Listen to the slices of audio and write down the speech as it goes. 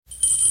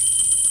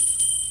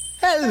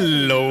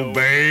Hello,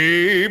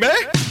 baby.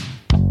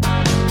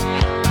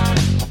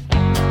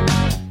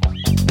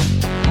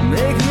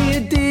 Make me a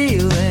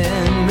deal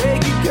and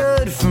make it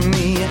good for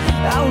me.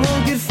 I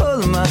won't get full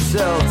of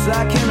myself,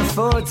 I can't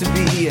afford to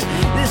be.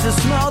 This is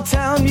small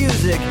town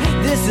music,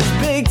 this is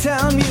big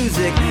town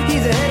music.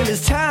 He's ahead of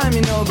his time,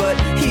 you know, but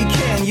he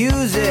can't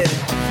use it.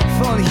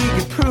 If only he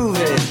could prove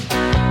it.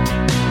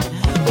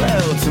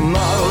 Well,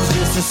 tomorrow's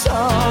just a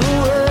song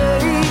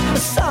away, a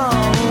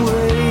song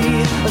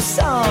away, a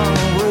song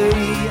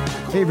away.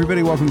 Hey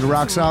everybody, welcome to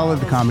Rock Solid,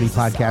 the comedy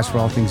podcast for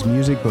all things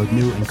music, both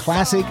new and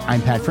classic.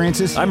 I'm Pat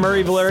Francis. I'm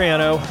Murray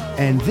Valeriano.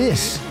 And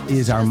this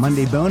is our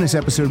Monday bonus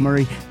episode,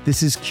 Murray.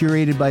 This is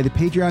curated by the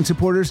Patreon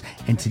supporters,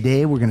 and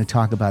today we're going to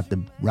talk about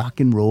the rock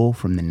and roll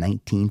from the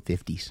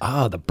 1950s.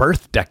 Ah, the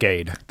birth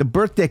decade. The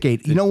birth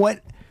decade. You know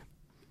what?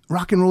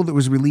 Rock and roll that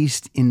was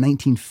released in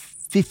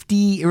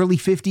 1950, early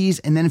 50s,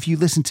 and then if you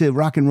listen to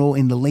rock and roll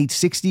in the late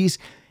 60s,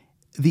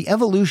 the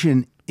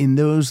evolution in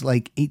those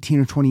like 18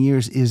 or 20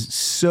 years is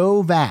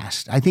so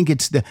vast. I think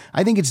it's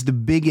the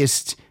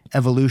biggest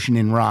evolution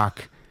in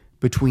rock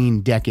between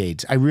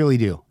decades. I really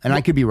do. And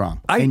I could be wrong.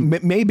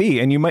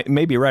 Maybe, and you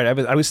may be right.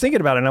 I was thinking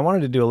about it and I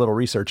wanted to do a little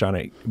research on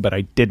it, but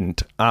I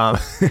didn't.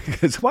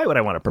 Because why would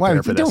I want to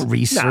prepare for this? Don't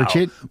research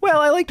it. Well,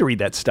 I like to read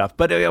that stuff,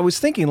 but I was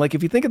thinking, like,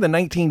 if you think of the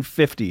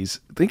 1950s,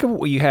 think of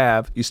what you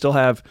have. You still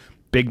have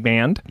big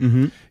band.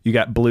 Mm-hmm. You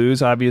got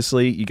blues,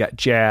 obviously. You got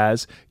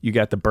jazz. You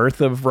got the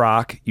birth of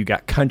rock. You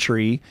got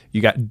country.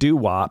 You got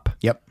doo-wop.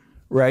 Yep.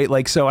 Right?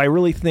 Like, so I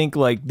really think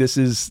like this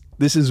is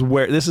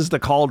the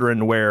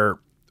cauldron where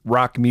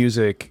rock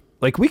music,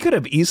 like, we could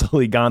have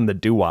easily gone the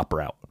doo-wop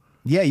route.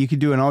 Yeah, you could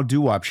do an all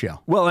doo-wop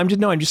show. Well, I'm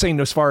just saying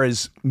as far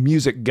as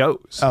music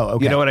goes. Oh,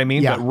 okay. You know what I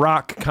mean? Yeah. But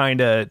rock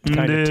kind of took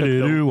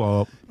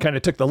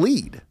the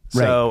lead.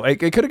 Right. So it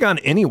could have gone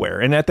anywhere.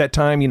 And at that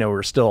time,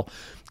 we're still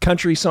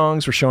country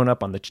songs were showing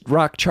up on the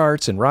rock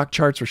charts, and rock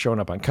charts were showing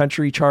up on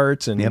country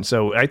charts. And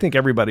so I think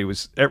everybody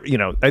was,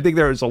 I think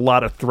there was a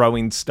lot of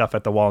throwing stuff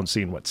at the wall and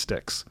seeing what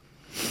sticks.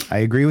 I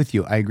agree with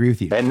you.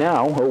 And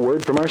now, a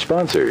word from our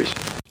sponsors.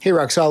 Hey,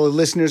 Rock Solid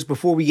listeners,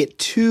 before we get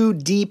too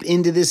deep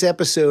into this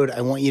episode,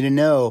 I want you to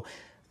know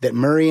that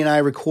Murray and I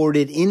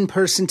recorded in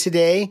person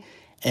today,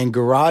 and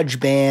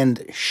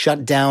GarageBand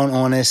shut down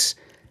on us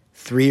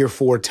 3 or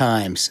 4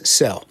 times.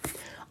 So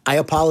I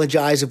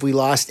apologize if we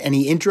lost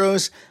any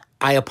intros.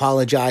 I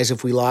apologize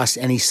if we lost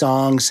any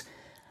songs.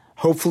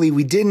 Hopefully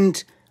we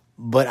didn't,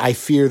 but I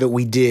fear that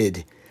we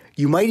did.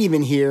 You might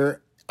even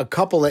hear a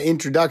couple of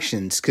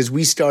introductions because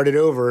we started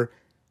over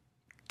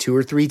 2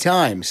 or 3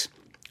 times.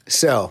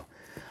 So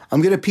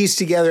I'm going to piece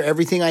together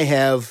everything I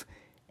have,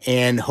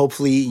 and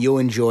hopefully you'll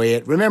enjoy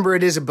it. Remember,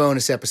 it is a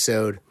bonus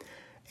episode,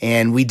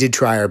 and we did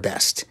try our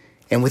best.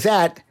 And with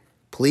that,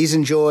 please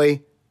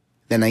enjoy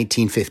the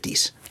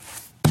 1950s.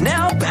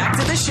 Now back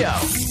to the show.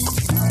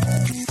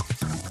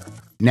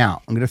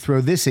 Now, I'm going to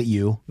throw this at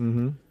you.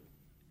 Mm-hmm.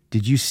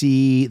 Did you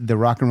see the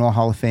Rock and Roll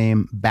Hall of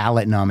Fame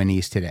ballot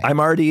nominees today? I'm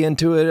already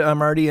into it.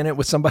 I'm already in it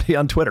with somebody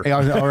on Twitter. I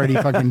was already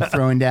fucking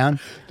throwing down.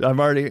 I'm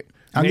me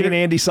and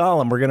Andy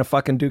Solomon, we're going to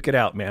fucking duke it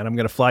out, man. I'm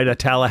going to fly to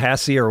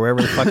Tallahassee or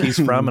wherever the fuck he's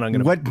from, and I'm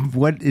going to...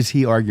 What is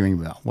he arguing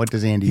about? What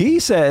does Andy... He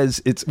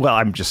says it's... Well,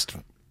 I'm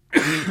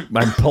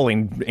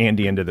pulling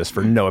Andy into this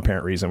for no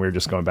apparent reason. We were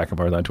just going back and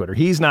forth on Twitter.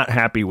 He's not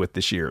happy with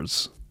this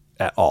year's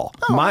at all.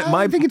 No,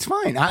 I think it's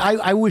fine.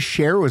 I wish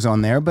Cher was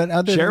on there, but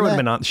other Cher than would that, have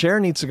been on.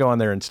 Cher needs to go on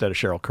there instead of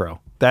Sheryl Crow.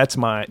 That's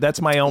my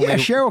only. Yeah,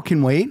 Cheryl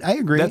can wait. I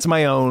agree. That's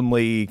my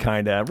only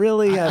kind of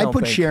really. I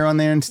put Cher on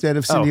there instead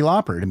of Cyndi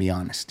Lauper, to be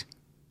honest.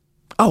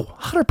 Oh,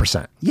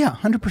 100%. Yeah,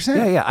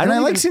 100%. Yeah. I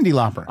like Cyndi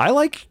Lauper. I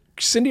like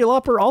Cyndi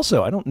Lauper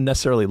also. I don't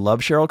necessarily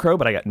love Sheryl Crow,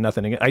 but I got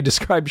nothing against. I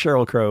describe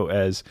Sheryl Crow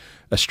as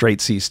a straight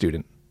C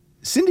student.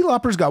 Cyndi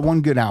Lauper's got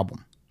one good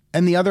album,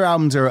 and the other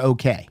albums are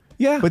okay.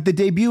 Yeah. But the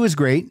debut is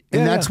great,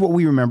 and that's what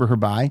we remember her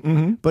by.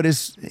 Mm-hmm. But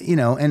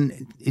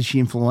and is she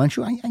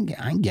influential?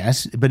 I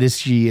guess. But is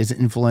she as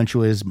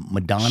influential as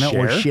Madonna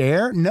or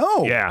Cher?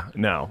 No. Yeah.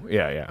 No.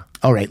 Yeah.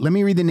 All right. Let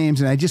me read the names,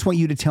 and I just want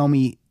you to tell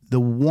me the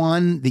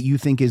one that you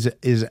think is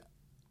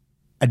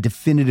a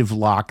definitive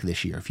lock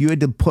this year. If you had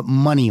to put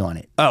money on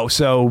it. Oh,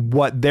 so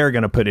what they're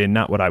going to put in,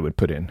 not what I would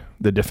put in.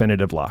 The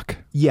definitive lock.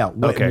 Yeah.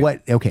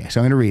 Okay. So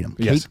I'm going to read them.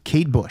 Yes.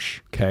 Kate Bush.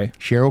 Okay.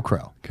 Sheryl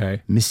Crow.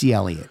 Okay. Missy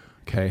Elliott.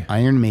 Okay.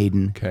 Iron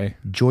Maiden. Okay.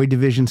 Joy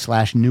Division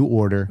 / New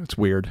Order. That's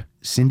weird.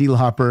 Cyndi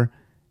Lauper,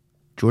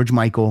 George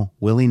Michael,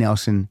 Willie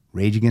Nelson,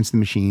 Rage Against the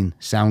Machine,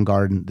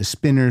 Soundgarden, The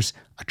Spinners,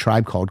 A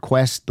Tribe Called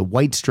Quest, The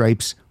White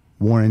Stripes,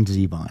 Warren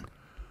Zevon.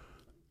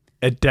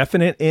 A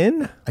definite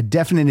in? A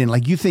definite in.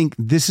 Like, you think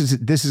this is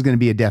going to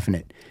be a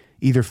definite.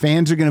 Either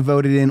fans are going to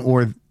vote it in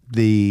or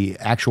the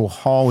actual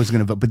hall is going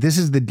to vote. But this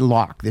is the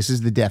lock. This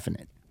is the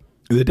definite.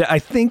 I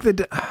think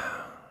that...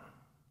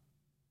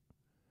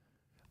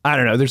 I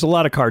don't know. There's a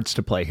lot of cards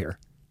to play here.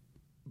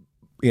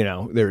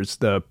 There's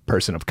the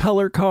person of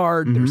color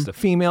card. Mm-hmm. There's the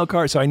female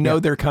card. So I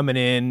know they're coming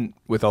in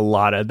with a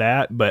lot of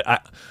that. But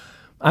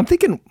I'm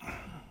thinking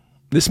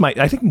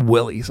I think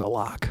Willie's a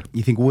lock.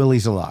 You think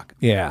Willie's a lock?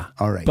 Yeah.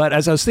 All right. But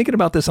as I was thinking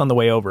about this on the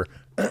way over,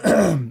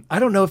 I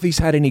don't know if he's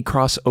had any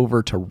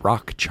crossover to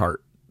rock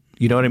chart.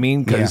 You know what I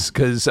mean?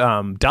 Because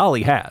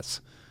Dolly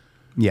has.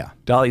 Yeah.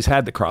 Dolly's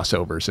had the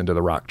crossovers into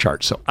the rock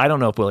chart. So I don't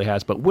know if Willie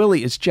has, but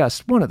Willie is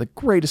just one of the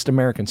greatest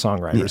American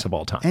songwriters of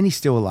all time. And he's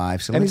still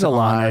alive. So And let's he's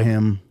alive. honor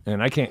him.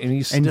 And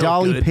he's And still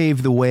Dolly good.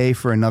 paved the way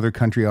for another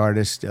country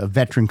artist, a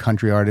veteran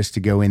country artist, to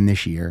go in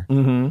this year.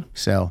 Mm-hmm.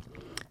 So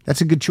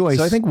that's a good choice.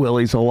 So I think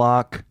Willie's a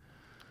lock.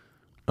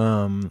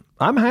 I'm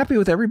happy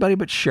with everybody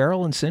but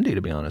Cheryl and Cindy,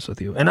 to be honest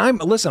with you. And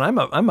I'm a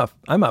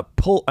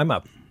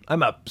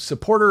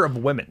supporter of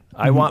women.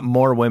 I want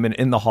more women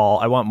in the hall.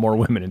 I want more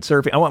women in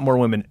surfing. I want more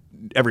women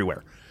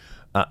everywhere.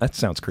 That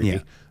sounds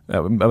creepy,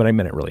 but I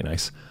meant it really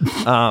nice.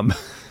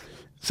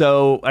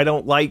 So I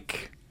don't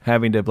like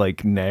having to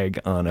like nag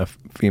on a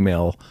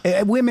female.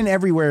 Women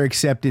everywhere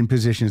except in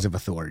positions of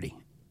authority.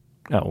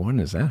 Oh, when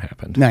does that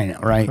happen? No, I know,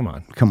 right?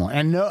 Come on.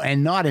 And no,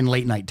 and not in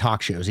late night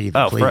talk shows either.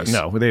 Oh, please.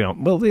 no, they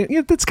don't. Well,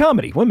 it's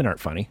comedy. Women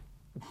aren't funny.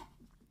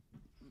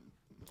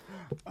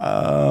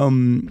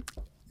 I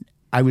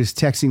was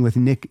texting with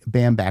Nick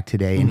Bamback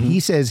today, and he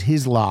says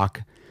his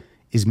lock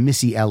is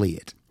Missy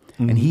Elliott.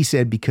 And he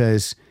said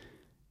because,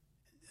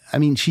 I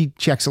mean, she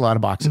checks a lot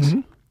of boxes.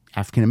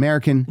 African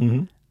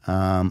American,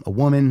 a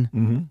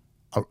woman,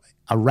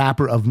 a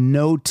rapper of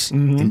note,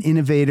 an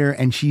innovator,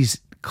 and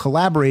she's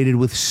collaborated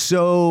with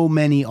so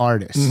many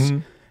artists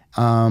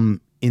in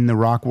the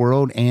rock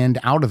world and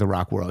out of the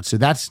rock world. So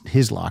that's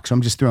his lock. So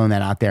I'm just throwing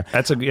that out there.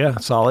 That's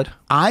solid.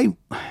 I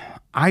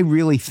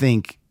really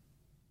think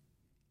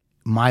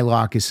my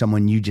lock is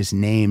someone you just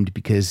named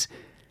because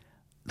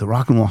the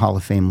Rock and Roll Hall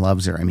of Fame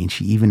loves her. I mean,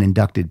 she even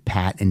inducted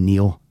Pat and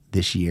Neil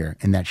this year,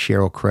 and that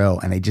Sheryl Crow.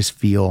 And I just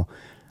feel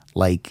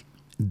like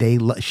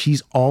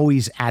she's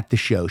always at the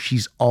show.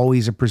 She's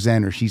always a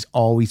presenter. She's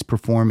always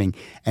performing.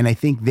 And I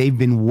think they've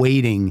been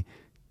waiting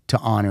to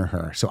honor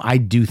her. So I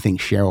do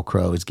think Sheryl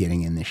Crow is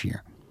getting in this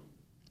year.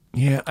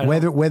 Yeah.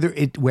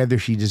 Whether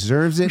she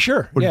deserves it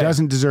Sure, or yeah.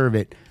 doesn't deserve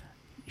it,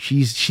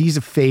 she's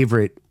a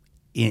favorite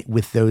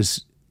with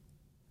those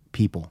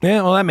people.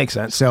 Yeah, well, that makes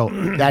sense. So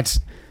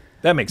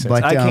That makes sense.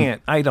 But, I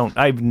don't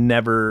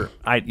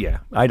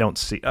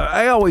see.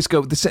 I always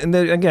go, and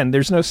again,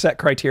 there's no set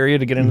criteria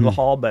to get into the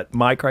hall, but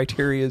my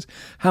criteria is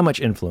how much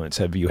influence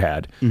have you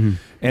had?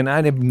 And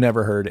I have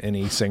never heard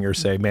any singer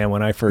say, man,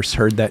 when I first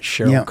heard that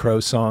Sheryl Crow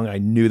song, I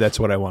knew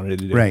that's what I wanted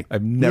to do. Right.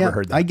 I've never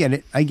heard that. I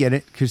get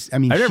it. Because, I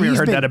mean, I never even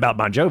heard been- that about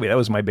Bon Jovi. That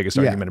was my biggest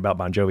argument about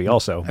Bon Jovi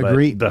also. But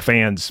Agreed. the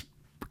fans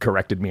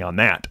corrected me on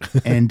that.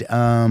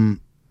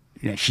 And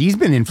she's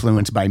been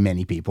influenced by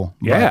many people.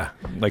 Yeah.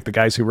 Like the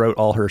guys who wrote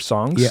all her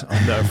songs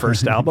on the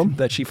first album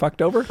that she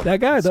fucked over. That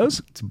guy,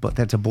 those. But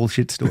that's a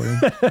bullshit story.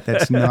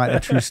 That's not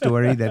a true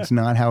story. That's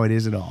not how it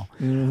is at all.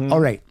 All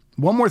right.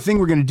 One more thing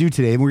we're going to do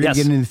today, and we're going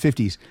to get into the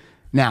 50s.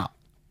 Now,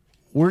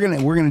 we're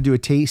going to do a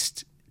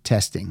taste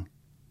testing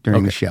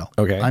during the show.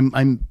 Okay.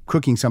 I'm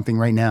cooking something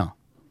right now.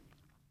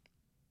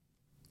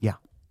 Yeah.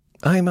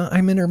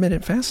 I'm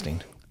intermittent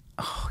fasting.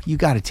 You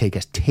got to take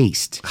a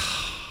taste.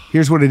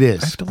 Here's what it I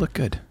have is. to look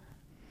good.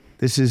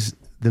 This is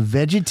the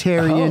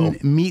vegetarian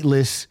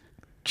meatless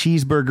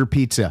cheeseburger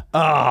pizza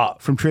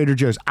from Trader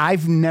Joe's.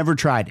 I've never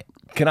tried it.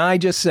 Can I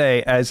just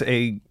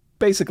say,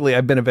 basically,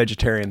 I've been a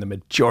vegetarian the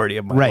majority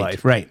of my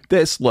life. Right.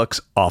 This looks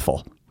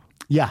awful.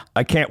 Yeah.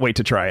 I can't wait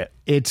to try it.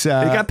 It's It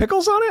got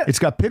pickles on it? It's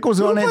got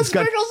pickles on it. Who It's puts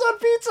got pickles on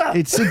pizza?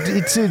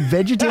 It's a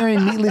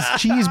vegetarian meatless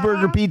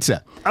cheeseburger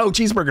pizza. Oh,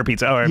 cheeseburger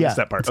pizza. Oh, I missed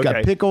that part. It's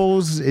got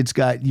pickles. It's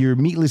got your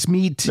meatless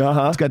meat.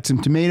 It's got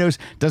some tomatoes.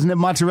 Doesn't have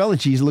mozzarella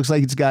cheese. It looks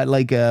like it's got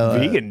like a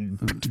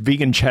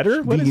vegan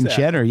cheddar? What is vegan that?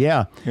 cheddar.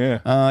 Yeah.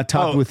 Yeah.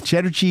 Topped with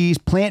cheddar cheese,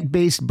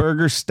 plant-based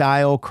burger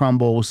style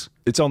crumbles.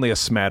 It's only a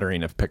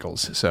smattering of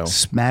pickles. So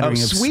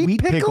Smattering of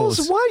sweet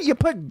pickles. What? You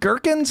put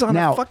gherkins on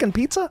a fucking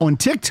pizza? On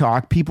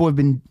TikTok, people have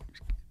been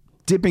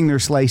dipping their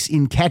slice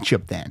in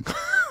ketchup then.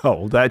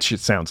 Oh, that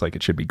sounds like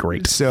it should be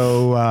great.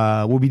 So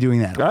we'll be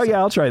doing that. Oh, yeah,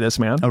 I'll try this,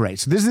 man. All right.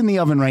 So this is in the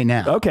oven right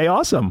now. Okay,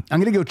 awesome. I'm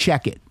going to go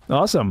check it.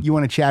 Awesome. You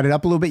want to chat it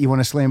up a little bit? You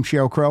want to slam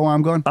Sheryl Crow while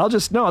I'm going? I'll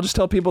just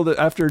tell people that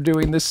after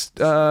doing this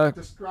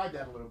Describe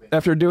that a little bit.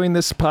 after doing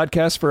this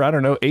podcast for,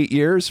 8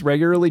 years,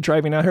 regularly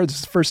driving out here, this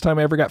is the first time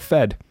I ever got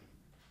fed.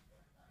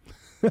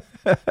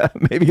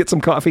 Maybe get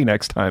some coffee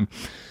next time.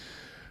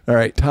 All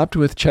right, topped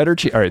with cheddar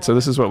cheese. All right, so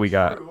this is what we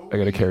got. I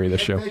got to carry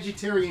this show.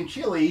 Vegetarian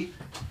chili.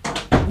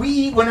 We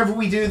eat whenever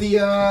we do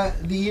the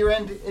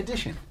year-end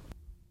edition.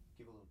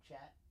 Give a little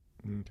chat.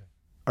 Okay.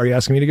 Are you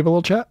asking me to give a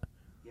little chat?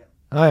 Yep.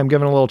 Hi, I'm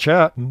giving a little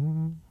chat.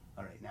 All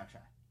right, now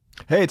try.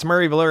 Hey, it's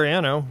Murray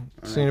Valeriano.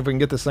 Seeing if we can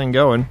get this thing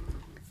going.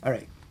 All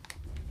right.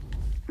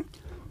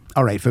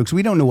 All right, folks.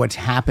 We don't know what's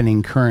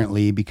happening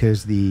currently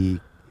because the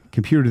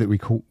computer that we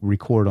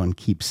record on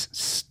keeps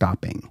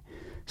stopping.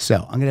 So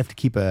I'm going to have to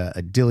keep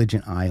a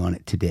diligent eye on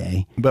it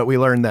today. But we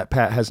learned that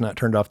Pat has not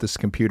turned off this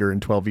computer in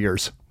 12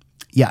 years.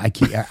 Yeah,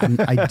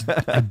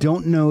 I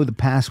don't know the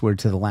password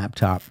to the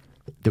laptop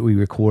that we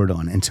record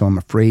on, and so I'm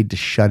afraid to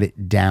shut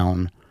it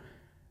down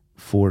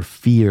for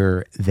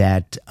fear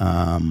that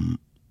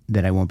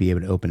that I won't be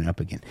able to open it up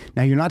again.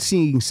 Now, you're not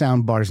seeing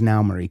sound bars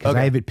now, Murray, because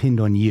I have it pinned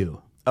on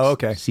you. Oh,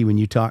 okay. See when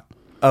you talk?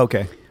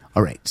 Okay.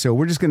 All right. So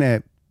we're just going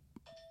to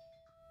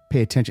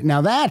pay attention.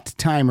 Now, that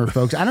timer,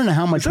 folks, I don't know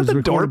how much was the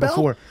recorded doorbell?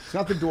 before. It's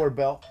not the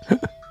doorbell. All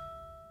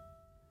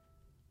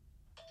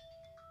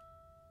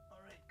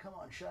right. Come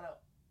on. Shut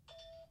up.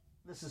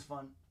 This is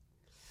fun.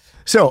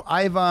 So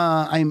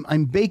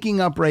I'm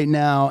baking up right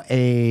now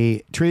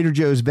a Trader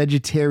Joe's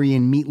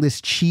vegetarian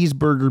meatless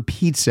cheeseburger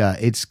pizza.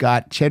 It's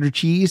got cheddar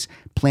cheese,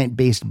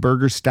 plant-based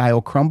burger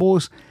style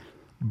crumbles,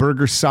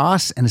 burger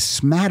sauce, and a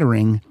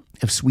smattering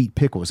of sweet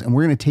pickles. And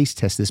we're going to taste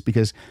test this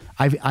because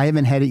I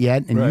haven't had it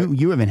yet, and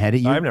you haven't had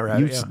it. I've never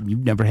had it. Yeah.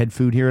 You've never had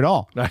food here at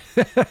all.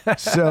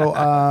 So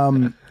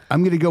I'm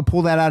going to go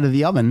pull that out of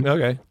the oven.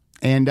 Okay.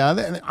 And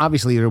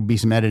obviously there'll be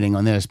some editing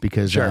on this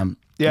because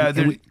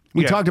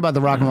we talked about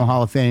the Rock and Roll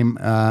Hall of Fame.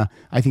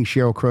 I think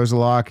Sheryl Crow's a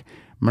lock.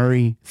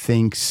 Murray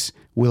thinks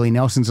Willie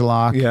Nelson's a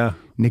lock. Yeah.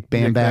 Nick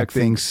Bamback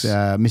thinks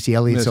Missy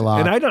Elliott's a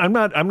lock. And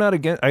I'm not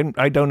against.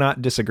 I do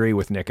not disagree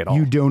with Nick at all.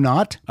 You do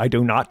not? I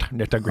do not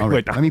disagree.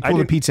 Right. Let me pull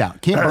the pizza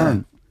out. Can't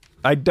burn.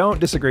 I don't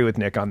disagree with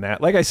Nick on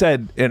that. Like I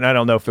said, and I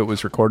don't know if it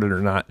was recorded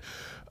or not.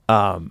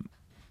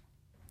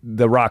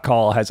 The Rock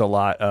Hall has a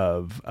lot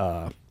of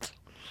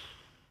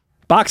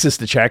boxes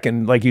to check,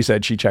 and like you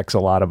said, she checks a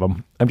lot of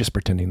them. I'm just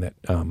pretending that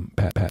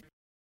Pat.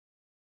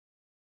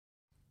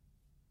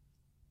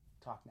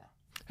 Talk now.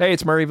 Hey,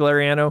 it's Murray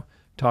Valeriano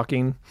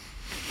talking,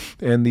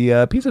 and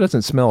the pizza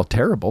doesn't smell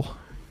terrible.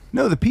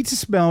 No, the pizza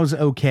smells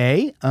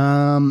okay.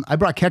 I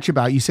brought ketchup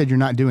out. You said you're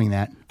not doing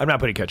that. I'm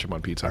not putting ketchup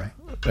on pizza. Right.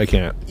 I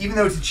can't. Even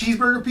though it's a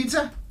cheeseburger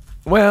pizza?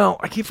 Well,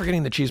 I keep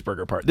forgetting the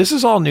cheeseburger part. This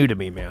is all new to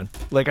me, man.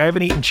 Like, I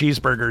haven't eaten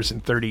cheeseburgers in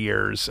 30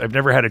 years. I've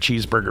never had a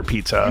cheeseburger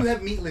pizza. You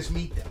have meatless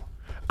meat, though.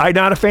 I'm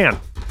not a fan.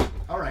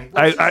 All right.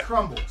 Let's just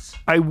crumbles.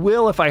 I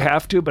will if I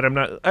have to, but I'm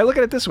not. I look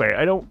at it this way.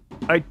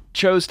 I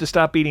chose to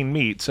stop eating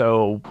meat,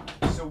 so.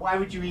 So why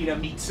would you eat a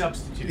meat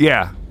substitute?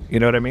 Yeah. You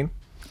know what I mean?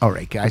 All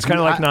right, guys. It's kind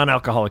of like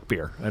non-alcoholic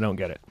beer. I don't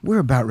get it. We're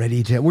about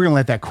ready to. We're gonna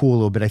let that cool a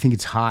little bit. I think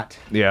it's hot.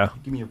 Yeah.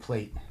 Give me your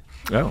plate.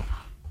 Oh.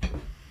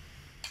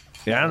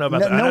 Yeah, I don't know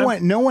about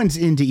that. No one's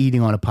into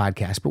eating on a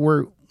podcast, but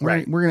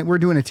we're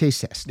doing a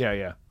taste test.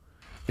 Yeah.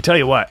 I tell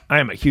you what, I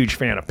am a huge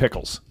fan of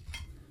pickles,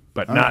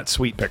 but not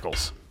sweet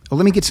pickles. Well,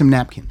 let me get some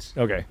napkins.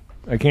 Okay.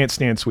 I can't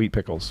stand sweet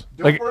pickles.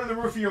 Don't burn the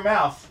roof of your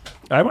mouth.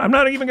 I'm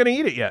not even going to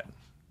eat it yet.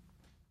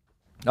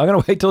 I'm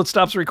going to wait till it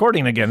stops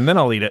recording again, and then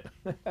I'll eat it.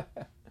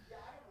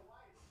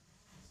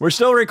 We're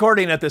still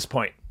recording at this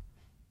point.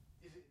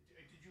 Did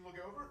you look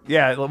over?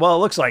 Yeah, well, it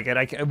looks like it.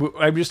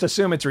 I just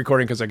assume it's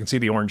recording because I can see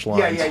the orange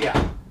lines.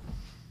 Yeah.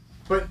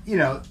 But,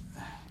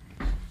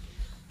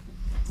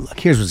 look,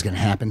 here's what's going to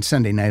happen.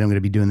 Sunday night, I'm going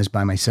to be doing this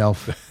by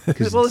myself.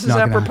 Well, this is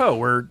apropos.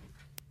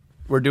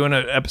 We're doing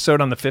an episode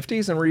on the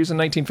 50s, and we're using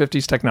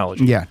 1950s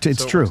technology. Yeah,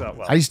 it's true.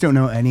 Well. I just don't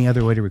know any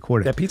other way to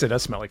record it. That pizza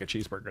does smell like a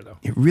cheeseburger, though.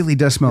 It really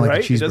does smell like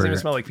a cheeseburger. It doesn't even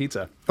smell like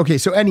pizza. Okay,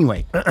 so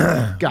anyway,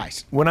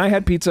 guys. When I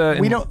had pizza...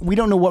 We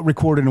don't know what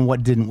recorded and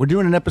what didn't. We're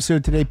doing an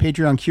episode today,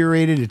 Patreon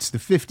curated. It's the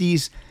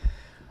 50s.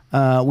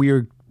 We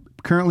are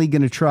currently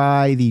going to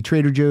try the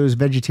Trader Joe's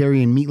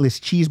vegetarian meatless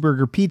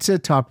cheeseburger pizza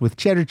topped with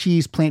cheddar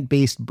cheese,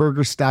 plant-based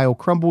burger-style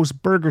crumbles,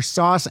 burger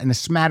sauce, and a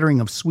smattering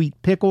of sweet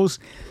pickles.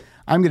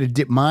 I'm going to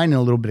dip mine in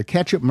a little bit of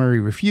ketchup. Murray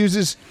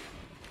refuses.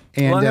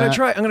 And, well, I'm going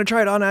to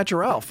try it au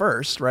naturel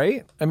first,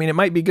 right? I mean, it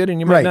might be good, and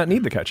you might not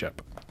need the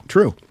ketchup.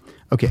 True.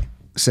 Okay.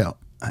 So,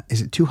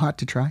 is it too hot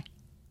to try?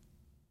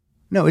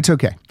 No, it's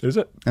okay. Is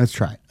it? Let's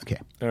try it. Okay.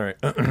 All right.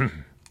 What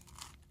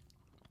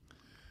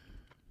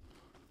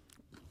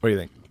do you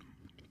think?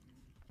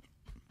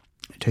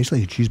 It tastes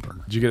like a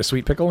cheeseburger. Did you get a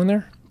sweet pickle in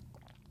there?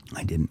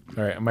 I didn't.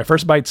 All right. My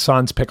first bite's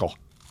sans pickle.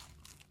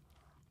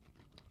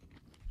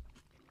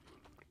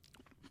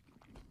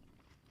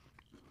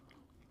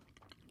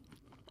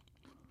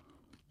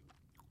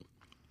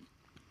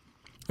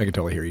 I can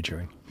totally hear you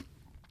chewing.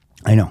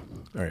 I know.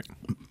 All right.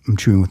 I'm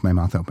chewing with my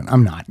mouth open.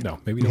 I'm not. No,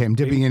 maybe okay, I'm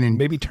dipping it in.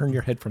 Maybe turn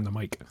your head from the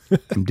mic.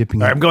 I'm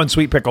dipping All it. right, I'm going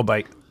sweet pickle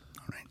bite.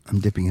 All right. I'm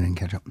dipping it in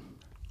ketchup.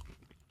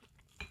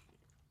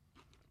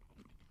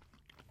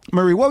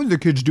 Murray, what would the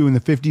kids do in the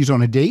 50s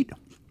on a date?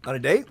 On a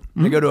date?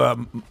 They go to a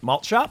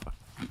malt shop.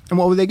 And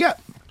what would they get?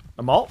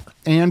 A malt?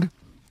 And?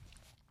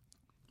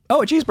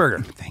 Oh, a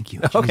cheeseburger. Thank you.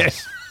 Okay.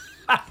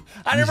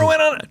 I never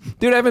went on it.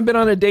 Dude, I haven't been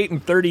on a date in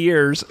 30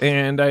 years,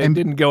 and I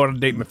didn't go on a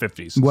date in the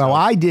 50s. Well, so.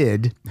 I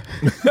did.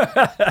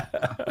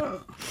 I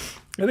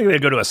think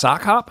they'd go to a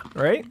sock hop,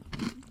 right?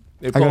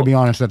 I got to be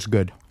honest, that's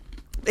good.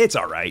 It's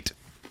all right.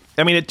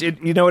 I mean, it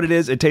you know what it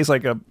is? It tastes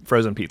like a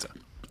frozen pizza.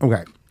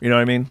 Okay. You know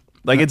what I mean?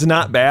 Like, it's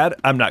not bad.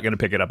 I'm not going to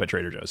pick it up at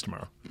Trader Joe's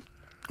tomorrow.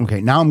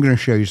 Okay, now I'm going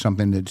to show you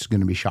something that's going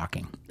to be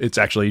shocking. It's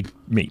actually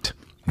meat.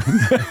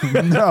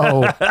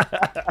 No.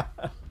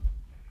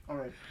 All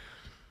right.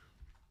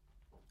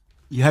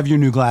 You have your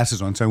new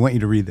glasses on, so I want you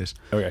to read this.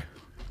 Okay.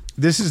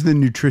 This is the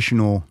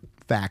nutritional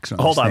facts on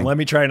Hold this on, thing. let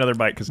me try another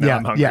bite because now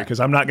I'm hungry because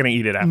I'm not going to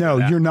eat it after No,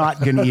 that. you're not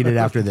going to eat it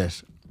after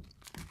this.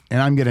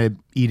 And I'm going to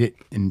eat it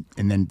and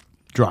then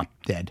drop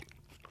dead.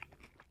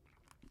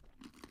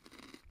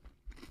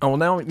 Oh,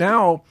 well,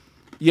 now,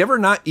 you ever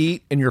not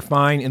eat and you're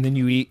fine, and then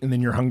you eat and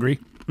then you're hungry?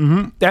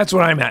 Mm-hmm. That's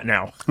what I'm at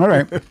now. All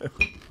right.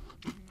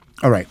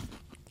 All right.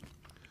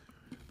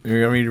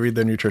 You want me to read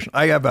the nutrition?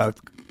 I have a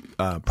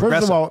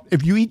First of all,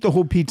 if you eat the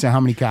whole pizza, how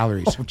many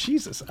calories? Oh,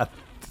 Jesus.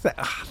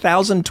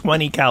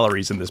 1,020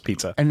 calories in this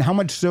pizza. And how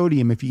much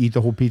sodium if you eat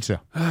the whole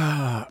pizza?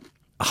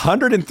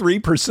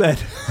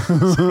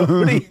 103%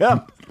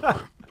 sodium.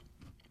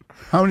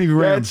 How many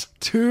grams?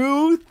 That's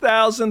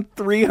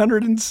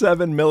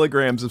 2,307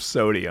 milligrams of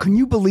sodium. Can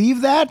you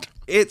believe that?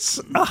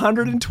 It's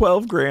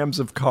 112 grams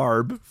of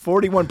carb,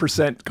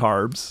 41%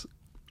 carbs,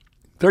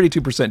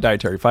 32%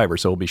 dietary fiber,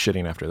 so we'll be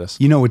shitting after this.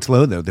 You know it's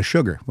low, though. The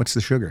sugar. What's the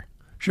sugar?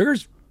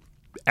 Sugar's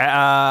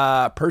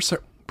per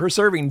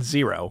serving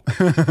 0,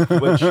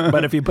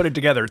 but if you put it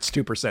together, it's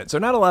 2%. So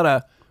not a lot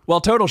of, well,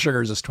 total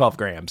sugars is 12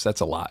 grams.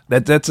 That's a lot.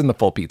 That's in the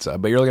full pizza,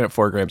 but you're looking at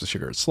 4 grams of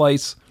sugar a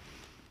slice.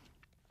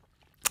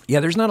 Yeah,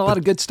 there's not a lot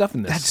of good stuff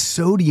in this. That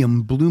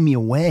sodium blew me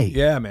away.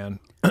 Yeah, man.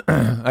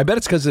 I bet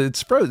it's because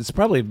it's frozen. It's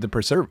probably the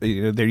preserve. They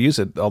use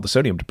all the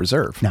sodium to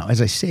preserve. Now,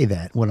 as I say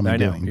that, what am I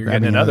doing? You're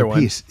getting another one.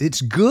 Piece.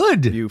 It's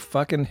good. You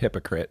fucking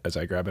hypocrite! As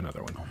I grab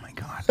another one. Oh my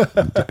god!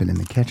 I'm dipping in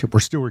the ketchup.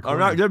 We're still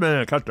recording. I'm not dipping in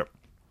the ketchup.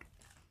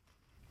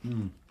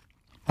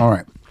 All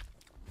right.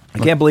 I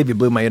can't believe you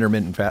blew my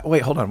intermittent fat.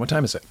 Wait, hold on. What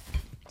time is it?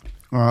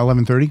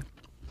 11:30.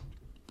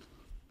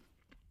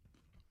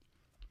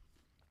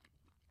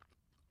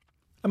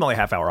 I'm only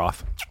half hour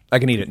off. I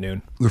can eat at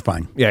noon. We're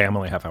fine. Yeah, I'm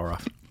only half hour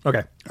off.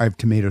 Okay. I have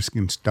tomato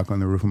skin stuck on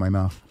the roof of my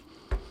mouth.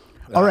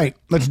 All right,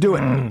 let's do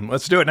it.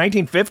 Let's do it.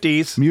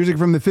 1950s. Music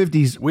from the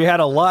 50s. We had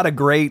a lot of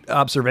great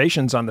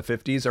observations on the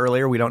 50s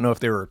earlier. We don't know if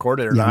they were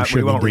recorded or not.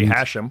 We won't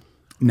rehash them.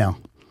 No.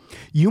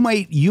 You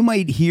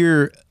might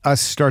hear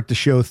us start the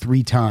show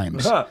 3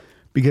 times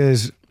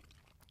because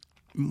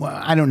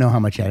I don't know how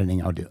much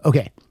editing I'll do.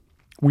 Okay.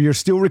 We are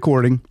still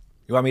recording.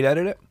 You want me to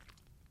edit it?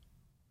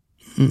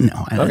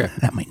 No. Okay.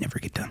 That might never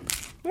get done.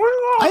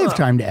 I have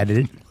time to edit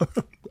it.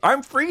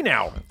 I'm free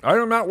now.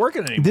 I'm not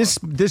working anymore.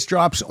 This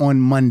drops on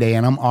Monday,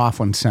 and I'm off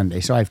on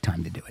Sunday, so I have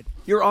time to do it.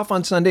 You're off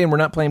on Sunday, and we're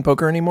not playing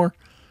poker anymore?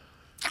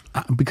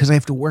 Because I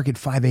have to work at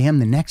 5 a.m.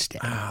 the next day.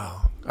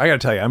 Oh, I got to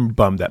tell you, I'm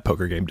bummed that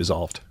poker game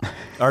dissolved.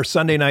 Our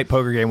Sunday night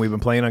poker game we've been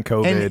playing on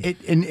COVID.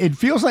 And it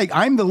feels like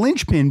I'm the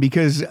linchpin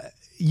because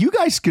you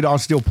guys could all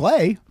still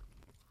play.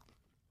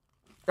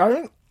 I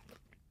think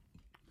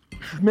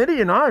Smitty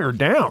and I are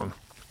down.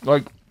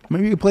 Like,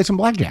 maybe you could play some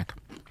blackjack.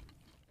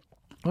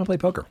 I want to play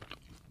poker.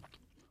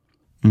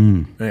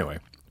 Anyway,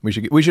 we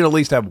should at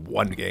least have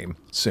one game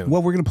soon.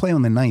 Well, we're going to play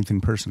on the 9th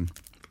in person.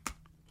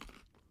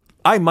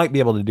 I might be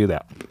able to do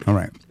that. All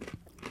right.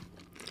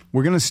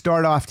 We're going to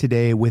start off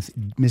today with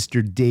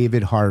Mr.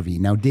 David Harvey.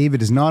 Now,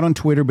 David is not on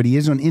Twitter, but he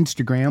is on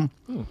Instagram.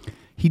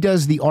 He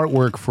does the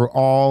artwork for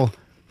all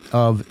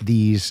of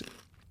these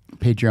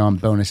Patreon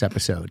bonus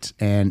episodes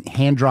and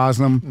hand draws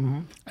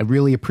them. I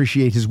really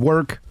appreciate his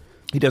work.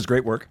 He does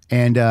great work.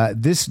 And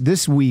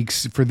this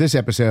week's, for this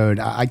episode,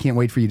 I can't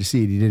wait for you to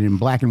see it. He did it in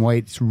black and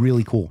white. It's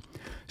really cool.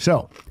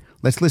 So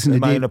let's listen to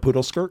Dave. Am I in a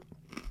poodle skirt?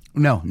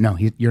 No,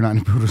 you're not in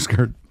a poodle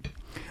skirt.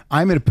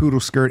 I'm in a poodle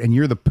skirt, and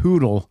you're the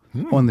poodle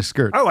on the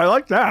skirt. Oh, I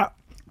like that.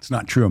 It's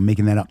not true. I'm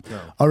making that up. No.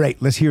 All right,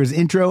 let's hear his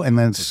intro, and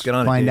let's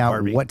find out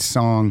Harvey. What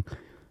song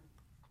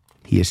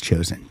he has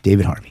chosen.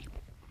 David Harvey.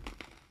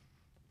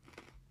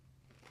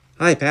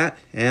 Hi, Pat,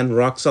 and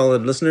rock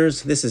solid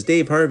listeners. This is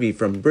Dave Harvey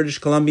from British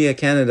Columbia,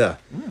 Canada,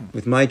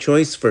 with my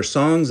choice for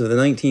songs of the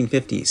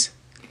 1950s.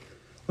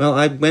 Well,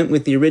 I went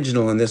with the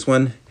original on this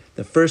one,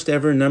 the first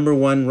ever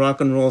 #1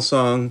 rock and roll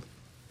song,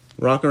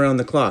 Rock Around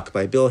the Clock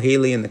by Bill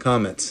Haley and the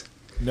Comets.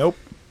 Nope.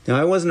 Now,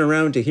 I wasn't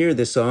around to hear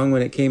this song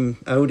when it came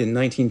out in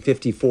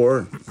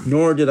 1954,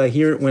 nor did I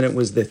hear it when it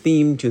was the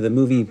theme to the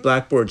movie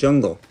Blackboard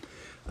Jungle.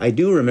 I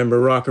do remember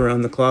Rock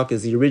Around the Clock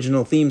as the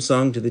original theme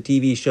song to the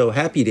TV show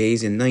Happy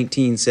Days in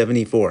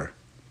 1974.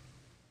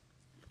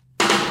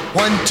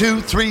 1,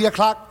 2, 3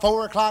 o'clock,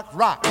 4 o'clock,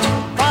 rock.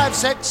 5,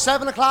 6,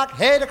 7 o'clock,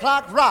 8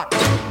 o'clock, rock.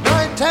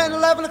 9, 10,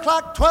 11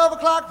 o'clock, 12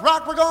 o'clock,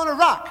 rock. We're gonna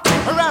rock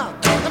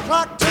around the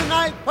clock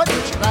tonight. Put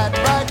your glad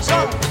rags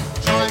on,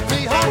 join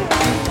me home.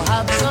 We'll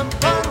have some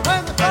fun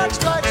when the clock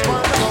strikes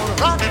 1. We're gonna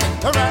rock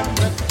around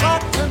the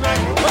clock tonight.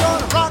 We're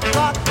gonna rock,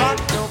 rock, rock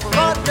till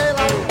broad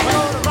daylight. We're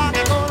gonna rock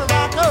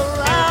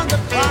around the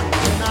clock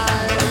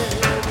tonight.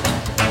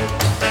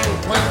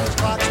 When the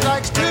clock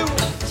strikes 2,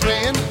 3,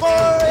 and 4,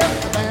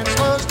 if the band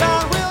slows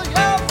down, we'll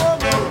yell for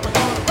more. We're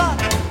gonna rock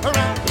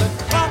around the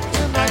clock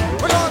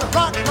tonight. We're gonna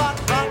rock,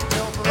 rock, rock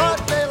till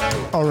broad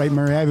daylight. All right,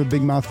 Murray, I have a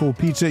big mouthful of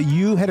pizza.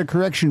 You had a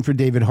correction for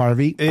David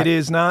Harvey. It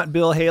is not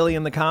Bill Haley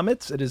and the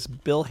Comets. It is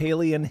Bill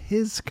Haley and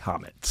his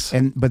Comets.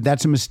 But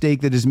that's a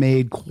mistake that is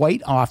made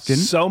quite often.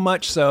 So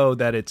much so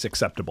that it's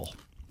acceptable.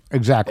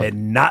 Exactly.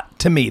 And not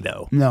to me,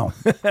 though. No.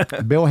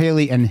 Bill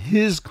Haley and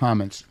his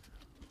comments.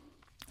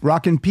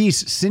 Rock and Peace,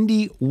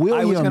 Cindy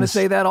Williams. I was going to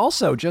say that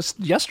also just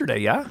yesterday,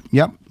 yeah?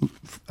 Yep.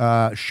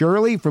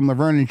 Shirley from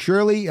Laverne and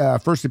Shirley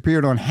first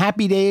appeared on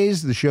Happy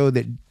Days, the show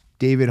that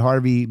David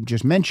Harvey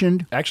just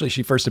mentioned. Actually,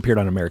 she first appeared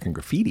on American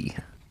Graffiti.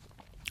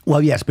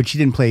 Well, yes, but she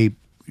didn't play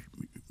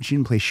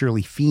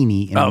Shirley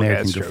Feeney in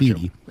American that's true,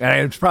 Graffiti. true.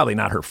 And it's probably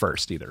not her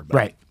first either. But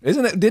Right.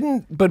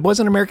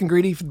 Wasn't American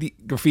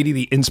Graffiti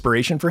the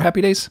inspiration for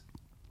Happy Days?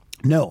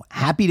 No,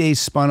 Happy Days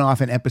spun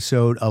off an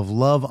episode of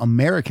Love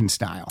American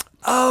Style.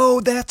 Oh,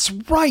 that's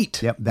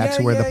right. Yep, that's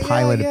where the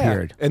pilot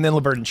appeared. And then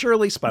Laverne and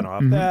Shirley spun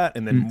off that,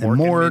 and then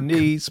Mork and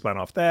Mindy spun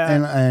off that.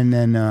 And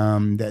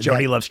then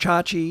Jody Loves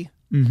Chachi.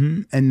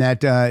 and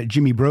that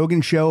Jimmy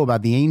Brogan show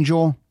about the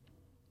angel.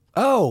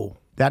 Oh.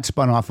 That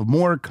spun off of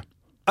Mork.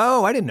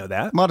 Oh, I didn't know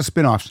that. A lot of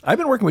spin-offs. I've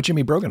been working with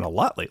Jimmy Brogan a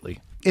lot lately.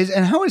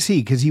 And how is he?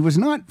 Because he was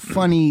not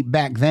funny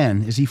back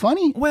then. Is he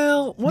funny?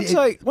 Well,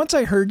 once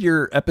I heard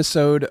your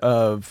episode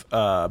of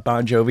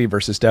Bon Jovi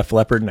versus Def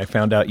Leppard, and I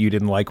found out you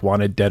didn't like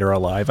Wanted Dead or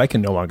Alive, I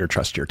can no longer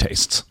trust your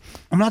tastes.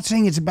 I'm not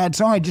saying it's a bad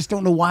song. I just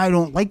don't know why I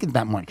don't like it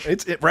that much.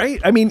 Right?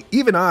 I mean,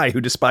 even I,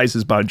 who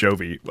despises Bon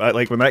Jovi,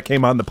 like when that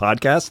came on the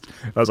podcast,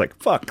 I was like,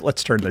 "Fuck,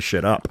 let's turn this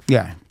shit up."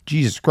 Yeah,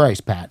 Jesus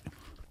Christ, Pat.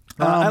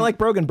 I like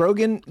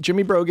Brogan.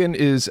 Jimmy Brogan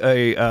is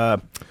a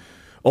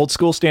old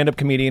school stand-up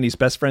comedian. He's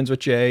best friends with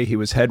Jay. He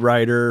was head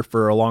writer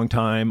for a long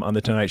time on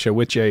The Tonight Show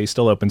with Jay. He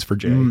still opens for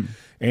Jay.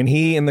 And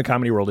he, in the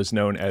comedy world, is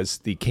known as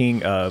the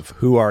king of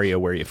who are you,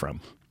 where are you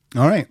from?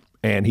 All right.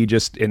 And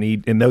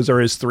and those are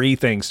his three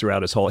things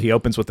throughout his whole. He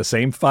opens with the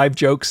same 5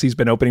 jokes he's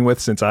been opening with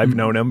since I've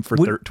known him for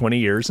 20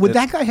 years. Would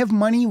that guy have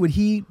money? Would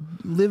he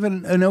live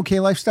an okay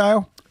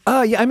lifestyle?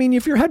 Yeah, I mean,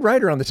 if you're head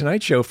writer on The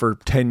Tonight Show for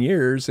 10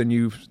 years and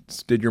you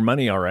did your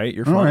money all right,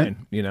 you're fine, right.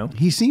 You know?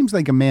 He seems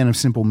like a man of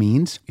simple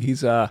means.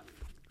 He's, I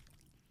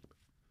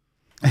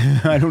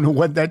don't know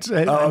what that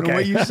said. Oh, I don't know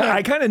what you said.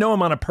 I kind of know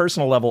him on a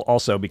personal level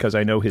also because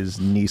I know his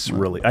niece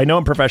really. I know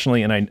him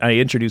professionally, and I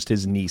introduced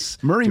his niece.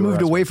 Murray to her moved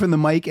husband. away from the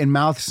mic and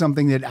mouthed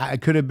something that I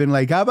could have been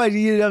like, how about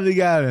you get up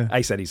together?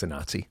 I said he's a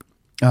Nazi.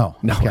 Oh.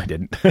 No, okay. I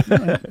didn't.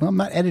 Well, I'm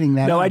not editing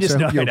that. No, out, I just so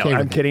know. you're I know. okay I'm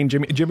with it. kidding.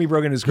 Jimmy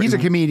Brogan is great. He's a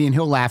comedian.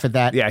 He'll laugh at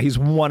that. Yeah, he's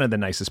one of the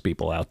nicest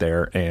people out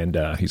there, and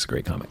he's a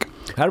great comic.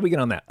 How do we get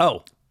on that?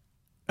 Oh.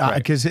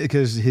 Because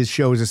his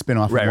show is a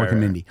spinoff of Right, Mork right, and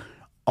right. Mindy.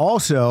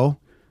 Also,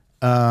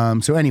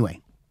 so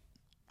anyway,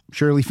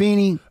 Shirley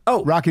Feeney.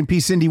 Oh. Rock and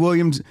Peace, Cindy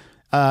Williams.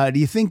 Do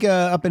you think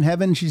up in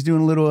heaven she's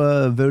doing a little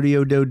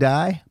Vodio Do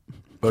Die?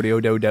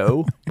 Vodio do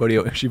do.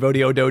 She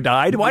Vodio do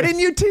died. Why didn't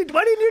you tweet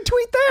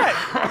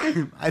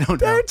that? I don't know.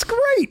 That's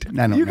great. I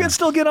don't You know. can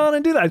still get on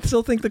and do that. I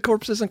still think the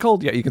corpse isn't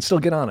cold yet. You can still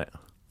get on it.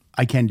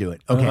 I can do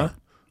it. Okay. Uh-huh.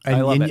 And,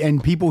 I love it.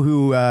 and people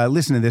who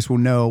listen to this will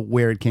know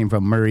where it came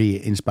from.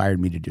 Murray inspired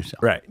me to do so.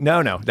 Right.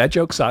 No, that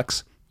joke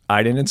sucks.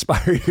 I didn't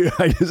inspire you.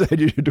 I just had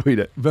you to tweet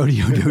it.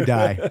 Vodio Do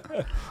Die.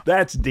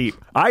 That's deep.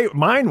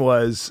 Mine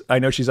was, I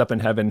know she's up in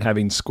heaven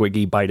having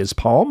Squiggy bite his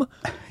palm.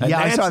 And Yeah,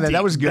 I saw that. deep.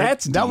 That was good.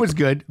 That was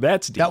good.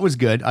 That's deep. That was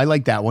good. I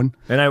like that one.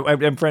 And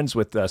I'm friends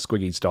with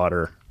Squiggy's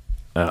daughter.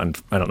 And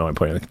I don't know. I'm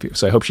pointing at the computer.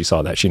 So I hope she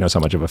saw that. She knows how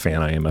much of a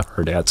fan I am of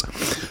her dad's.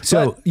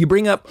 So you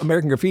bring up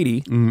American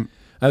Graffiti.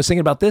 I was thinking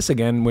about this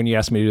again when you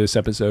asked me to do this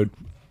episode.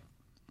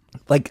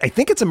 Like, I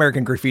think it's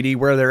American Graffiti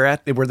where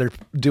they're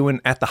doing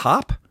At the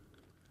Hop.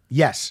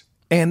 Yes.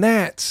 And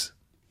that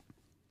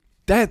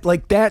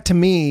to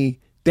me,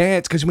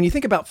 that's because when you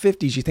think about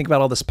 50s, you think about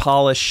all this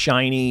polished,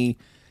 shiny,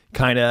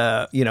 kind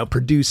of,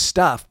 produced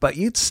stuff, but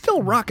it's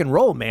still rock and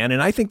roll, man.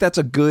 And I think that's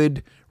a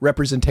good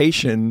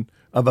representation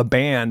of a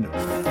band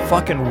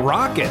fucking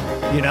rocking,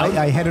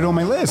 I had it on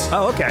my list.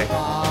 Oh, okay.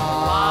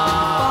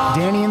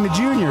 Danny and the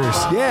Juniors.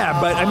 Yeah,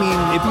 but I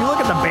mean, if you look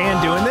at the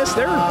band doing this,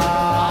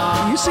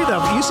 you see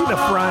the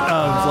front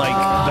of like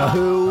The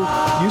Who,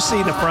 you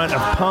see the front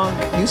of Punk,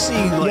 you see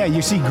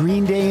You see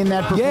Green Day in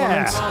that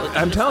performance. Yeah,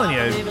 I'm telling you,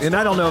 and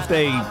I don't know if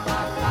they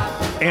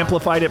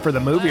amplified it for the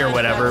movie or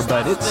whatever,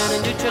 but I'm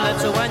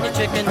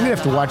gonna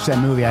have to watch that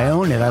movie. I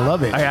own it. I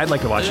love it. I'd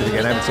like to watch it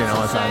again. I haven't seen it in a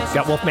long time.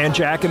 Got Wolfman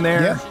Jack in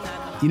there.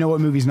 Yeah. You know what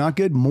movie's not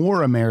good?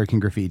 More American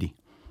Graffiti.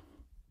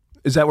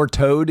 Is that where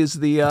Toad is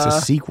the? It's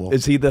a sequel.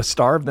 Is he the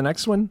star of the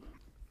next one?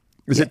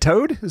 Is it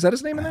Toad? Is that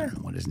his name in I there? don't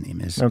know what his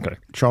name is. Okay.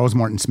 Charles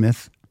Martin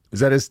Smith. Is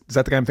that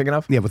the guy I'm thinking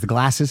of? Yeah, with the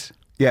glasses.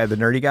 Yeah, the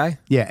nerdy guy.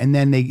 Yeah, and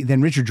then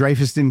Richard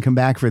Dreyfuss didn't come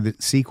back for the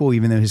sequel,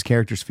 even though his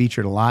character's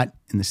featured a lot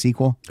in the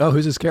sequel. Oh,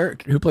 who's his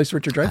character? Who plays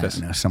Richard I Dreyfuss?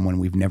 don't know, someone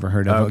we've never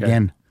heard of Okay.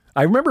 again.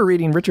 I remember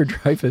reading Richard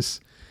Dreyfuss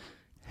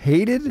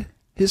hated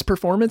his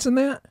performance in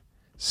that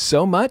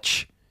so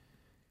much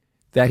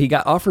that he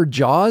got offered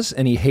Jaws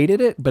and he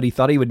hated it, but he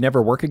thought he would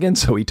never work again,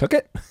 so he took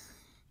it.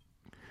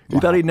 He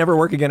thought he'd never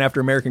work again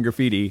after American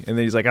Graffiti, and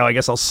then he's like, "Oh, I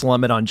guess I'll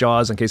slum it on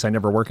Jaws in case I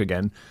never work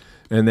again."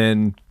 And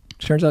then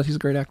turns out he's a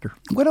great actor.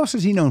 What else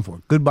is he known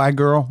for? Goodbye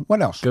Girl.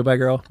 What else? Goodbye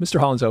Girl, Mr.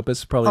 Holland's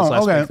Opus, probably his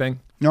last big thing.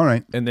 All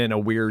right. And then a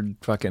weird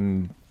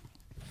fucking.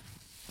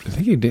 I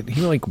think he did.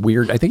 He like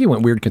weird. I think he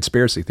went weird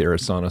conspiracy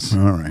theorists on us.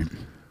 All right.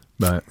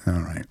 But All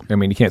right. I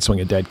mean, you can't swing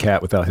a dead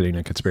cat without hitting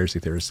a conspiracy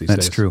theorist these days.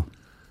 That's true.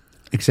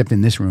 Except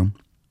in this room.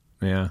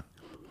 Yeah.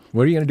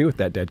 What are you going to do with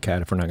that dead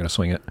cat if we're not going to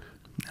swing it?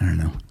 I don't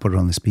know. Put it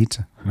on this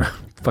pizza.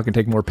 Fucking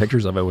take more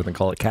pictures of it with and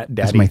call it Cat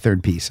Daddy. That's my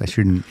third piece. I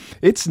shouldn't.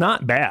 It's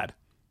not bad.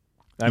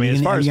 I mean,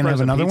 as far as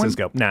have another one? pizzas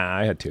go. Nah,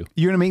 I had 2.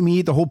 You're going to make me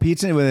eat the whole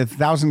pizza with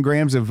 1,000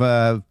 grams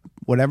of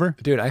whatever?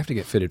 Dude, I have to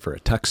get fitted for a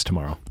tux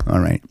tomorrow. All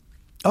right.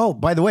 Oh,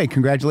 by the way,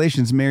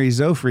 congratulations, Mary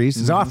Zophres.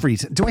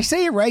 Zophres. Do I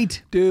say it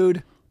right?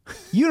 Dude.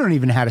 You don't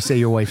even know how to say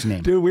your wife's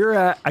name. Dude, we were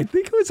at, I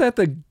think it was at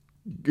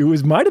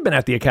might have been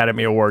at the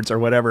Academy Awards or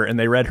whatever, and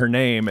they read her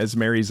name as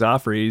Mary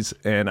Zophres,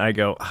 and I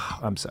go, oh,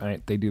 I'm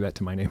sorry, they do that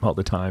to my name all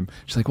the time.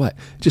 She's like, what?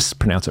 Just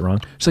pronounce it wrong.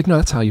 She's like, no,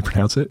 that's how you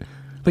pronounce it.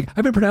 Like,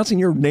 I've been pronouncing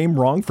your name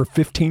wrong for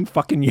 15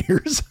 fucking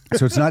years.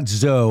 So it's not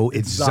Zoe,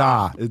 it's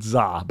Za. It's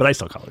Za, but I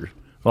still call her.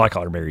 Well, I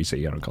call her Mary, so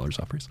I don't call her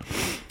Zophres.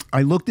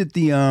 I looked at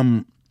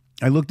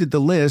the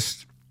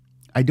list.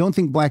 I don't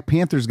think Black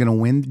Panther's going to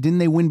win. Didn't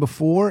they win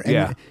before? And,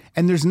 Yeah.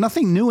 And there's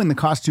nothing new in the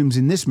costumes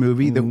in this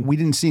movie that we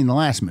didn't see in the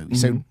last movie.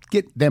 So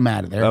get them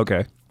out of there.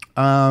 Okay.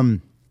 I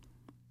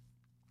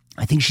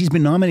think she's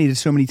been nominated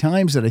so many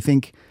times that I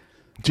think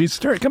She's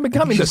coming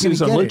to she's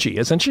Susan gonna get Lucci,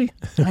 isn't she?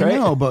 I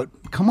know, but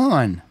come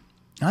on.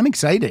 I'm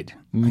excited.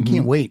 I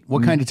can't wait.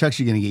 What kind of tux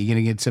you going to get? You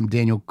going to get some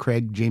Daniel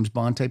Craig, James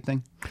Bond type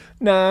thing?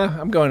 Nah,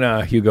 I'm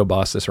going Hugo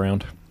Boss this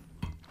round.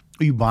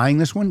 Are you buying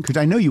this one? Because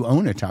I know you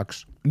own a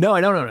tux. No,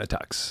 I don't own a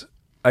tux.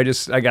 I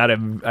got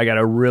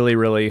a really,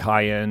 really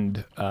high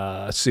end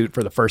suit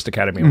for the first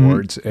Academy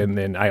Awards, and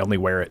then I only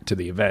wear it to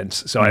the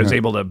events. So I was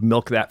able to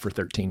milk that for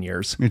 13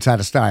 years. It's out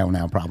of style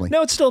now, probably.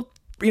 No, it's still,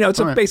 it's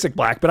a basic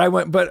black, but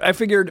I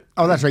figured.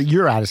 Oh, that's right.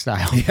 You're out of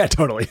style. Yeah,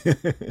 totally.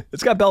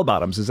 It's got bell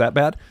bottoms. Is that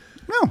bad?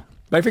 No.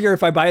 But I figure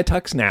if I buy a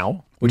tux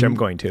now, which I'm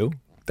going to,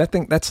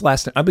 that's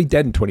lasting. I'll be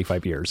dead in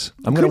 25 years.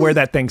 I'm going to wear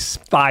that thing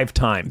 5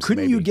 times.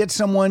 Couldn't maybe. you get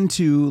someone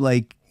to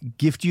like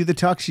gift you the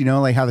tux? You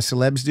know, like how the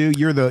celebs do.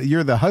 You're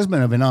the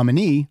husband of a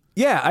nominee.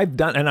 Yeah, I've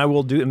done, and I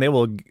will do,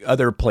 and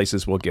other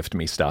places will gift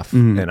me stuff,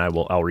 and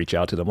I'll reach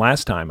out to them.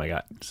 Last time I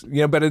got,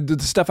 but the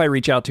stuff I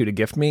reach out to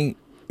gift me,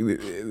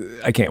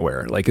 I can't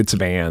wear. Like it's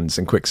Vans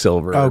and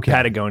Quicksilver. Okay.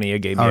 Patagonia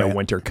gave me a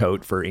winter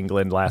coat for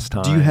England last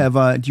time. Do you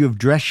have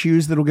dress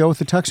shoes that'll go with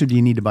the tux, or do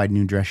you need to buy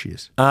new dress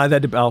shoes?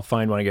 That I'll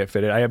find when I get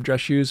fitted. I have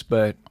dress shoes,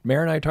 but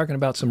Mary and I are talking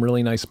about some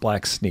really nice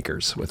black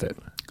sneakers with it.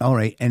 All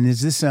right, and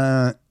is this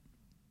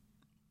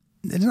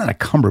it's not a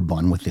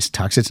cummerbund with this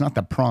tux. It's not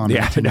the prom.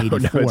 Yeah, no,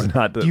 1984. it's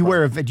not. Do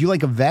you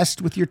like a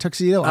vest with your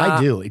tuxedo? I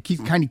do. It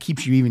kind of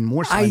keeps you even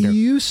more slender. I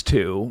used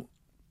to,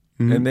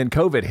 and then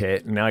COVID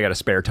hit, and now I got a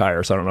spare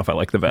tire, so I don't know if I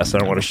like the vest. I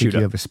don't want to shoot it.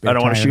 I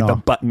don't want to shoot the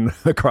button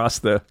across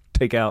the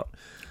takeout.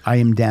 I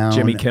am down.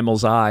 Jimmy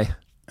Kimmel's eye.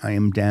 I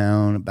am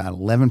down about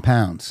 11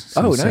 pounds.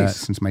 Since,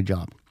 since my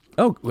job.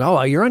 Oh,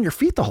 well, you're on your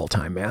feet the whole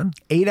time, man.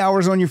 8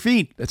 hours on your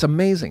feet. That's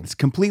amazing. It's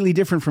completely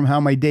different from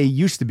how my day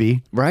used to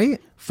be. Right?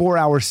 4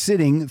 hours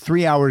sitting,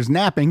 3 hours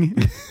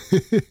napping.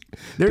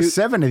 There's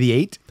 7 of the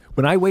 8.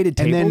 When I waited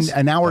tables. And then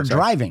an hour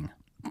driving.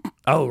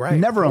 Oh, right.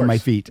 Never on my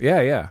feet.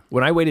 Yeah.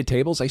 When I waited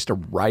tables, I used to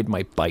ride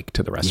my bike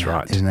to the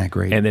restaurant. Yeah, isn't that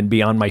great? And then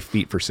be on my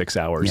feet for 6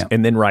 hours,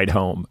 and then ride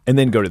home, and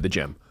then go to the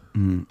gym.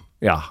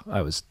 Yeah,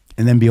 I was.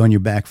 And then be on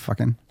your back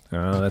fucking.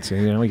 Oh, that's,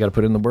 we got to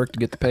put in the work to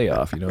get the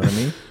payoff. You know what I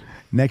mean?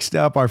 Next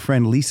up, our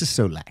friend Lisa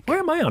Solak. Why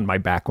am I on my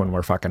back when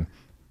we're fucking?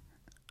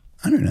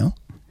 I don't know.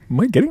 Am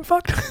I getting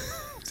fucked?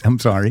 I'm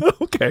sorry.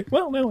 Okay.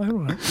 Well, no, I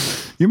don't know.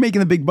 You're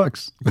making the big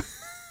bucks.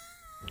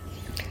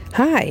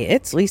 Hi,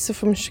 it's Lisa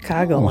from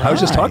Chicago. I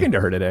was just talking to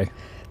her today.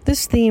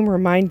 This theme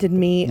reminded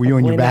me of on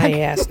your when back?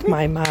 I asked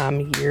my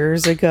mom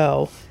years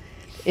ago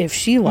if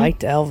she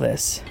liked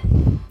Elvis.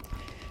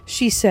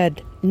 She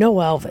said, no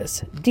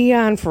Elvis,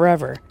 Dion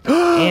forever,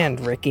 and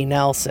Ricky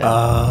Nelson.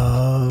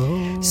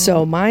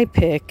 So my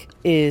pick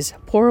is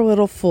Poor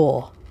Little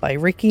Fool by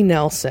Ricky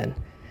Nelson.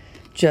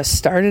 Just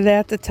started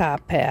at the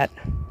top, Pat,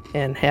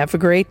 and have a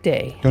great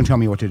day. Don't tell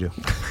me what to do.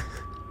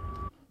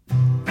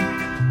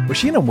 Was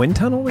she in a wind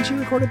tunnel when she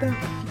recorded that?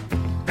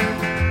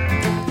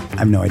 I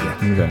have no idea.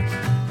 Okay.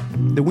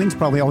 The wind's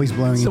probably always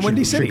blowing It's a in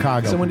windy city.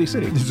 Chicago. It's a windy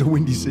city. It's a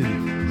windy city.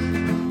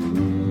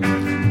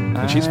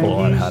 And she's full of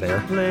a lot of hot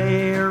air.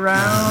 Play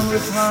around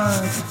with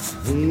heart,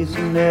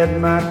 pacing at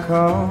my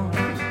call.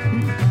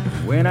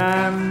 When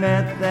I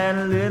met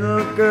that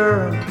little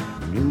girl,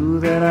 knew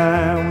that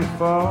I would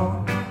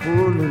fall.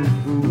 Poor little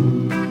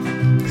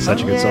fool.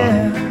 Such a good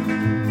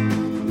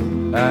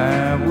song.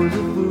 I was a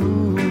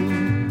fool.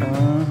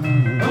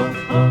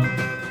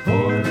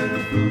 Poor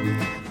little fool.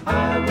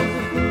 I was a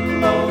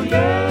fool. Oh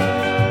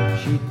yeah.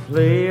 She'd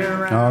play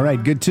around. All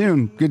right, good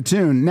tune. Good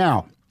tune.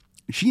 Now,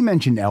 she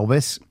mentioned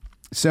Elvis.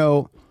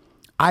 So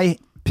I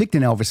picked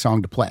an Elvis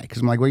song to play because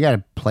I'm like, we got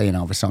to play an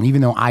Elvis song,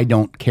 even though I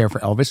don't care for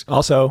Elvis.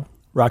 Also,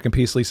 Rock and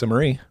Peace, Lisa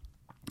Marie.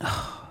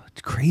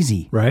 It's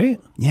crazy.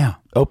 Right? Yeah.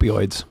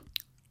 Opioids.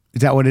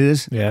 Is that what it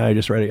is? Yeah, I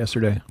just read it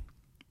yesterday.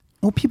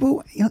 Well,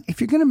 people, if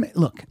you're going to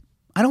look,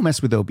 I don't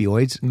mess with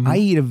opioids. I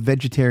eat a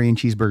vegetarian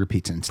cheeseburger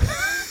pizza instead.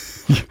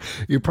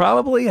 You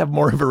probably have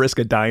more of a risk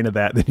of dying of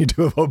that than you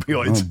do of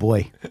opioids. Oh,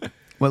 boy.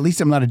 Well, at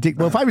least I'm not addicted.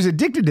 Well, if I was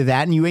addicted to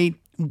that and you ate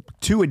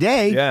 2 a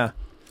day. Yeah.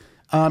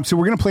 So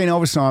we're going to play an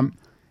Elvis song.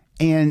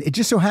 And it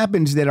just so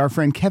happens that our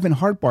friend Kevin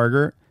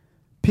Hartbarger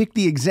picked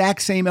the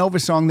exact same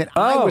Elvis song that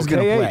I was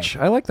going to play.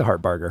 I like the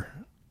Hartbarger.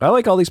 I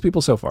like all these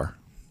people so far.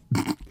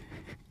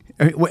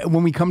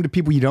 When we come to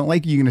people you don't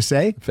like, you're going to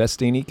say?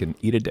 Festini can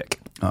eat a dick.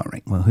 All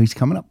right. Well, who's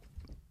coming up?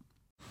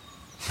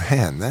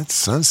 Man, that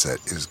sunset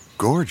is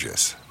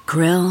gorgeous.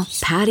 Grill,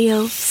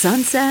 patio,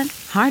 sunset.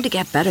 Hard to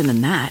get better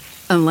than that.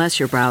 Unless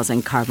you're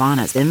browsing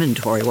Carvana's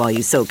inventory while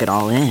you soak it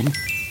all in.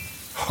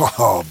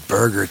 Oh,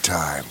 burger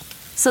time.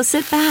 So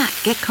sit back,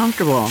 get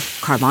comfortable.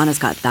 Carvana's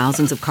got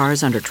thousands of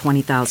cars under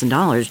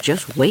 $20,000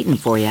 just waiting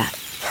for you.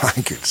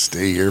 I could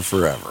stay here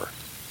forever.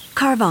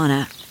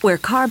 Carvana, where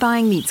car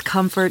buying meets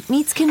comfort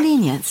meets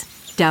convenience.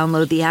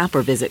 Download the app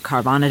or visit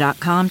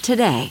Carvana.com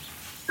today.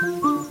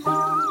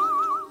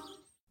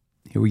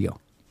 Here we go.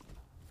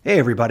 Hey,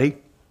 everybody.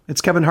 It's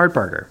Kevin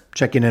Hartbarger,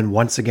 checking in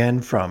once again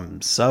from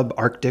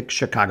subarctic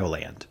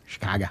Chicagoland.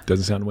 Chicago.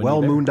 Doesn't sound windy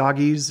Well, there.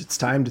 Moondoggies, it's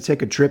time to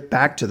take a trip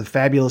back to the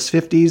fabulous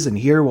 50s and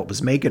hear what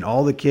was making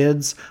all the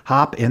kids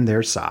hop in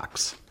their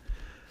socks.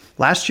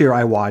 Last year,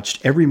 I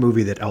watched every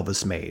movie that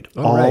Elvis made,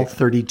 all right.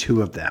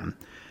 32 of them.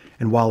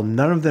 And while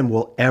none of them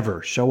will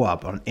ever show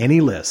up on any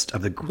list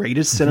of the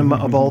greatest cinema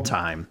of all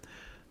time,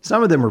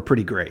 some of them were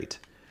pretty great.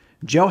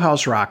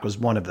 Jailhouse Rock was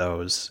one of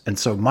those, and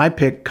so my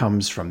pick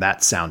comes from that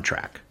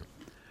soundtrack.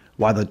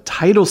 While the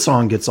title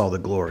song gets all the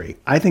glory,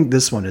 I think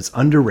this one is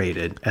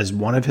underrated as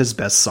one of his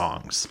best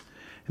songs.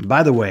 And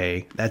by the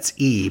way, that's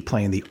E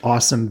playing the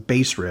awesome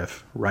bass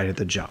riff right at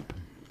the jump.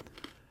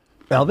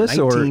 Elvis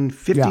or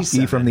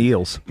 1957. E from the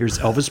Eels? Here's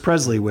Elvis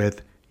Presley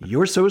with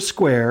You're So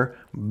Square,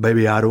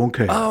 Baby I Don't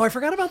Care. Oh, I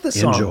forgot about this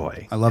song.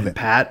 Enjoy. I love And it.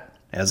 Pat,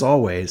 as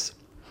always,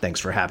 thanks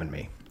for having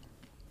me.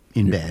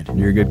 In bed.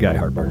 You're a good guy,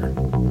 Hartbarger.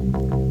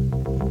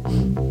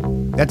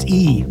 That's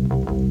E.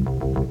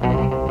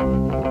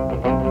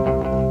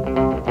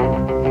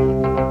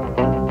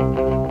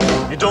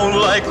 You don't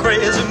like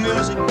crazy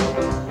music,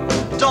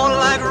 you don't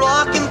like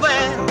rocking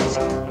bands,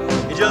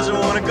 you just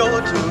want to go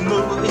to a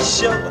movie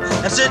show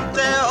and sit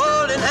there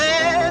holding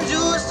hands.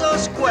 You're so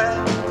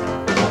square.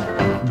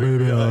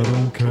 Baby, I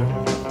don't care.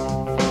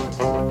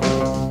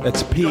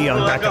 That's P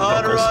on Like a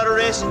hot backup rod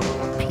vocals. racing,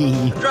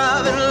 P.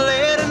 driving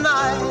late at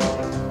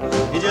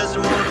night. You just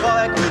want to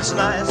bike, it's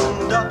nice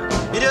and dark.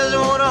 You just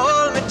want to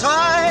hold me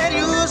tight.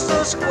 You're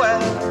so square.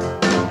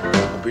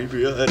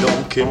 Baby, I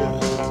don't care.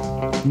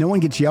 No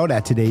one gets yelled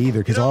at today either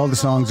because all the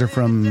songs are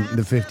from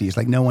the 50s.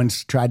 Like no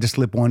one's tried to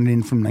slip one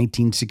in from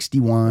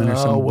 1961 or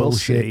some Oh, we'll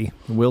bullshit. see.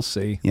 We'll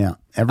see. Yeah,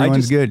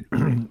 everyone's good.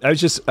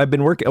 I've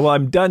been working. Well,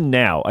 I'm done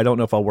now. I don't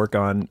know if I'll work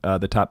on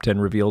the top 10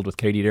 revealed with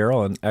Katie Darrell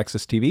on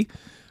Access TV.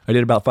 I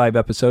did about 5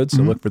 episodes,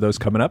 so look for those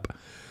coming up.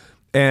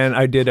 And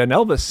I did an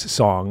Elvis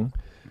song,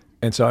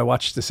 and so I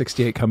watched the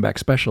 68 Comeback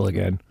Special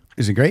again.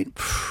 Is it great?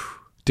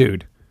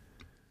 Dude,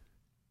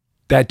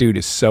 that dude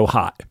is so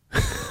hot.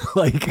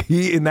 Like,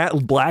 he in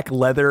that black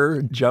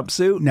leather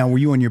jumpsuit. Now, were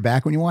you on your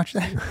back when you watched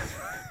that?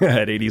 I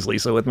had 80s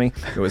Lisa with me.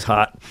 It was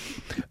hot.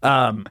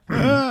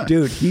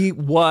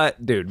 Dude, what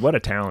a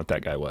talent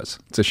that guy was.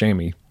 It's a shame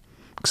he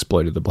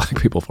exploited the black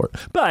people for it.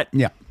 But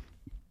Yeah.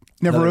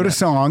 Never Other wrote than a that.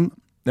 song.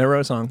 never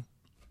wrote a song.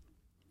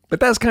 But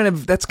that's kind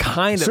of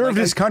Served like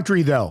his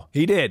country, though.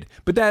 he did.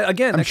 But that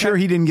again, I'm sure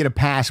he didn't get a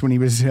pass when he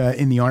was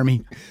in the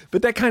Army.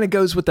 But that kind of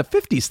goes with the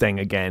 50s thing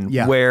again,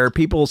 Yeah. where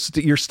people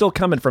you're still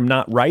coming from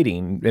not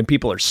writing, and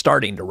people are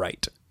starting to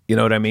write. You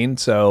know what I mean?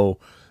 So,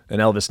 and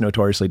Elvis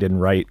notoriously didn't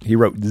write. He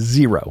wrote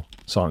 0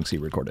 songs he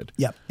recorded.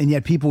 Yep. And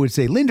yet people would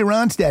say, Linda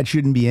Ronstadt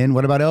shouldn't be in.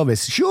 What about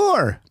Elvis?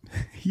 Sure.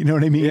 You know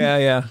what I mean?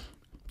 Yeah.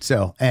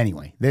 So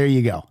anyway, there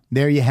you go.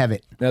 There you have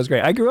it. That was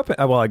great. I grew up.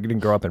 I didn't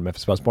grow up in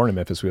Memphis. I was born in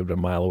Memphis. We lived a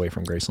mile away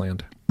from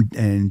Graceland.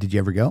 And did you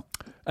ever go?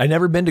 I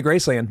never been to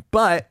Graceland,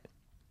 but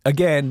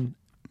again,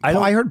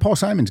 I heard Paul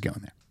Simon's going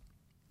there.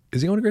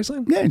 Is he going to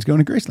Graceland? Yeah, he's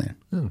going to Graceland.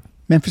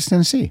 Memphis,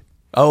 Tennessee.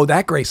 Oh,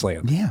 that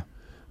Graceland. Yeah.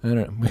 I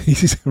don't know.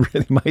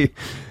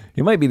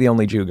 He might be the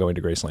only Jew going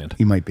to Graceland.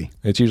 He might be.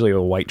 It's usually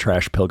a white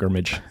trash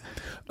pilgrimage.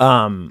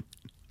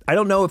 I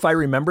don't know if I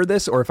remember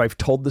this or if I've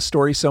told the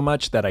story so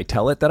much that I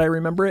tell it that I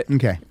remember it.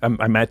 Okay.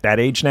 I'm at that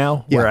age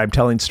now where Yeah. I'm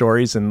telling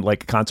stories and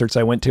like concerts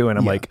I went to, and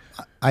I'm like,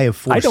 I have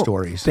 4 I don't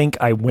stories. think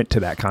I went to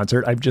that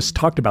concert. I've just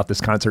talked about this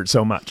concert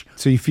so much.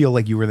 So you feel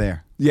like you were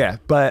there. Yeah,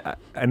 but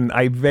I don't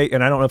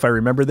know if I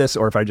remember this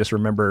or if I just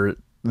remember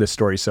this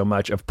story so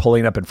much of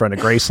pulling up in front of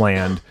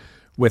Graceland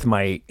with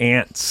my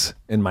aunts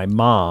and my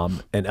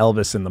mom, and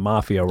Elvis and the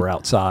Mafia were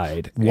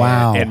outside.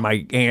 Wow. And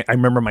my aunt, I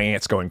remember my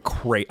aunts going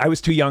crazy. I was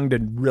too young to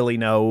really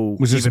know.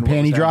 Was this a even what panty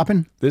happening.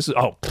 dropping? This is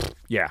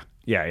yeah.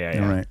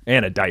 All right.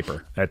 And a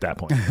diaper at that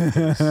point.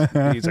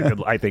 He's a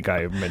good. I think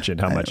I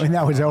mentioned how much. And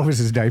that was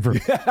Elvis's diaper.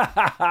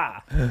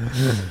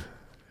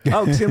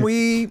 Oh,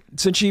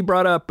 since she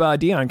brought up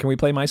Dion, can we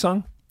play my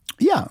song?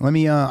 Yeah, let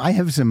me. I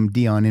have some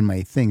Dion in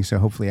my thing, so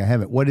hopefully I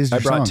have it. What is your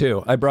I brought song?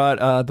 2. I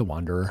brought The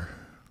Wanderer.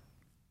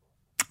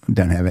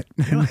 Don't have it.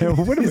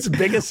 What is the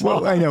biggest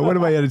song? Well, I know. What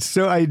am I at?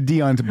 So I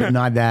Dion's, but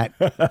not that.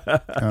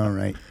 All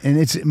right. And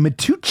it's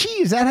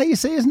Matucci. Is that how you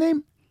say his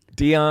name?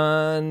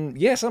 Dion.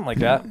 Yeah, something like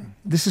that.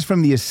 This is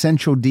from the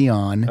Essential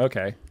Dion.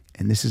 Okay.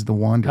 And this is The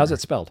Wanderer. How's it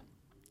spelled?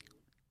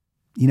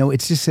 You know,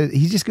 it's just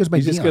he just goes by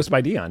He Dion. just goes by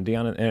Dion.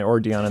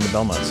 Or Dion and the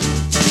Belmonts.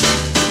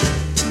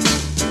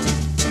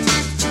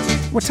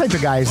 What type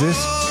of guy is this?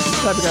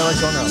 What type of guy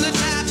likes going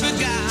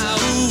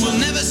around?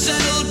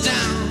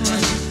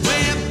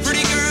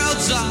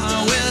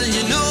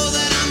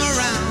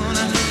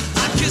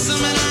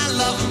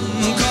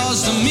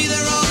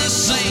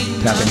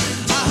 tapping.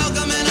 I hug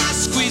them and I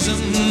squeeze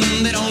them.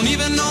 They don't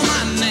even know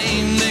my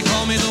name. They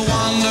call me the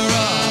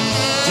Wanderer.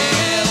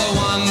 Yeah, the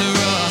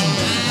Wanderer.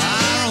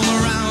 I roam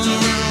around.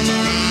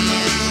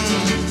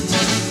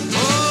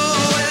 Oh,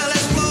 well,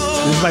 let's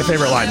blow. This is my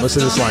favorite line. Listen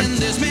to this line.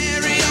 There's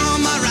Mary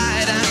on my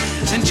right,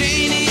 and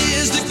Janie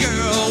is the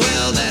girl.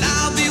 Well, that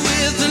I'll be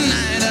with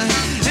tonight.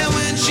 And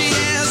when she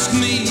asks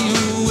me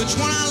which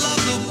one I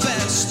love the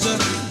best,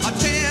 I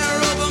tear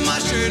over my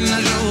shirt and I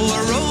show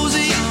a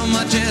Rosie on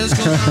my chest.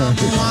 'Cause I'm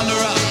the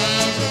Wanderer.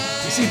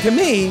 See, to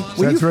me,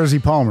 So that's Rosie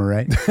Palmer,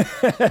 right?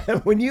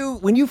 when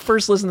you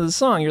first listen to the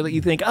song,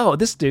 you think, oh,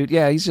 this dude,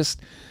 yeah, he's just,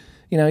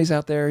 he's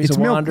out there, he's a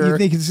wanderer. You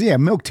think it's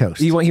milk toast.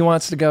 He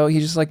wants to go. He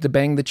just like to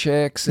bang the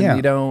chicks, and Yeah.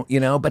 you don't.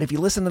 But if you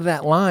listen to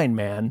that line,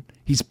 man,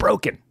 he's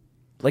broken.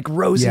 Like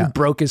Rosie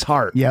broke his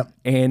heart. Yep.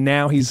 And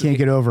now he can't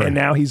get over it. And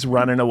now he's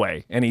running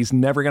away, and he's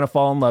never gonna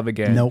fall in love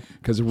again. Nope.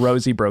 Because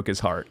Rosie broke his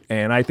heart,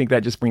 and I think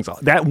that just brings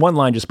that one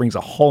line just brings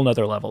a whole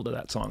nother level to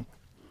that song.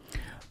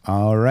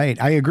 All right.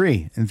 I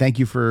agree. And thank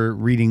you for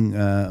reading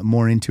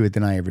more into it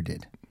than I ever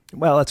did.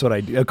 Well, that's what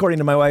I do. According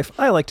to my wife,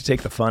 I like to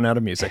take the fun out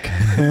of music.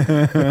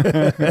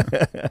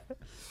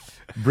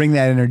 Bring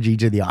that energy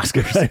to the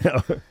Oscars. I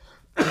know.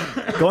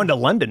 Going to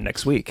London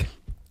next week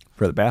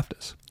for the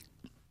BAFTAs.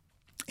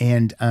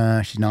 And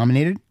she's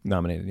nominated?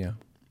 Nominated, yeah.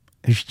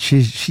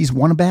 She's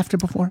won a BAFTA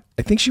before?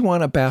 I think she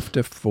won a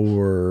BAFTA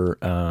for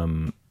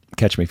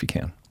Catch Me If You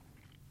Can.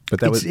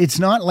 But it's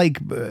not like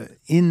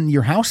in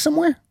your house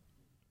somewhere?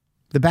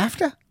 The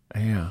BAFTA?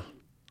 Yeah.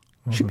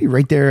 Should be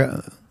right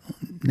there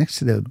next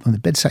to on the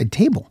bedside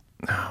table.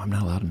 No, I'm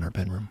not allowed in our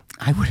bedroom.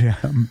 I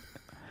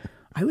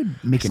would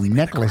make a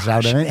necklace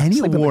out of it. Any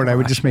award, I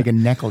would just make a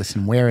necklace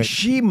and wear it.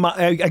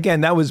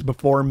 Again, that was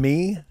before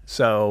me,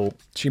 so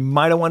she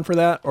might have won for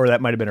that, or that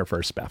might have been her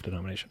first BAFTA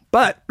nomination.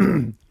 But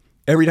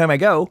every time I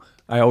go,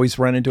 I always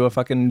run into a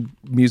fucking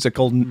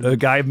a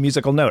guy of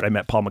musical note. I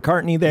met Paul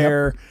McCartney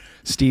there,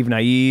 Steve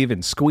Naive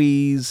and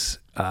Squeeze,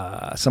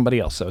 somebody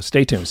else. So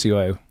stay tuned. See who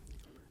I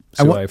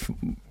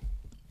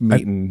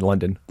meet in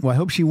London. Well, I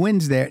hope she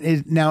wins there.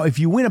 Now, if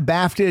you win a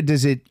BAFTA,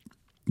 does it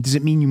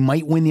mean you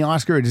might win the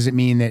Oscar, or does it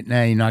mean that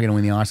you're not going to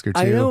win the Oscar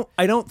too?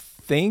 I don't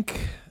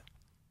think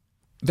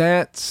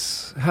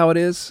that's how it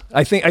is.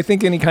 I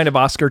think any kind of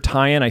Oscar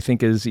tie-in, I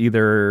think, is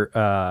either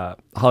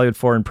Hollywood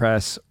Foreign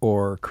Press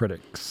or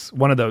critics.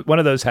 One of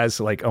those has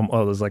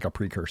there's like a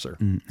precursor.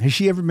 Has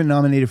she ever been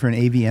nominated for an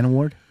AVN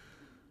award?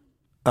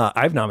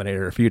 I've nominated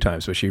her a few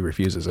times, but she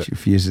refuses it. She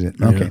refuses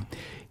it. Okay. Yeah.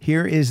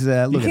 Here is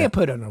the... You can't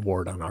put an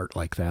award on art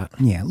like that.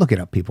 Yeah, look it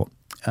up, people.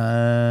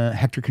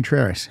 Hector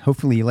Contreras.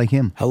 Hopefully you like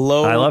him.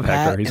 Hello, I love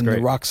Pat, Hector. He's in great.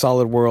 the rock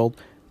solid world.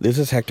 This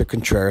is Hector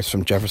Contreras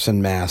from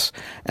Jefferson, Mass.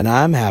 And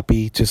I'm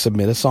happy to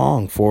submit a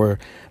song for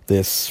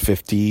this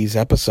 50s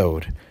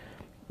episode.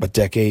 A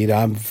decade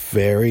I'm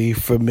very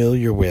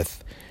familiar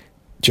with.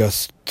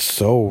 Just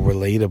so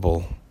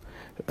relatable.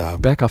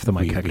 Back off the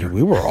mic, Hector.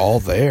 We were all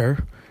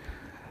there.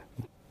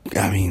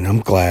 I mean,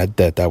 I'm glad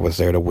that I was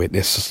there to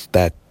witness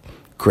that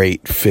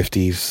great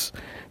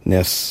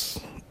 50s-ness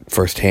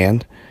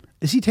firsthand.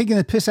 Is he taking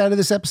the piss out of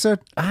this episode?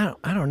 I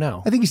don't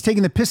know. I think he's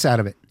taking the piss out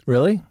of it.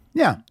 Really?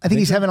 Yeah, I think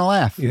he's having a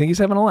laugh. You think he's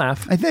having a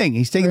laugh? I think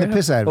he's taking the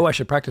piss out of it. Oh, I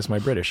should practice my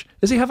British.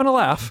 Is he having a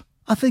laugh?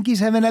 I think he's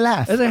having a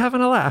laugh. Is he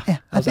having a laugh? Yeah,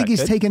 I think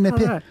he's taking the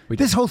piss. Right.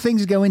 This whole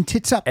thing's going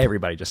tits up.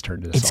 Everybody just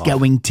turned this off. It's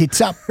going tits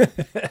up.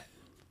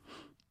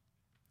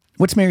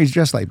 What's Mary's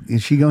dress like?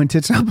 Is she going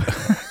tits up?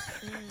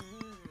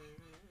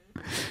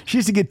 She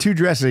has to get two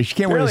dresses. She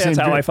can't wear the same dress.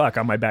 That's how dress. I fuck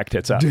on my back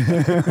tits up.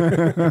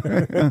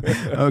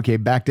 Okay,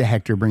 back to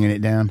Hector bringing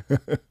it down.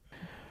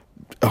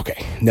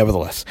 Okay,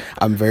 nevertheless,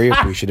 I'm very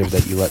appreciative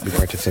that you let me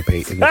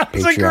participate in this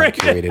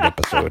Patreon-curated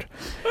episode.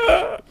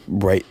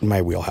 Right in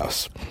my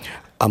wheelhouse.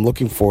 I'm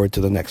looking forward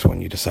to the next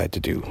one you decide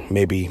to do.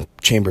 Maybe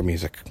chamber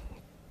music.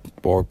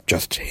 Or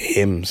just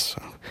hymns.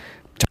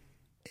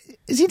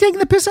 Is he taking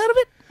the piss out of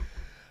it?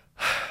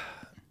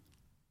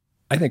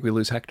 I think we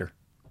lose Hector.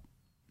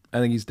 I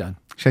think he's done.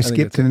 Should I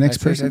skip to the next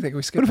person? I think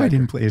we skip. What if I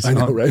didn't play a song? I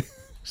know, right?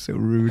 So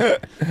rude.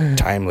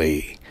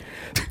 Timely.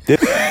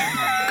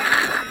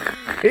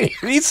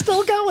 He's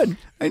still going.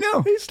 I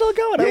know. He's still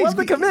going. I love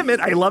the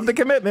commitment. I love the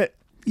commitment.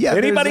 Yeah,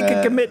 anybody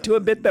can commit to a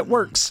bit that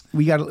works.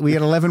 We got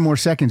 11 more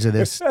seconds of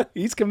this.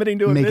 He's committing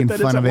to a bit that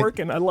isn't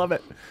working. I love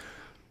it.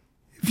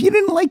 If you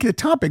didn't like the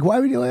topic,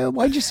 why'd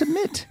you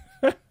submit?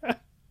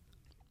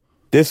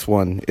 This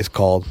one is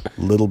called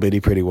Little Bitty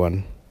Pretty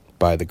One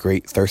by the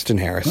great Thurston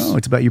Harris. Oh,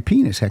 it's about your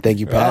penis, Hector. Thank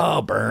you, Pat.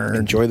 Oh, burn.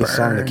 Enjoy the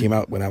song that came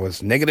out when I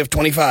was negative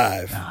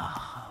 25.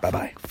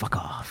 Bye-bye. Fuck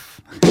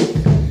off.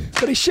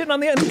 But he's shitting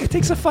on the end. He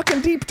takes a fucking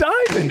deep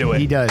dive into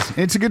it. He does.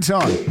 It's a good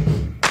song.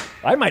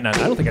 I might not.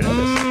 I don't think I know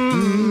this.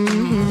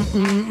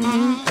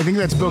 I think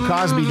that's Bill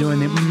Cosby doing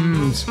the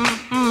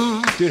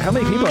Dude, how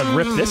many people have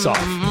ripped this off?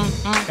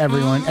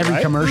 Everyone. Every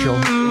Right? commercial.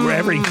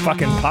 Every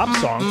fucking pop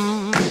song.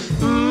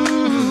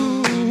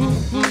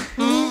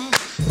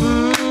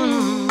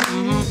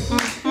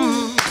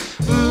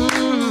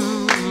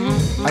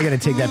 I got to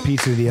take that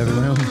pizza to the other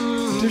room.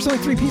 There's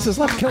only 3 pieces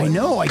left. Kill it. I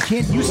know. I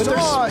can't. You But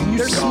saw.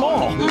 they're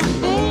small.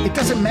 It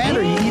doesn't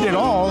matter. You eat it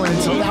all, and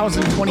it's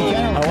 1,020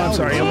 calories. Oh, I'm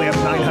sorry. I only have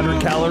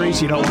 900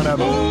 calories. You don't want to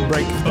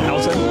break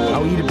 1,000?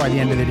 I'll eat it by the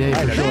end of the day,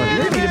 for sure. You're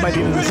going to eat it by the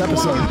end of this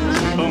episode.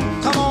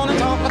 Come on and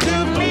talk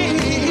to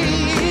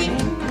me.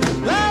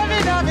 Love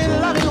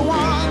you,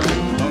 one.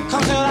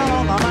 Come sit down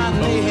on my mind,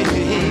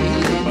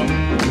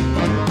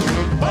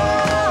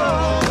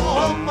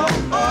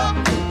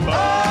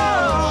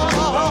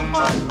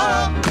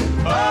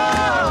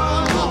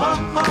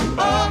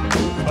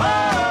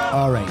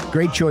 All right.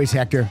 Great choice,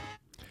 Hector.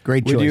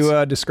 Great choice. Would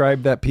you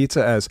describe that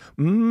pizza as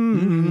I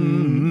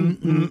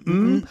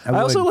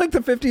also like the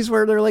 50s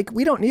where they're like,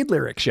 we don't need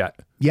lyrics yet.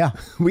 Yeah.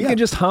 We can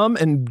just hum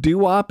and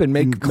doo-wop and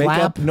make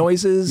up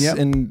noises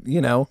and,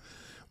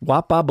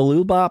 wop bop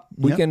baloo bop.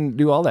 We can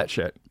do all that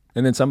shit.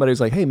 And then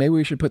somebody's like, hey, maybe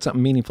we should put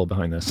something meaningful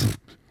behind this.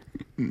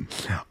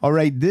 All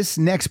right. This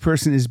next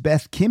person is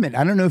Beth Kimmett.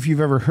 I don't know if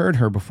you've ever heard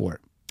her before.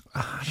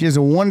 She has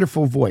a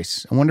wonderful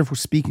voice, a wonderful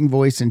speaking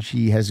voice, and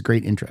she has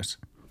great interests.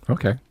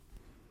 Okay.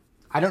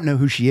 I don't know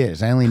who she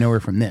is. I only know her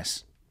from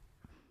this.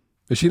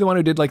 Is she the one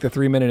who did like the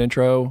 3-minute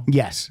intro?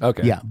 Yes.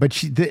 Okay. Yeah, but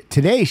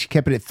today she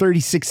kept it at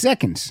 36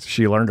 seconds.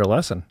 She learned her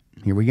lesson.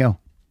 Here we go.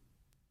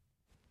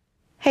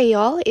 Hey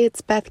y'all,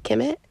 it's Beth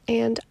Kimmett,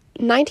 and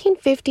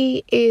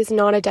 1950 is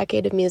not a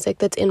decade of music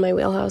that's in my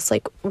wheelhouse,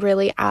 like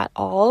really at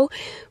all.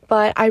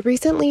 But I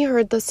recently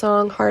heard the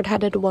song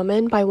Hard-Headed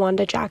Woman by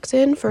Wanda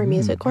Jackson for a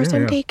music course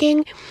I'm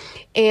taking,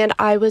 and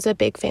I was a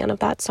big fan of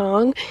that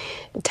song.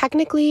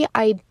 Technically,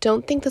 I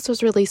don't think this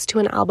was released to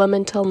an album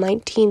until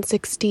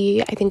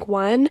 1960, I think,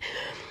 one.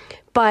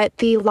 But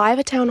the Live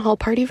at Town Hall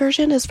Party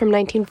version is from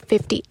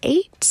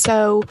 1958,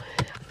 so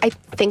I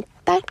think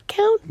that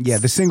counts. Yeah,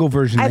 the single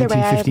version, Either way, I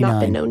have 1959. not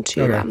been known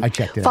to I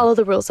checked it follow out.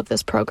 the rules of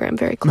this program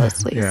very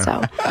closely.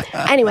 So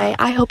anyway,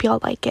 I hope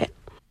y'all like it.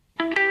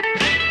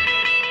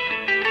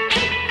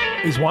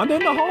 Is Wanda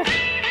in the hall?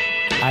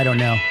 I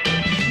don't know.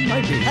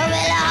 Might be. Oh, well,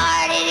 a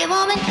hard-headed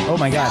woman. Oh,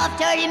 my God.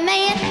 Soft-hearted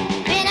man.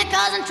 Been a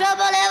causing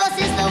trouble ever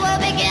since the world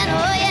began.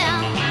 Oh,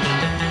 yeah.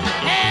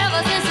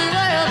 Ever since the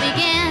world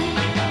began.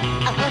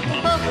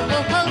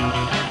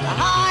 The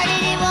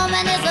hard-headed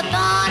woman is a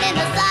thorn in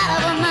the side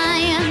of a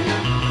man.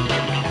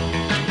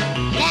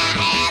 Now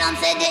Adam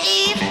said to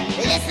Eve,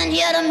 listen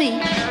here to me.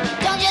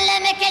 Don't you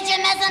let me catch you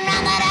messing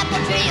around that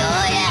apple tree.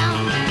 Oh, yeah.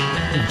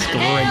 That's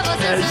great.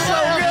 That is so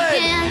good.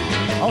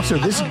 Also,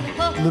 this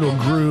little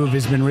groove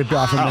has been ripped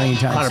off a million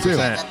times, too.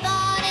 100%.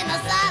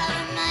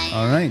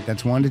 All right,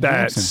 that's Wanda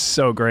That's Jackson.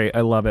 so great. I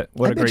love it.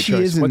 What I a bet great she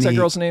choice. is in What's that the-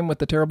 girl's name with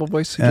the terrible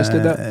voice who just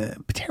did that?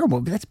 Terrible,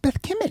 but that's Beth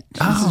Kimmett.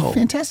 She's a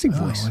fantastic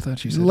voice. I thought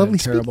she She's said a lovely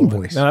that terrible speaking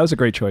one. voice. No, that was a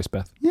great choice,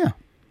 Beth. Yeah.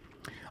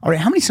 All right,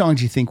 how many songs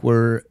do you think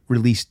were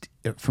released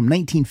from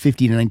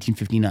 1950 to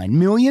 1959?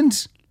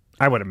 Millions?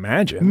 I would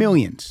imagine.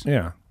 Millions.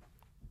 Yeah.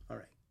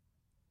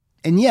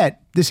 And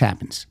yet, this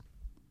happens.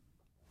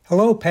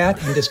 Hello,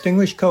 Pat and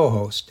distinguished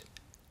co-host.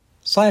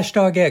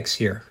 Slashdog X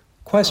here.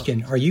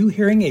 Question, are you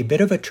hearing a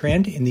bit of a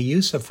trend in the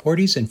use of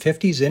 40s and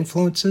 50s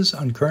influences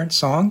on current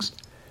songs?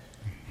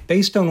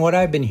 Based on what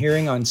I've been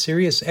hearing on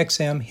Sirius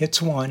XM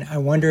Hits 1, I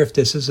wonder if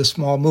this is a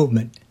small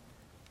movement.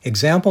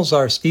 Examples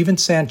are Steven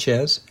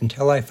Sanchez,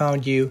 Until I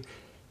Found You,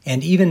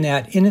 and even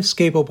that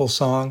inescapable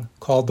song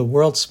called The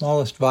World's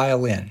Smallest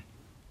Violin.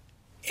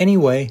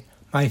 Anyway,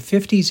 my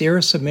 50s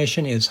era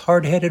submission is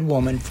Hard-Headed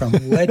Woman from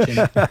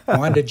legend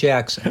Wanda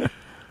Jackson.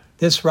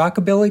 This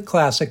rockabilly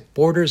classic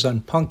borders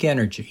on punk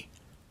energy.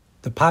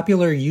 The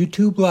popular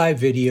YouTube Live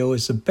video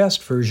is the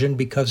best version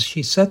because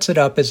she sets it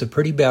up as a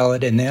pretty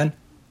ballad and then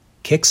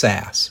kicks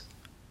ass.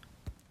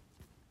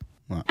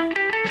 Well,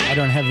 I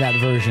don't have that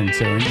version,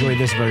 so enjoy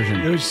this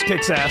version. It just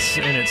kicks ass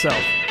in itself.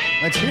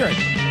 Let's hear it.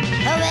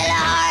 Oh, well, a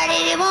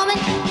hard-headed woman,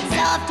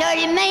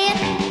 soft-hearted man,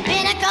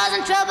 been a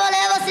causing trouble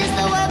ever since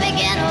the world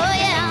began. Oh,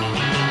 yeah.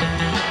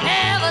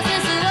 Ever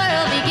since the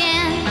world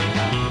began.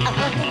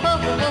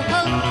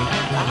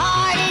 The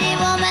hard-headed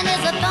woman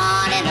is a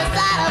thorn in the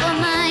side of a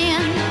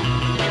man.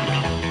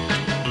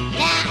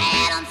 Now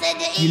Adam said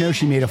to Eve, You know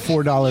she made a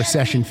 $4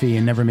 session fee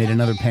and never made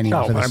another penny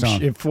off of the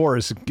song. If 4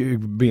 is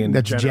being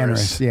That's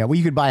generous. Yeah, well,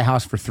 you could buy a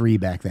house for $3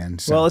 back then.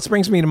 So. Well, this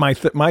brings me to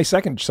my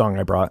second song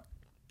I brought.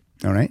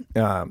 All right.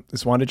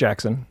 It's Wanda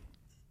Jackson.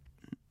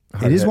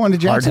 It is Wanda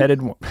Jackson?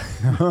 Hard-headed.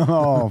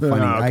 Oh, funny.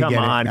 No, I come get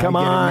on, it. come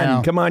I get it on,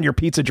 now. come on. You're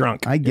pizza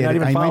drunk. I You're get not it.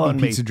 even I might following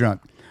be me. pizza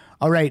drunk.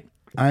 All right.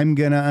 I'm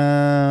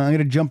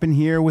gonna jump in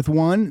here with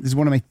one. This is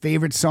one of my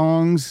favorite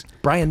songs.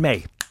 Brian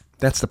May.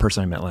 That's the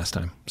person I met last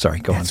time. Sorry,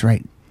 go on. That's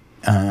right.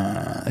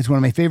 It's one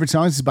of my favorite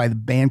songs. It's by the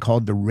band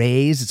called The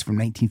Rays. It's from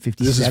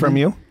 1957. This is from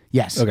you?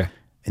 Yes. Okay.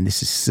 And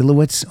this is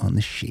Silhouettes on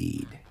the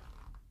Shade.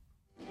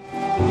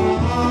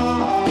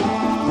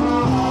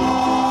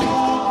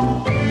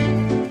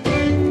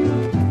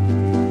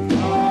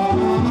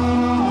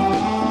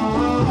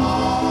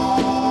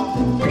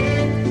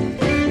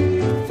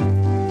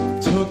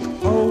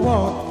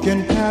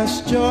 Walking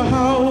past your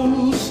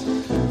house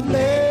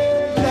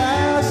late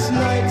last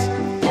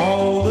night,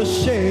 all the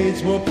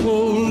shades were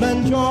pulled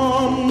and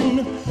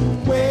drawn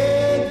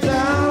way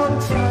down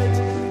tight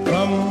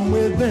from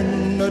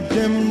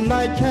dim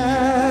light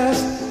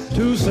cast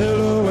two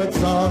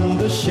silhouettes on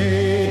the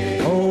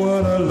shade. Oh,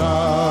 what a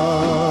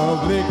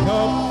lovely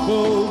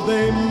couple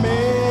they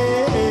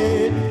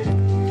made.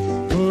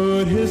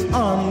 Put his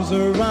arms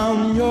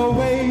around your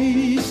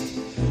waist,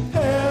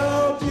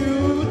 help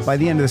you. By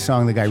the end of the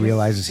song, the guy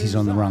realizes he's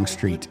on the wrong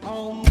street.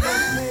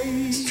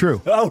 It's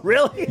true. Oh,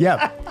 really?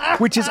 Yeah.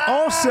 Which is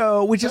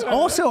also,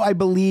 I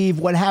believe,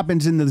 what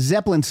happens in the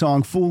Zeppelin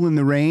song "Fool in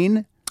the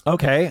Rain."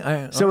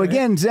 Okay. So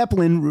again,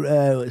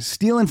 Zeppelin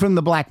stealing from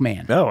the black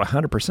man. Oh,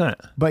 100%.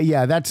 But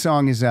yeah, that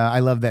song is, I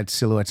love that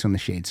Silhouettes on the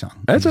Shade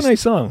song. That's a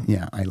nice song.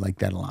 Yeah, I like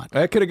that a lot.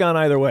 It could have gone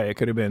either way. It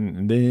could have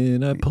been,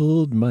 then I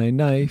pulled my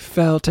knife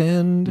out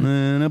and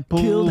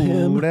killed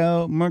him.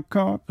 Out my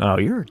cock. Oh,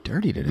 you're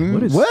dirty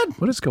today.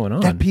 What is going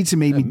on? That pizza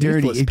made me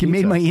dirty. It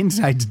made my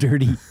insides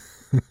dirty.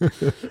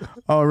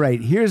 All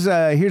right, here's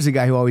a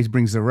guy who always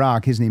brings the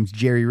rock. His name's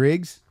Jerry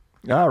Riggs.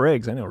 Ah,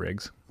 Riggs. I know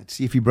Riggs. Let's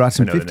see if he brought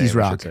some I know the 50s name, I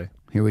rock. should say.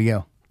 Here we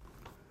go.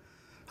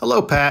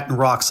 Hello, Pat and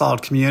Rock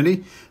Solid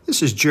community.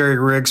 This is Jerry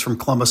Riggs from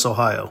Columbus,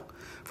 Ohio.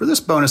 For this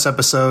bonus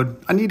episode,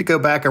 I need to go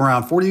back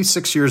around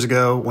 46 years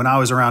ago when I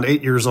was around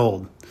 8 years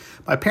old.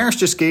 My parents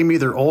just gave me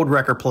their old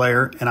record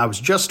player, and I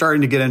was just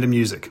starting to get into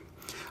music.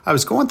 I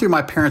was going through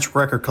my parents'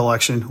 record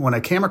collection when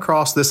I came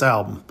across this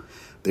album.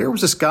 There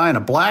was this guy in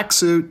a black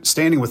suit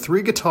standing with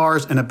 3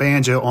 guitars and a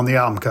banjo on the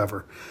album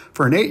cover.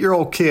 For an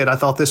 8-year-old kid, I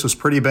thought this was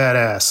pretty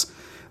badass.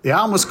 The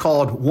album was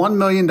called $1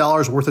 Million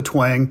Worth of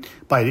Twang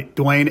by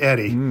Duane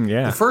Eddy.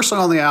 The first song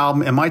on the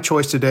album, and my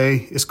choice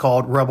today, is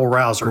called Rebel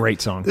Rouser. Great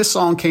song. This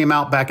song came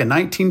out back in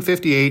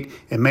 1958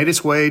 and made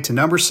its way to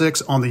number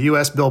 6 on the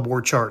U.S.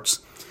 Billboard charts.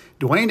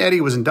 Duane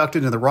Eddy was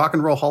inducted in the Rock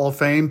and Roll Hall of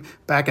Fame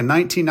back in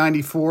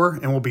 1994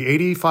 and will be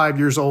 85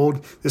 years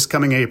old this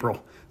coming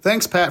April.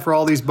 Thanks, Pat, for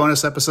all these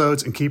bonus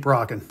episodes, and keep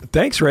rocking.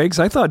 Thanks, Riggs.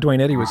 I thought Duane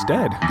Eddy was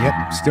dead.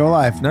 Yep, still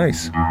alive.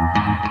 Nice.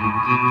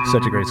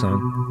 Such a great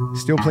song.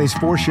 Still plays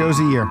 4 shows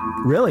a year.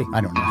 Really?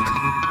 I don't know.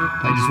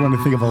 I just wanted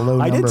to think of a low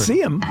number. I did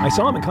see him. I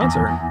saw him in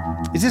concert.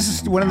 Is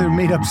this one of the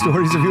made-up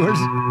stories of yours?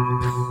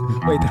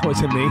 Wait, that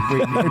wasn't me.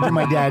 Wait, or did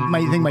my dad?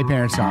 I think my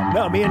parents saw him.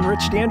 No, me and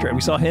Rich DeAndre.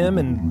 We saw him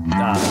and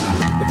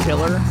The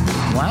Killer.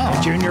 Wow.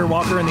 And Junior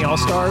Walker and the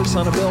All-Stars,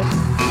 Son of Bill.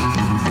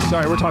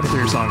 Sorry, we're talking through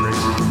your song, Riggs.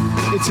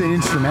 It's an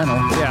instrumental.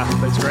 Yeah,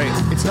 that's great.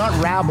 It's not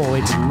rabble,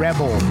 it's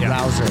Rebel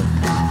Rouser.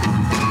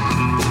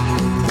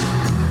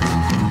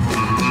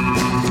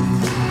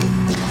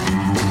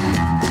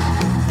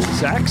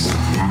 Sax?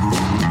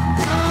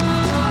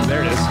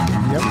 There it is.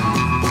 Yep.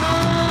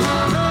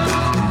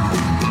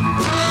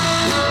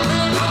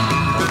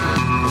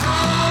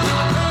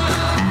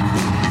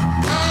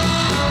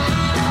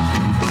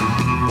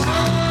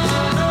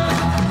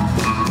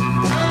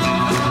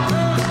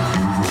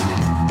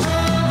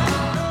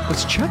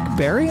 Was Chuck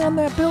Berry on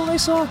that bill I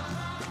saw?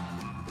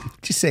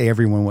 Just say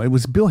everyone was.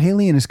 Was Bill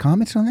Haley and his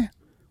Comets on there?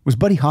 Was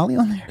Buddy Holly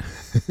on there?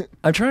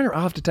 I'm trying to,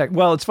 I'll have to text.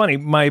 Well, it's funny.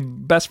 My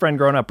best friend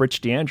growing up,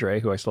 Rich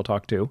DeAndre, who I still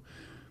talk to,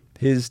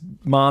 his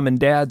mom and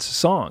dad's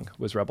song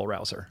was Rebel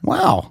Rouser.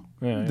 Wow.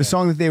 Yeah, the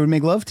song that they would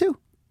make love to?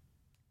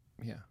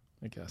 Yeah,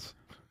 I guess.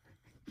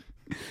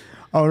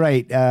 All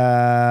right.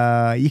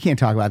 You can't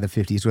talk about the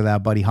 50s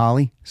without Buddy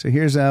Holly. So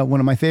here's one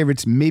of my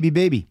favorites, Maybe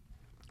Baby.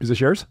 Is this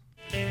yours?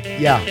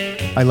 Yeah.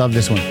 I love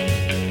this one.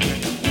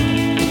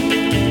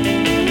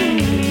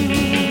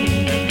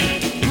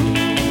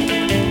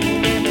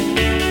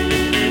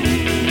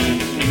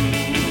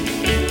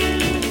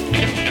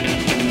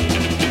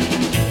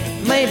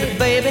 Maybe,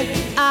 baby,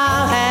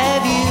 I'll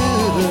have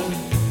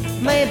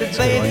you. Maybe,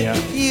 baby,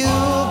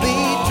 you'll be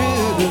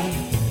true.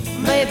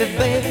 Maybe,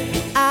 baby,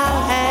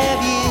 I'll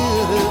have you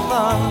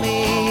for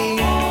me.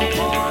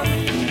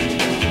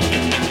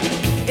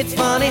 It's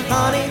funny,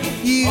 honey,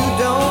 you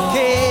don't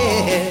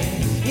care.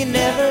 You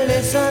never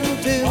listen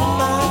to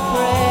my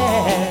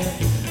prayer.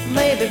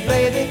 Maybe,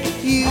 baby,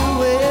 you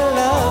will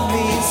love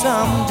me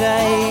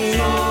someday.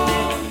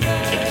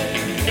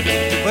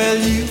 Well,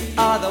 you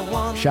are the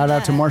one. Shout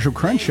out to Marshall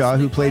Crenshaw,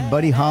 who played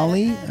Buddy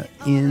Holly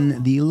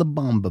in the La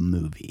Bamba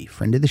movie.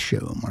 Friend of the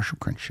show, Marshall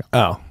Crenshaw.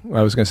 Oh,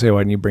 I was going to say, why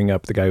didn't you bring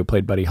up the guy who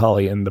played Buddy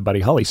Holly in the Buddy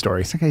Holly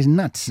story? That guy's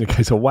nuts. The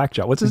guy's a whack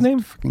job. What's his name?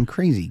 Fucking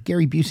crazy.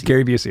 Gary Busey.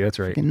 Gary Busey, that's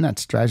right. Fucking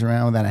nuts. Drives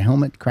around without a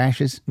helmet,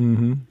 crashes.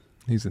 Mm-hmm.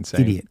 He's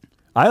insane. Idiot.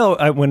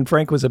 I when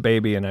Frank was a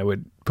baby and I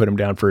would put him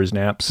down for his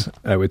naps,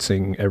 I would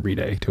sing Every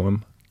Day to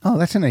him. Oh,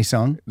 that's a nice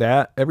song.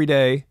 That, Every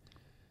Day,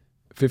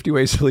 50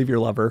 Ways to Leave Your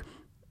Lover,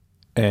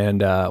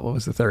 and what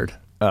was the third?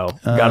 Oh,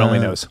 God Only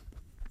Knows.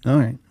 All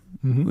right.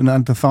 Mm-hmm.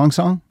 Not the thong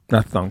song?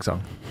 Not the thong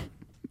song.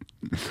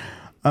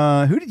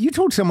 Who did you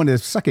told someone to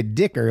suck a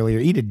dick earlier,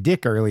 eat a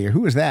dick earlier? Who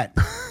was that?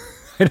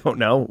 I don't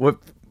know. What?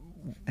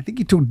 I think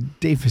you told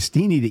Dave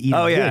Festini to eat a dick.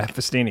 Oh, yeah,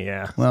 Festini,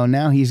 yeah. Well,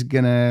 now he's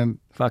going to...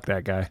 Fuck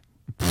that guy.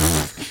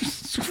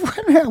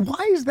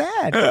 Why is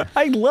that?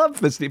 I love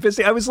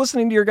Festini. I was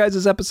listening to your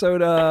guys'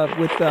 episode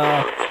with...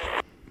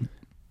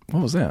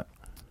 what was that?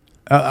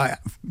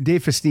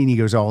 Dave Festini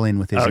goes all in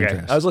with his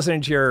interest. I was listening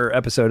to your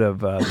episode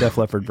of Def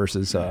Leppard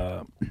versus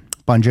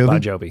Bon Jovi.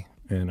 Bon Jovi,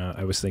 and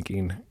I was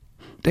thinking,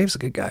 Dave's a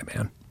good guy,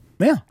 man.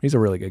 Yeah. He's a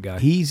really good guy.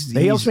 He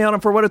helps me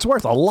out for what it's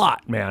worth a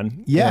lot,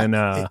 man. Yeah.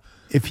 And,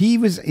 if he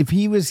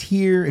was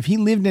here, if he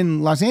lived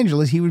in Los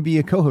Angeles, he would be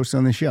a co-host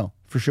on the show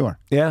for sure.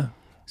 Yeah.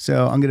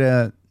 So I'm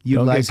gonna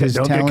utilize his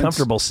don't talents. get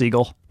comfortable,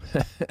 Siegel.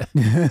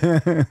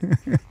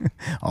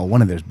 Oh,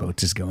 one of those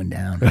boats is going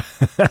down.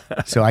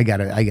 So I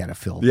gotta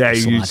fill. Yeah,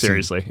 slots you in.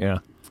 seriously. Yeah,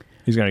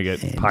 he's gonna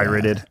get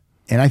pirated.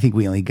 And I think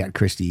we only got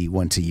Christy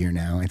once a year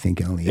now. I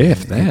think only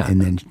If that. and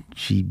then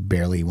she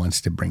barely wants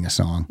to bring a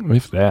song.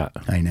 If that.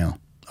 I know.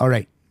 All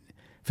right,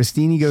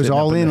 Festini goes Sitting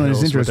all up in the on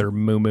his hills intro. with her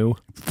moo-moo.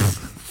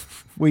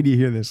 Wait till you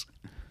hear this.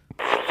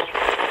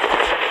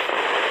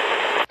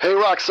 Hey,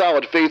 Rock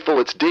Solid Faithful,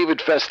 it's David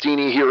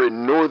Festini here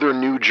in northern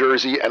New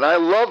Jersey, and I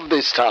love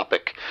this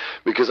topic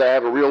because I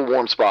have a real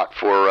warm spot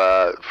for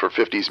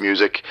 50s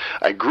music.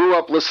 I grew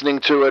up listening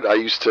to it. I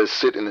used to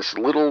sit in this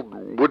little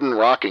wooden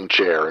rocking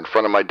chair in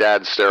front of my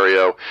dad's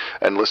stereo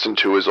and listen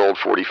to his old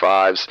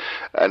 45s.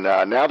 And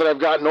now that I've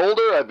gotten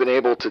older, I've been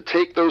able to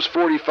take those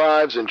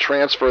 45s and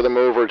transfer them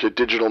over to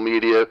digital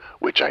media,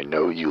 which I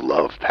know you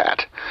love,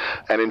 Pat,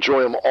 and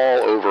enjoy them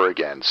all over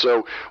again.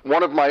 So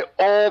one of my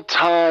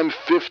all-time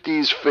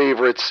 50s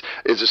favorites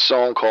is a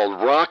song called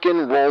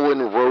Rockin'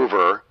 Rollin'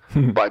 Rover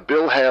by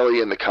Bill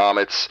Haley and the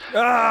Comets.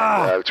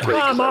 It's great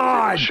because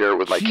I was able to share it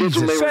with my kids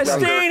when they were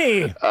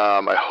younger.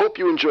 I hope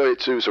you enjoy it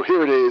too. So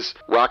here it is,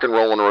 Rockin'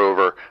 Rollin'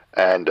 Rover.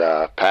 And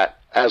Pat,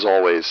 as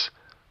always,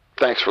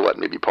 thanks for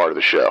letting me be part of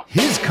the show.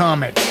 His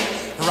Comet.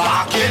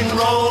 Rockin',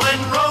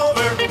 rollin'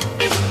 Rover,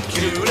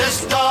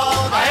 cutest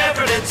dog I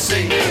ever did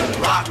see.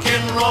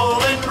 Rockin',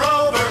 rollin'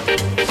 Rover,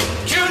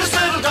 cutest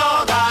little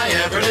dog I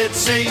ever did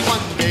see.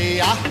 One day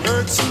I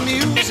heard some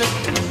music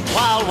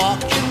while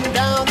walking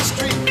down the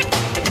street.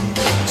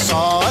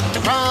 Saw a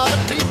crowd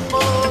of people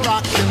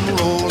rockin',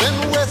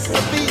 rollin' with the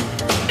beat.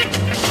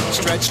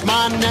 Stretched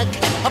my neck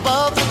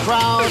above the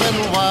crowd and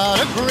what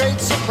a great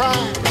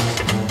surprise.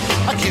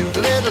 A cute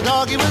little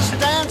doggy was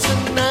dancing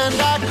and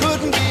I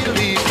couldn't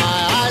believe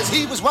my eyes.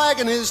 He was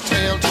wagging his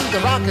tail to the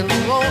rock and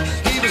roll.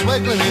 He was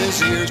wiggling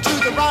his ears to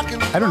the rock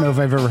and roll. I don't know if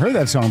I've ever heard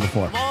that song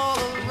before.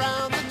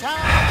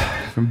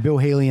 From Bill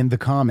Haley and the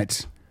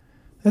Comets.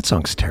 That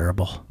song's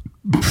terrible.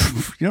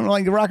 You don't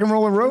like the Rock and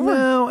Rollin' Rover?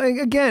 No,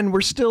 again,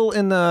 we're still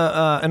in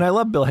the, and I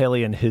love Bill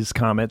Haley and his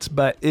Comets,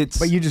 but it's...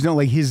 But you just don't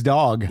like his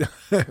dog.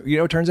 You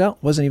know, it turns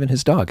out, wasn't even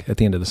his dog at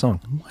the end of the song.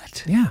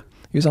 What? Yeah,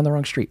 he was on the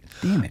wrong street.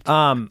 Damn it.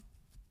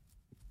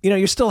 You know,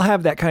 you still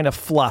have that kind of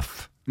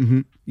fluff,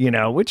 you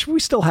know, which we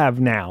still have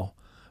now,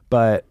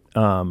 but...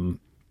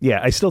 yeah,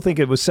 I still think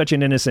it was such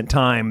an innocent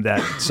time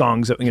that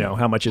songs, you know,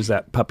 how much is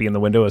that puppy in the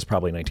window is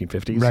probably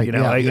 1950s. Right, you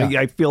know,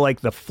 I feel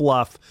like the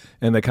fluff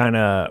and the kind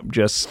of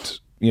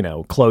just, you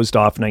know, closed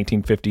off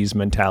 1950s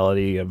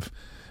mentality of,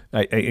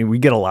 we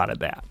get a lot of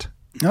that.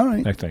 All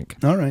right. I think.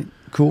 All right.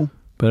 Cool.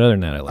 But other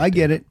than that, I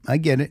get it. I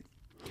get it.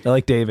 I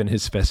like Dave and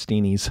his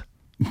Festinis.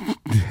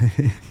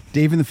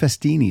 Dave and the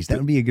Festinis. That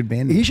would be a good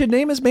band name. He should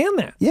name his band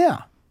that.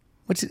 Yeah.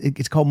 What's it?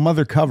 It's called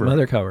Mother Cover.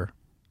 Mother Cover.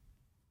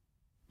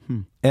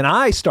 And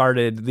I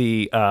started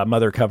the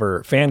Mother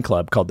Cover fan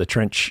club called the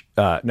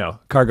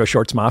Cargo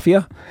Shorts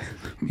Mafia.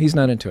 He's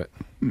not into it.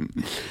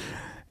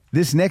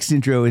 This next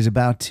intro is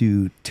about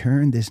to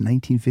turn this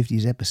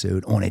 1950s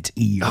episode on its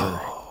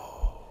ear.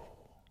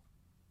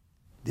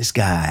 This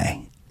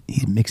guy,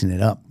 he's mixing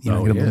it up. You're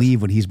not going to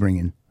believe what he's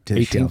bringing to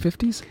the show.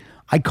 1850s?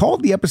 I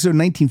called the episode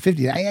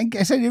 1950. I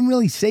guess I didn't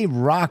really say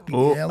rock.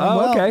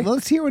 Okay.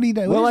 Let's hear what he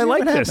does. Well, I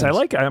like this. I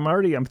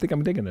think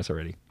I'm digging this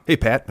already. Hey,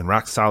 Pat and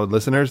Rock Solid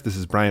listeners. This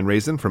is Brian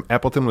Raisin from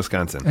Appleton,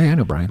 Wisconsin. Hey, I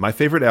know Brian. My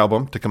favorite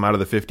album to come out of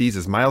the 50s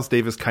is Miles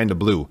Davis' Kinda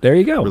Blue. There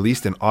you go.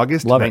 Released in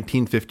August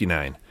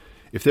 1959.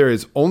 If there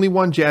is only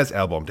one jazz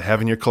album to have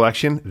in your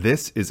collection,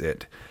 this is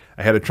it.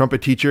 I had a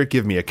trumpet teacher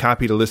give me a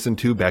copy to listen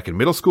to back in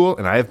middle school,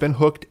 and I have been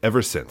hooked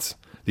ever since.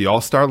 The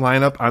all-star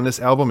lineup on this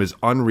album is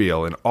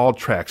unreal, and all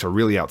tracks are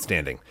really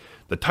outstanding.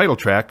 The title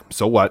track,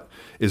 So What,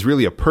 is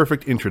really a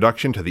perfect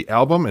introduction to the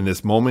album and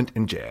this moment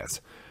in jazz.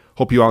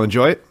 Hope you all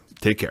enjoy it.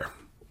 Take care.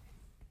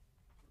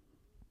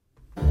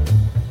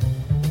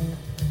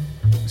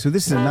 So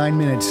this is a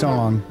 9-minute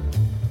song,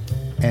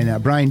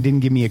 and Brian didn't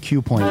give me a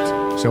cue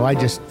point, so I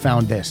just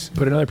found this.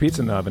 Put another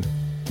pizza in the oven.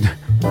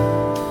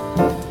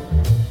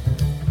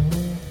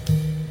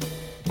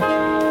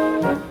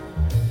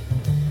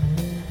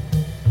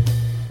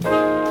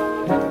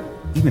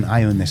 Even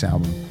I own this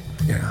album.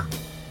 Yeah.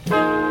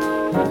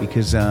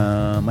 Because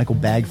Michael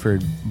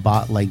Bagford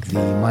bought like the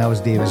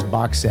Miles Davis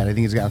box set. I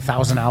think it's got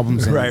 1,000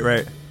 albums in it.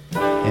 Right.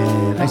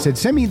 And I said,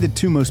 send me the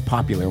two most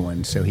popular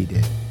ones, so he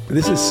did.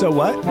 This is So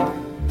What?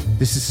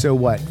 This is So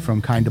What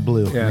from Kinda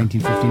Blue,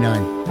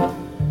 1959.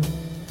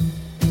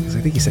 Because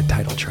I think he said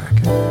title track.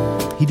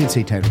 He did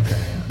say title track.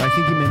 But I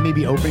think he meant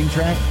maybe opening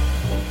track.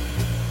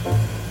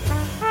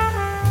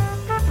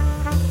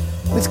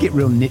 Let's get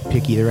real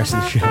nitpicky the rest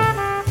of the show. Yeah.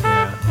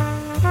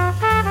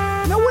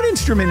 Now, what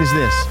instrument is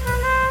this?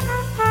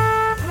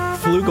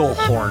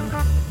 Flugelhorn.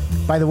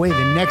 By the way,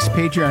 the next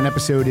Patreon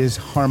episode is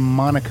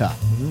harmonica.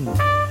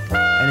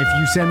 And if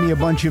you send me a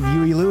bunch of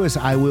Huey Lewis,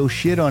 I will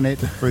shit on it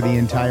for the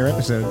entire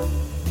episode.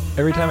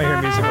 Every time I hear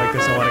music like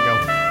this, I want to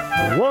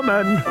go,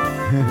 woman,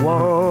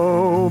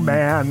 whoa,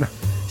 man.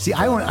 See,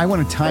 I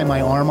want to tie my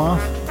arm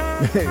off.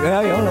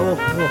 Yeah, you want a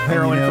little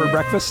heroin for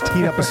breakfast?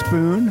 Heat up a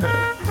spoon.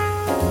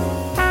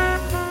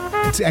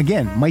 It's,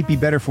 again, might be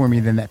better for me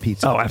than that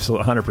pizza. Oh,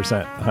 absolutely.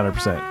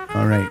 100%.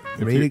 All right.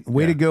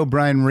 Way to go,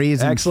 Brian.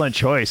 Raising. Excellent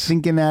choice.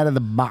 Thinking out of the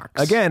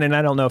box. Again, and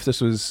I don't know if this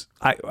was,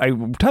 I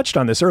touched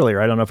on this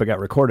earlier. I don't know if it got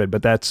recorded,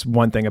 but that's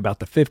one thing about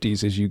the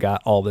 50s is you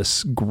got all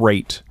this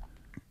great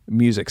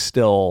music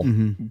still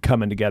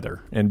coming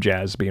together, and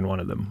jazz being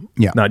one of them.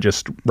 Yeah. Not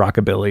just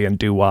rockabilly and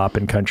doo-wop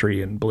and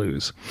country and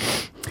blues.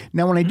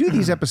 Now, when I do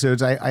these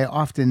episodes, I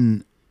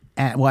often,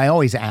 I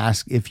always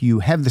ask, if you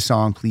have the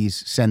song,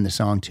 please send the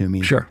song to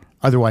me. Sure.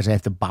 Otherwise, I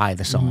have to buy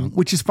the song,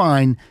 which is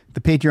fine.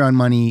 The Patreon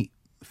money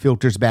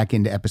filters back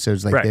into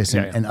episodes like this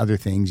and other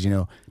things, you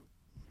know,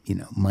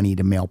 money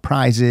to mail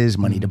prizes,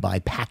 money to buy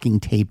packing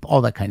tape,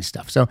 all that kind of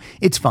stuff. So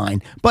it's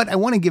fine. But I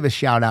want to give a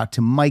shout out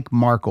to Mike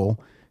Markle,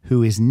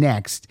 who is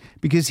next,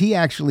 because he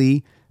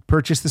actually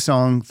purchased the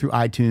song through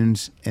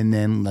iTunes and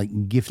then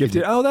like gifted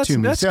it to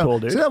me. That's cool,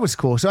 dude. So that was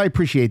cool. So I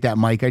appreciate that,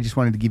 Mike. I just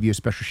wanted to give you a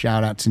special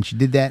shout out since you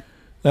did that.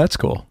 That's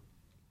cool.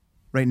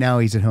 Right now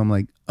he's at home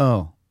like,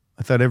 oh,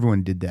 I thought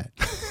everyone did that.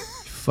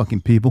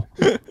 Fucking people.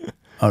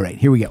 All right,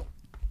 here we go.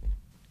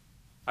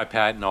 Hi,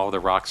 Pat, and all the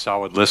Rock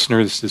Solid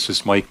listeners. This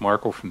is Mike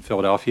Markle from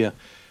Philadelphia.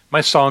 My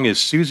song is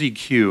Susie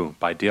Q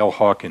by Dale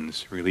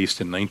Hawkins,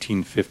 released in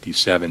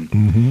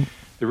 1957.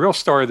 The real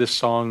star of this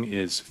song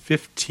is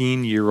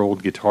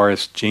 15-year-old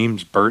guitarist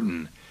James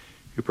Burton,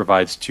 who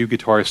provides 2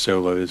 guitar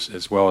solos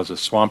as well as a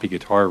swampy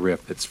guitar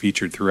riff that's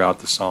featured throughout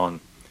the song.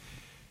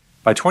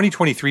 By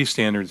 2023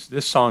 standards,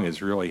 this song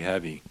is really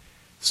heavy.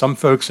 Some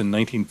folks in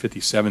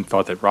 1957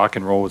 thought that rock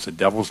and roll was the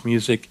devil's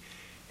music,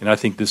 and I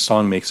think this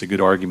song makes a good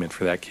argument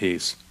for that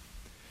case.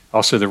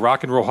 Also, the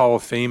Rock and Roll Hall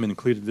of Fame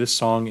included this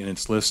song in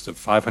its list of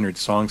 500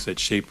 songs that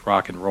shaped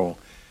rock and roll.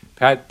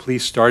 Pat,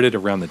 please start it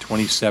around the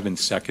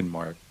 27-second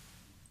mark.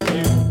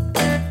 I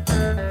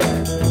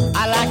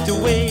like the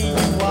way you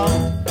walk.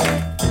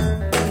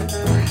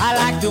 I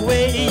like the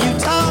way you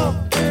talk.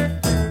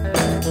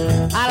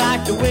 I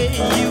like the way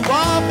you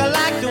walk. I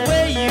like the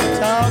way you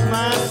talk,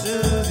 my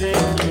Susie.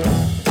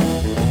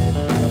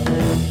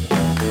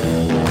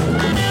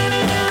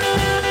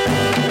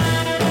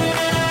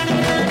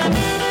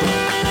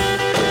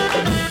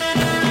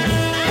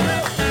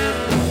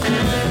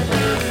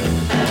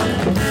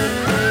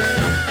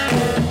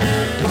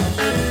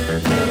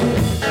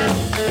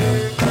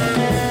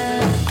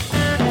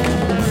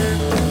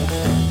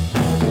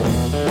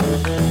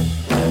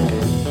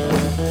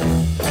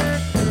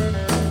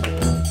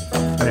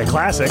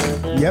 Classic.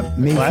 Yep,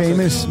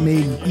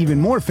 made even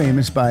more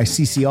famous by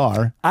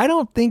CCR. I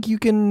don't think you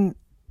can.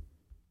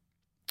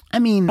 I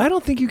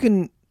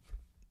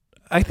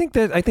think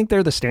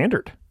they're the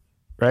standard,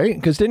 right?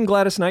 Because didn't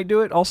Gladys Knight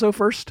do it also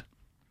first?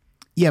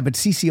 Yeah, but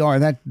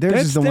CCR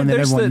theirs is the one that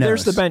everyone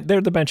knows.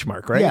 They're the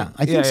benchmark, right? Yeah,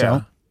 I think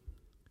so.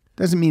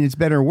 Doesn't mean it's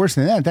better or worse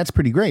than that. That's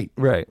pretty great.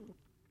 Right.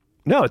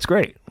 No, it's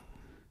great.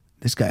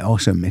 This guy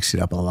also mixed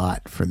it up a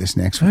lot for this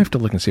next one. I have to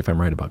look and see if I'm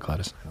right about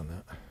Gladys Knight on that.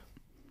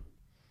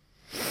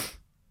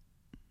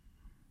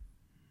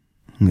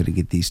 I'm going to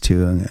get these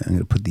two. I'm going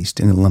to put these.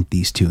 I'm going to lump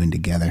these two in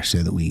together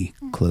so that we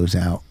close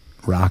out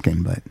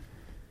rocking. But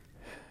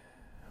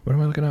what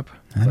am I looking up?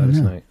 I don't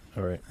know. Knight.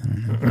 All right.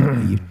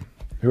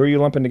 Who are you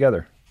lumping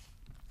together?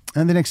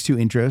 And the next two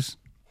intros,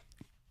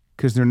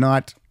 because they're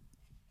not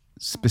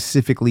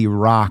specifically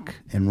rock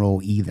and roll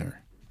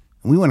either.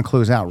 And we want to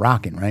close out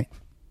rocking, right?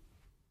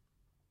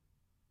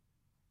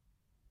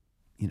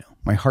 You know,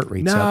 my heart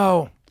rate's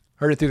up.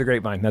 Heard it through the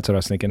grapevine. That's what I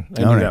was thinking.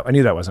 I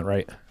knew that wasn't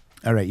right.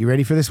 All right, you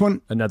ready for this one?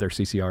 Another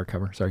CCR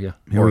cover. Sorry, yeah.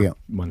 Here we go.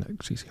 One that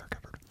CCR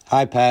covered.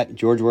 Hi, Pat.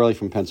 George Worley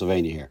from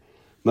Pennsylvania here.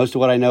 Most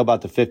of what I know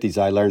about the 50s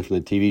I learned from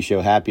the TV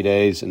show Happy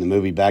Days and the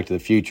movie Back to the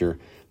Future.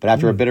 But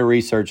after a bit of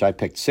research, I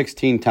picked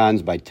 16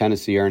 Tons by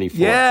Tennessee Ernie Ford,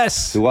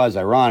 yes! who was,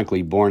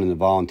 ironically, born in the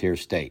volunteer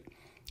state.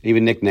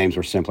 Even nicknames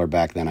were simpler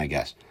back then, I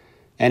guess.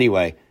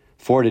 Anyway,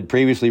 Ford had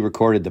previously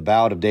recorded The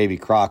Ballad of Davy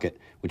Crockett,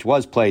 which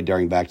was played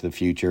during Back to the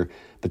Future,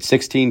 but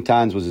 16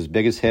 Tons was his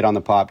biggest hit on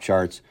the pop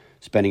charts,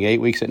 spending 8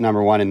 weeks at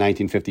number 1 in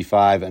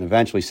 1955 and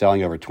eventually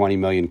selling over 20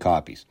 million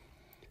copies.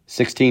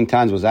 16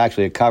 Tons was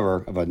actually a cover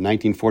of a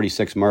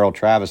 1946 Merle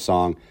Travis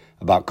song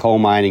about coal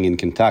mining in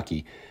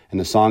Kentucky, and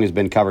the song has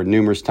been covered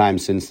numerous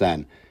times since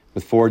then,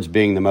 with Ford's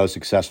being the most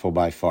successful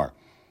by far.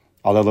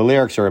 Although the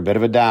lyrics are a bit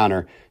of a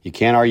downer, you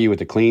can't argue with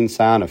the clean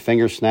sound of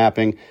finger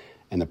snapping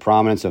and the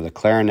prominence of the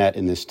clarinet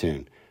in this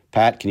tune.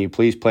 Pat, can you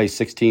please play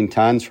 16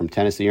 Tons from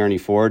Tennessee Ernie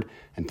Ford?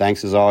 And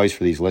thanks as always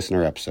for these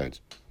listener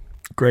episodes.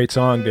 Great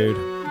song, dude.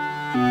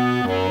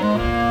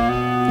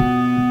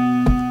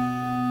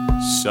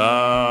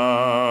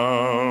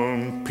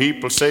 Some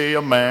people say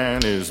a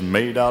man is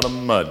made out of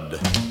mud.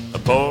 A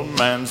poor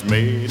man's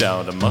made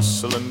out of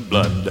muscle and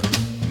blood.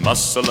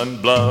 Muscle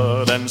and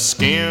blood and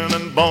skin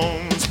and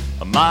bones.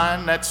 A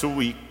mind that's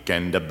weak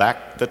and a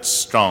back that's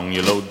strong.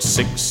 You load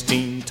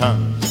 16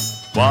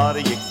 tons. What do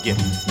you get?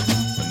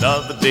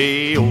 Another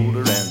day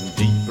older and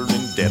deeper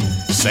in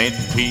death. St.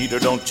 Peter,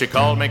 don't you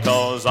call me,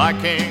 'cause I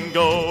can't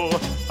go.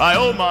 I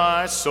owe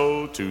my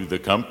soul to the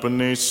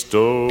company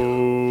store.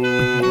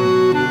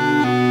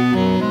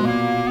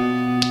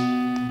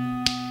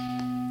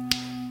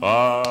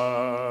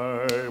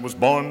 I was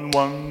born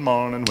one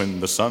morning when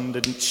the sun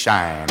didn't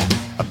shine.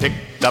 I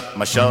picked up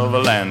my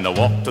shovel and I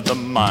walked to the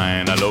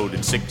mine. I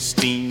loaded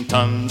 16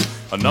 tons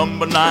of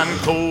number 9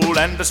 coal,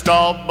 and the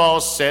straw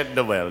boss said,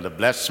 well, to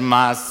bless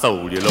my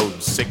soul, you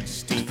load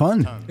 16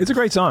 Fun. It's a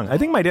great song. I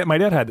think my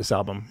dad had this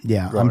album.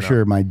 Yeah, I'm growing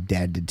sure up. my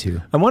dad did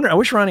too. I wonder. I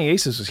wish Ronnie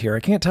Aces was here. I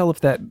can't tell if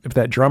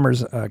that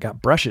drummer's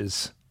got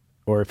brushes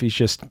or if he's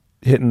just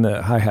hitting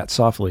the hi-hat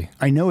softly.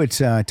 I know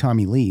it's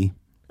Tommy Lee.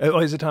 Oh,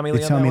 is it Tommy Lee?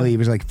 It's on Tommy that Lee. one? He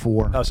was like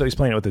 4. Oh, so he's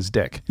playing it with his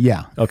dick.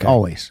 Yeah. Okay.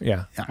 Always.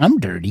 Yeah. I'm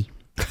dirty.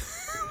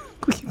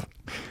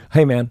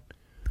 Hey, man.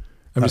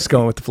 I'm just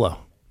going with the flow.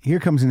 Here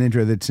comes an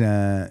intro that's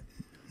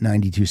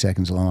 92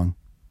 seconds long.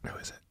 Who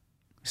is it?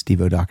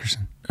 Steve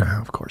O'Dockerson.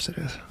 Of course it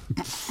is.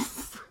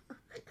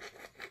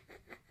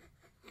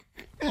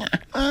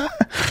 I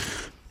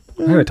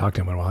haven't talked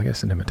to him in a while. I guess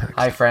send him a text.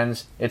 Hi,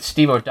 friends. It's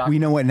Steve O'Dockerson. Well, you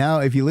know what? Now,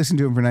 if you listen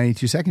to him for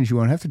 92 seconds, you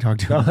won't have to talk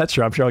to him. Oh, that's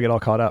true. I'm sure I'll get all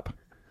caught up.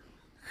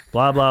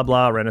 Blah, blah,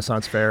 blah.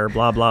 Renaissance Fair.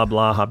 Blah, blah,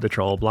 blah. Hob the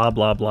Troll. Blah,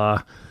 blah,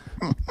 blah.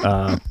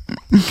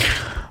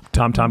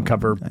 Tom Club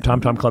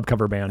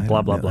cover band.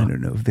 Blah, blah, blah. I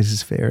don't know if this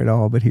is fair at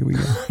all, but here we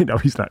go. No,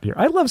 he's not here.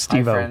 I love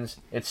Steve-O. Hi, friends.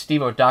 It's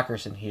Steve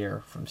O'Dockerson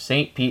here from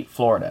St. Pete,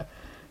 Florida.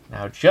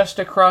 Now, just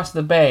across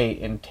the bay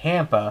in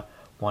Tampa,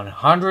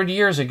 100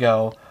 years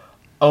ago,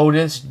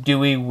 Otis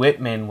Dewey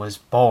Whitman was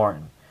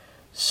born.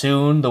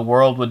 Soon the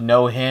world would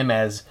know him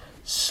as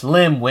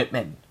Slim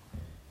Whitman.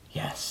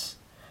 Yes.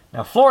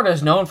 Now, Florida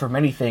is known for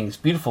many things.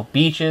 Beautiful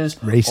beaches,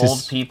 Racist.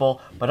 old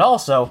people, but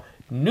also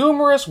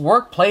numerous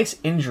workplace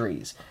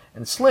injuries.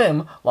 And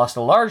Slim lost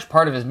a large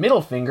part of his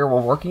middle finger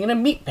while working in a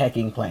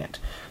meatpacking plant.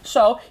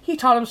 So he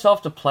taught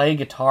himself to play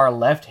guitar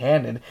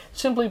left-handed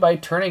simply by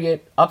turning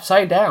it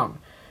upside down.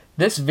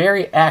 This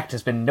very act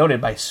has been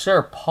noted by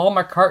Sir Paul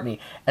McCartney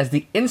as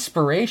the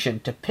inspiration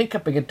to pick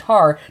up a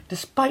guitar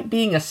despite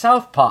being a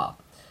southpaw.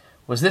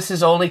 Was this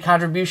his only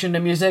contribution to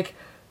music?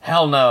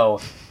 Hell no.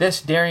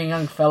 This daring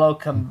young fellow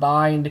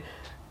combined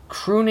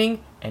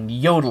crooning and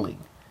yodeling.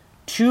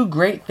 Two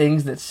great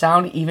things that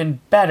sound even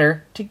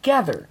better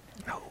together.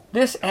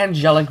 This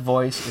angelic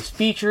voice is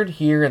featured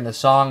here in the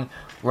song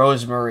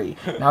Rosemary.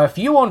 Now, if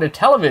you owned a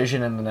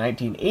television in the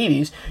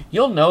 1980s,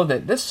 you'll know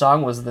that this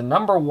song was the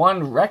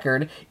 #1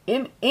 record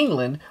in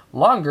England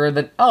longer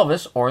than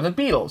Elvis or the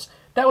Beatles.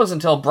 That was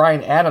until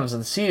Bryan Adams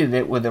unseated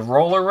it with the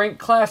roller rink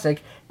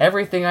classic,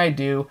 Everything I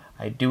Do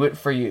It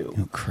For You.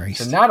 Oh,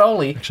 Christ. So not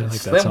only Actually, I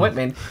like that Slim song.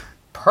 Whitman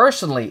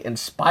personally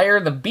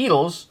inspired the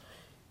Beatles,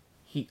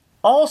 he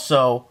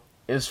also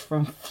is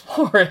from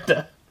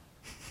Florida.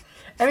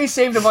 And he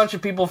saved a bunch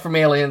of people from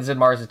aliens and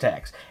Mars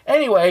attacks.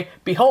 Anyway,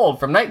 behold,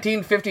 from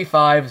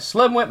 1955,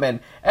 Slim Whitman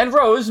and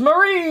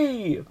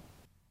Rosemary!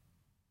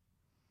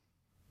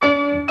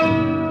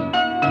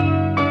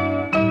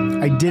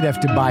 I did have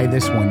to buy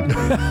this one.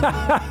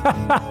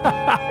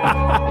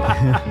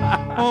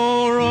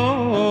 Oh,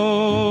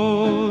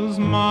 Rose,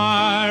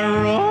 my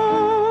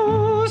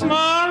Rosemary.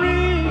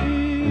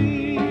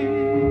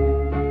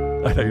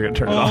 I thought you were going to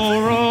turn it off.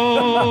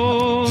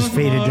 Oh, Rose, Just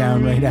faded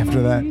down right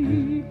after that.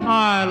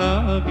 I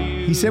love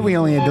you. He said we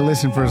only had to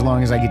listen for as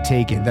long as I could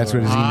take it. That's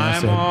what his email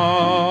I'm said.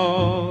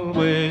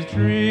 always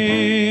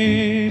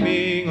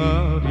dreaming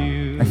of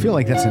you. I feel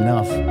like that's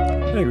enough.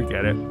 I think we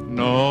get it.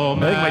 No I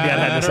think my dad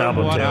had this matter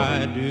album what too.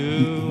 I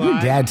do,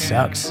 Your dad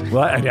sucks.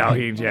 Well, I know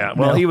yeah.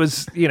 Well, No.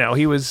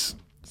 he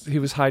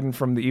was hiding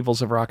from the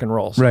evils of rock and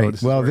roll. So Right.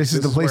 this Well, where- this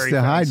is the place where he to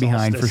found hide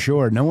behind for solstice.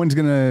 sure. No one's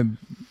going to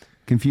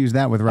confuse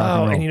that with rock and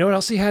Oh, roll. and you know what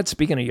else he had?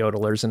 Speaking of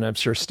yodelers, and I'm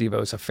sure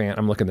Steve-O's a fan.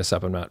 I'm looking this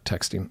up. I'm not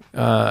texting.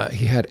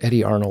 He had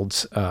Eddie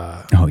Arnold's.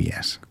 Oh,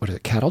 yes. What is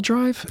it? Cattle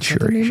Drive? Is that the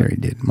Sure, name of sure it? he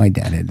did. My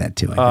dad had that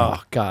too. I think.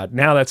 Oh God!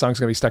 Now that song's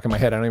gonna be stuck in my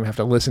head. I don't even have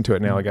to listen to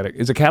it now. I got it.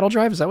 Is it Cattle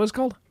Drive? Is that what it's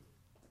called?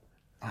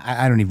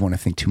 I don't even want to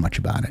think too much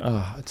about it.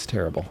 Oh, it's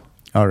terrible.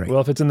 All right. Well,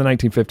 if it's in the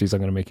 1950s,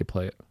 I'm gonna make you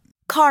play it.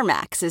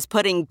 CarMax is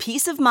putting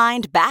peace of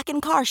mind back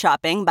in car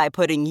shopping by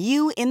putting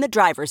you in the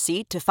driver's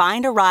seat to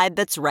find a ride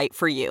that's right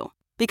for you.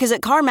 Because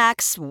at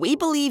CarMax, we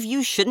believe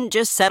you shouldn't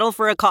just settle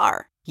for a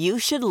car. You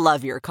should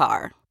love your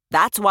car.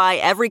 That's why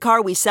every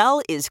car we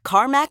sell is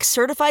CarMax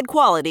certified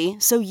quality,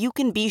 so you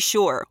can be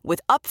sure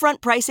with upfront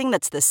pricing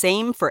that's the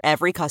same for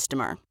every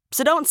customer.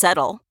 So don't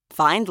settle.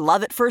 Find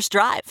love at first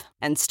drive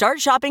and start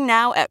shopping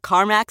now at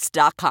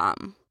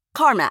CarMax.com.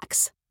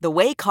 CarMax, the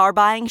way car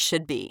buying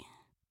should be.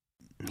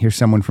 Here's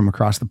someone from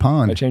across the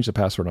pond. I changed the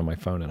password on my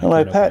phone. And Hello,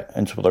 I can't open Pat,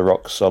 and to the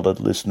rock solid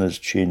listeners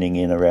tuning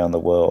in around the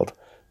world.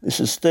 This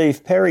is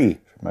Steve Perry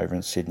from over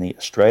in Sydney,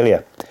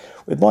 Australia,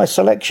 with my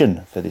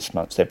selection for this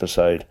month's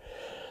episode.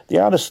 The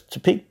artist to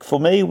pick for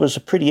me was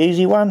a pretty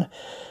easy one,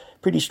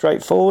 pretty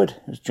straightforward.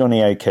 It was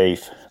Johnny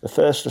O'Keefe, the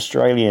first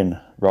Australian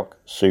rock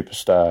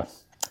superstar.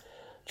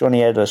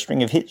 Johnny had a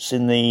string of hits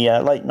in the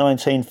late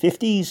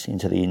 1950s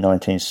into the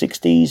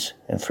 1960s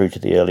and through to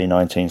the early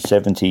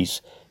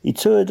 1970s. He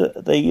toured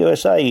the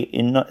USA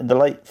in the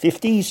late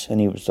 50s,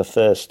 and he was the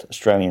first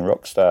Australian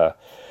rock star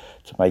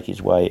to make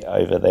his way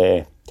over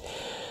there.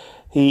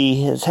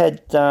 He has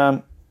had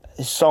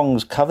his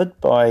songs covered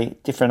by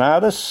different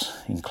artists,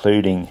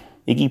 including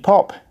Iggy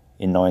Pop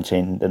in the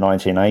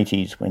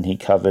 1980s when he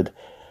covered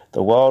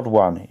The Wild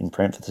One, in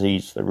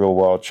parentheses, The Real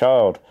Wild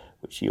Child,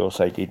 which he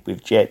also did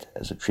with Jet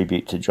as a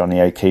tribute to Johnny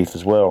O'Keefe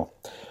as well.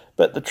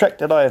 But the track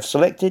that I have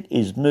selected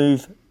is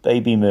Move,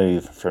 Baby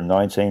Move from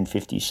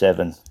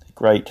 1957. A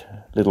great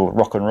little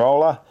rock and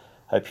roller.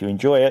 Hope you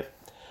enjoy it.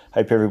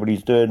 Hope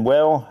everybody's doing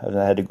well and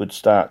had a good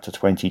start to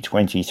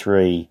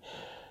 2023.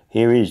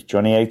 Here is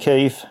Johnny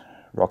O'Keefe,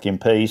 Rock in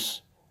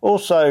Peace.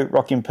 Also,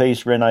 Rock in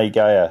Peace, Renee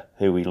Geyer,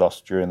 who we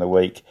lost during the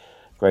week.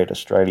 Great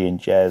Australian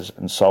jazz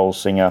and soul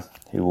singer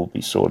who will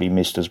be sorely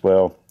missed as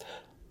well.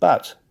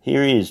 But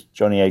here is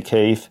Johnny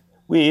O'Keefe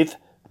with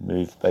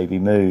Move Baby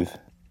Move.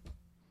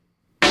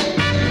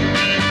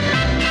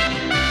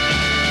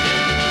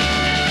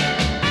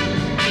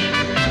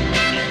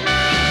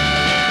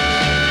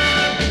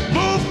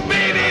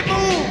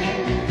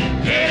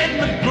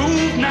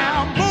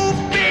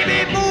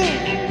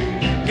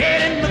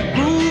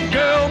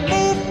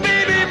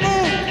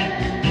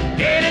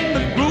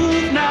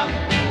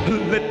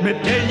 Let me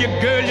tell you,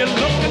 girl, you're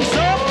looking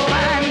so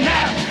fine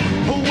now.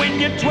 When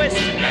you twist,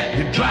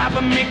 you're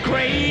driving me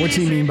crazy. What's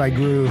he mean by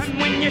groove? And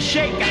when you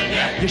shake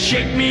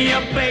me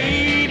up,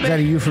 baby. Is that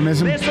a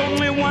euphemism? There's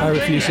only one I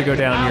refuse to go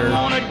down your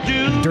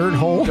dirt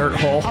hole. Dirt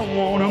hole. I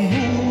wanna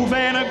move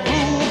and a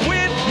groove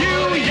with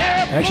you,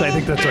 yeah. Actually, I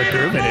think that's what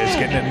grooving is,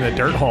 getting in the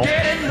dirt hole.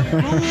 Get in the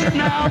groove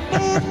now,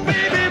 move,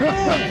 baby, move.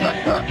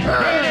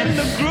 Get in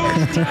the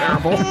groove now,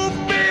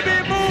 move,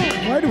 baby,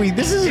 move. Why do we?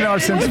 This isn't our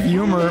sense of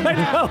humor. I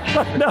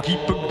know. Keep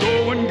it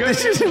going, girl.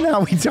 This isn't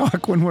how we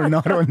talk when we're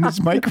not on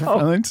these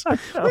microphones. We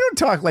don't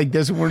talk like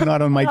this when we're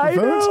not on microphones.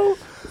 I know.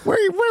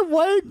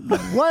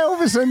 Why all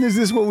of a sudden is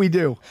this what we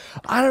do?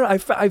 I don't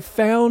know. I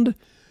found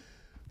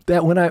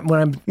that when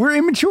I'm we're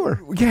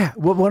immature. Yeah.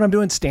 When I'm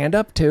doing stand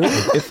up too,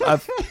 if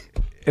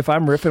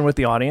I'm riffing with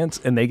the audience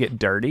and they get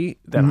dirty,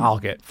 then I'll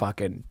get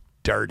fucking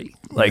dirty.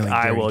 Like Really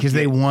I dirty, will, because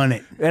they want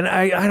it. And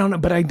I don't know,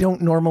 but I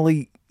don't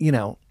normally,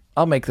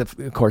 I'll make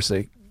of course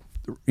the,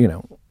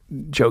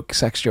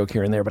 sex joke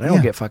here and there, but I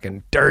don't get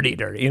fucking dirty.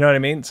 You know what I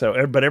mean?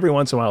 So, but every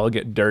once in a while I'll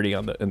get dirty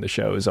in the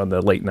shows on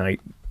the late night.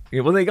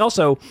 Well,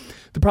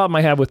 the problem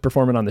I have with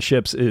performing on the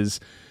ships is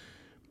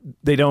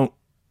they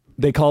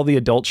call the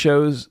adult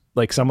shows,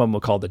 like some of them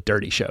will call the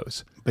dirty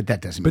shows. But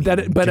that doesn't But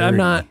mean but I'm dirty.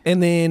 not,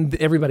 and then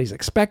everybody's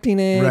expecting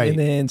it, Right. and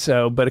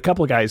then but a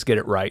couple of guys get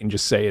it right and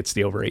just say it's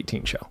the over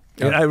 18 show.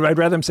 And Okay. I'd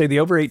rather them say the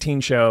over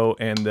 18 show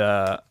and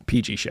the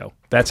PG show.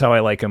 That's how I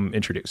like them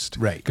introduced.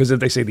 Right. Because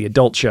if they say the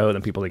adult show,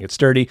 then people think it's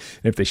dirty,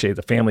 and if they say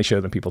the family show,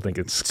 then people think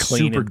it's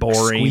clean Super and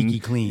boring, squeaky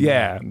clean.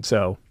 Yeah.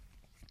 So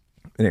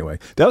anyway,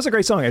 that was a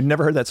great song. I'd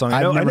never heard that song. I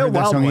I've know never heard that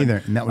Wild song One,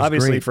 either, and that was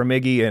obviously great. from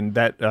Iggy, and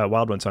that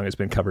Wild One song has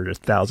been covered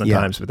 1,000 Yeah.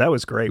 times, but that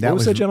was great. That What was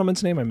was- that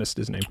gentleman's name? I missed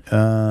his name.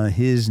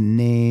 His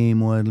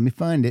name was. Let me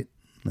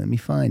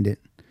find it.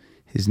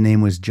 His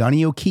name was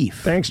Johnny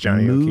O'Keefe. Thanks,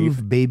 Johnny Move,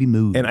 O'Keefe. baby,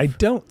 move. And I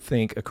don't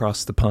think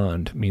across the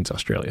pond means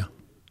Australia.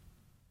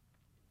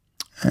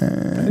 I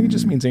think it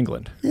just means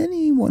England.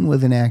 Anyone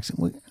with an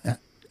accent.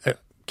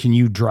 Can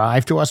you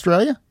drive to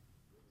Australia?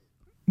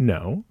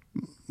 No.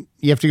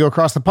 You have to go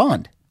across the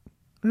pond.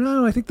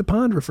 No, I think the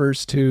pond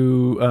refers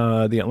to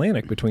the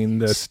Atlantic between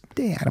the...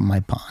 Stay out of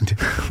my pond.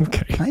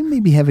 Okay. I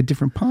maybe have a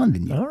different pond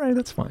than you. All right,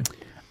 that's fine.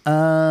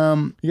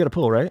 You got a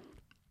pool, right?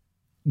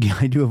 Yeah,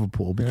 I do have a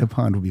pool, but the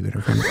pond would be better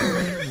for me.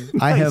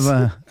 I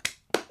have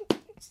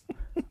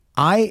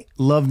I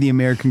love the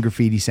American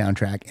Graffiti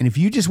soundtrack, and if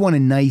you just want a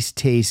nice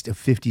taste of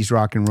 50s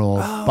rock and roll,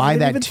 buy I didn't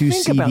that even 2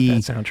 think about CD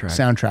that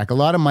soundtrack. A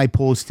lot of my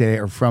pulls today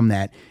are from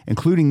that,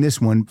 including this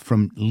one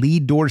from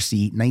Lee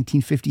Dorsey,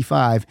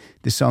 1955.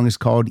 The song is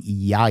called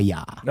Ya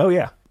Ya. Oh,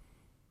 yeah.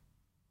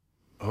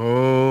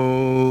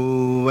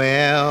 Oh,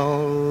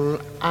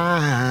 well,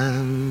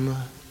 I'm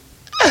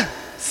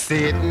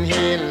sitting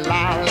here,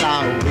 la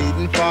la,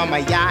 waiting for my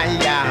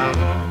ya-ya.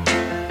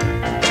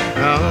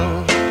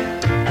 Oh,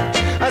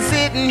 I'm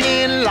sitting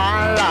here,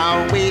 la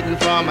la, waiting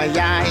for my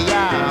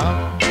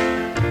ya-ya.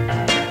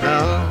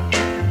 Oh,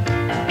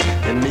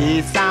 it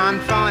may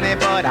sound funny,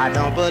 but I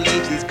don't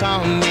believe she's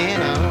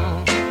coming.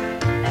 Oh,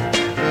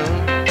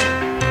 oh.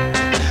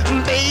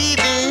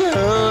 Baby,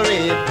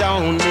 hurry,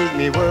 don't make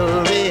me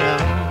worry.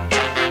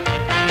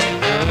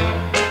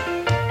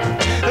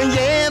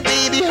 Yeah,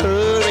 baby,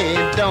 hurry,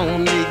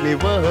 don't make me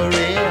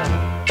worry.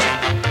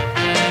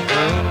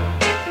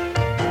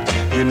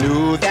 You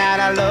knew that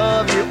I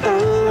love you,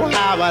 oh,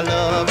 how I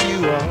love you.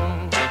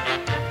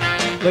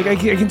 Like, I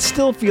can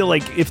still feel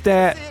like if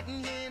that...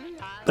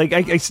 Like,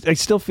 I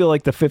still feel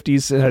like the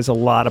 50s has a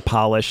lot of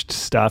polished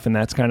stuff, and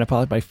that's kind of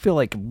polished, but I feel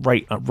like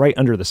right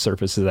under the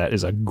surface of that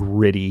is a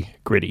gritty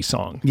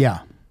song. Yeah.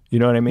 You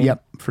know what I mean?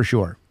 Yep, for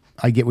sure.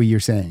 I get what you're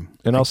saying.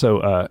 And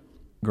also,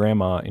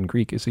 grandma in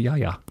Greek is a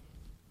yaya.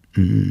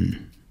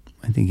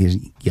 I think his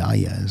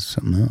yaya is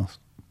something else.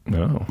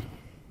 No.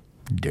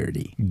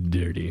 Dirty.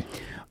 Dirty.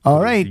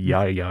 All right.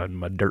 Yeah, in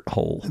my dirt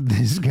hole.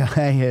 This guy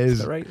has... Is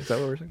that right? Is that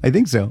what we're saying? I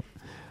think so.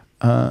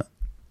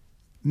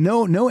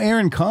 No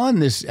Aaron Kahn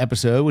this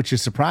episode, which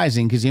is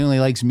surprising because he only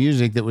likes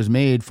music that was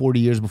made 40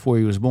 years before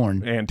he was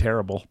born. And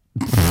terrible.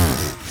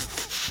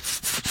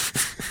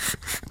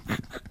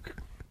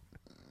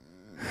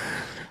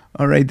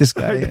 All right, this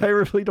guy. I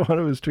really don't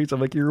want to his tweets.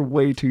 I'm like, you're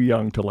way too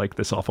young to like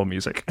this awful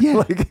music. Yeah,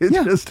 like it's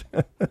just.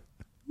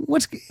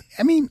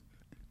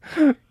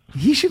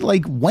 He should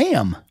like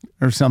Wham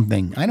or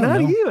something. I don't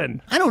know. Not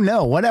even. I don't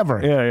know. Whatever.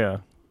 Yeah.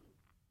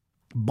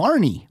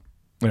 Barney.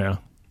 Yeah.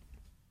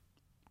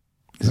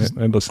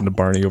 I listened to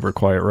Barney over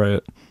Quiet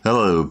Riot.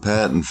 Hello,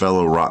 Pat and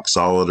fellow rock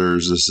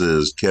soliders. This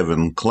is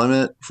Kevin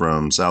Clement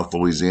from South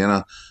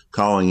Louisiana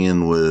calling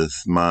in with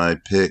my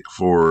pick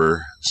for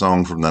a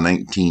song from the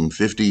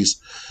 1950s.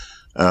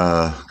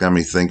 Got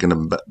me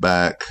thinking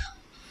back.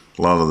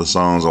 A lot of the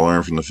songs I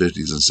learned from the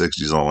 50s and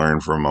 60s I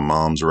learned from my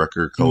mom's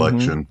record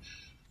collection.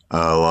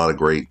 A lot of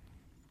great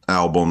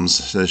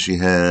albums that she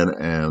had,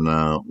 and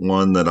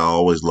one that I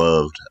always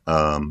loved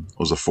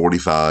was a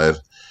 45.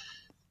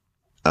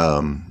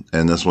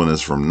 And this one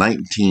is from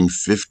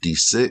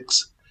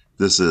 1956.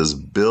 This is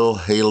Bill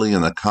Haley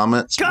and the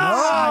Comets.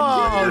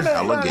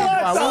 Alligator.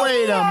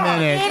 Wait a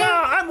minute.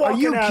 Are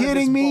you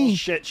kidding me?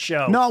 Shit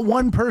show. Not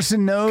one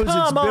person knows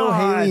it's Bill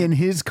Haley and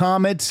his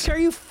Comets. Are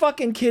you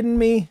fucking kidding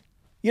me?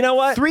 You know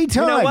what? 3 times.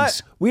 You know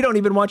what? We don't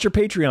even want your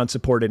Patreon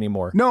support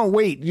anymore. No,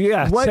 wait.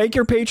 Yeah, what? Take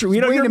your Patreon.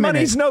 Your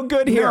money's no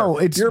good here. No,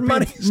 your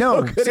money's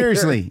no good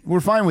seriously. Here. We're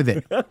fine with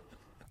it.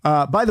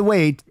 By the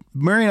way,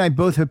 Murray and I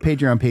both have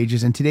Patreon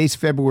pages, and today's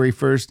February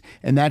 1st,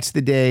 and that's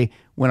the day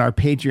when our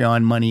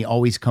Patreon money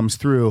always comes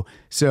through.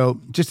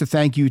 So just a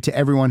thank you to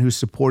everyone who's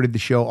supported the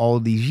show all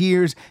of these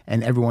years,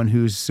 and everyone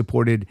who's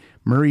supported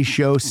Murray's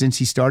show since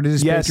he started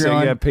his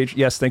Patreon.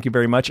 Yes, thank you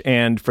very much.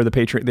 And for the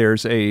Patreon,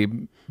 there's a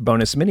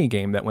bonus mini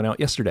game that went out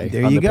yesterday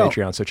on the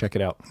Patreon, so check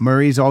it out.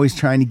 Murray's always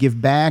trying to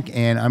give back,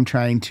 and I'm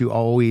trying to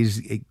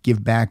always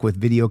give back with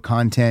video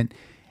content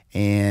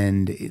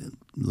and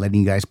letting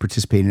you guys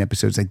participate in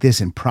episodes like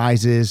this and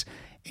prizes.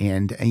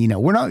 And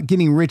we're not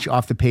getting rich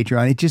off the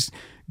Patreon. It just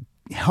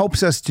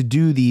helps us to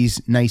do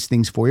these nice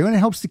things for you, and it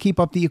helps to keep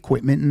up the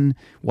equipment and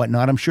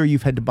whatnot. I'm sure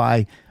you've had to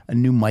buy a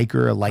new mic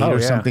or a light or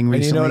something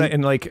recently.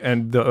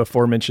 And the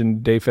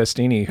aforementioned Dave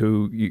Festini,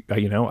 who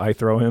I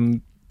throw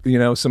him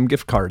some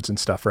gift cards and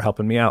stuff for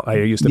helping me out. I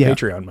use the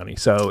Patreon money,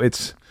 so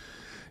it's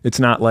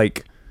not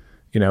like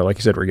like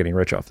you said, we're getting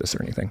rich off this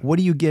or anything. What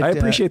do you get? I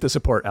appreciate the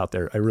support out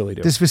there. I really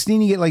do. Does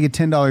Festini get like a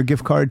 $10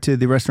 gift card to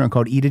the restaurant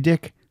called Eat a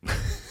Dick?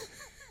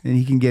 And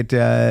he can get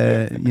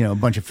a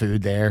bunch of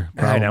food there.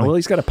 Probably. I know. Well,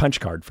 he's got a punch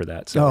card for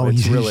that. So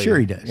sure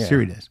he does. Yeah. Sure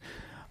he does.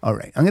 All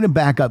right, I'm going to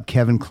back up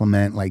Kevin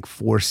Clement like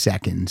 4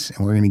 seconds,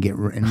 and we're going to get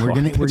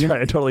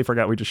I totally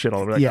forgot we just shit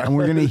all over that. Yeah, and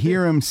we're going to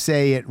hear him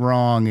say it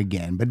wrong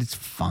again, but it's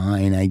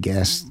fine, I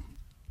guess.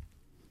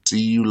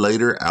 See you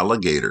later,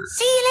 alligator.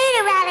 See you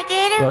later,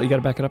 alligator. Well, you got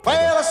to back it up.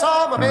 Well, I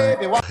saw my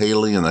baby walk.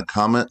 Haley in the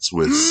comments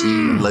with see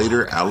you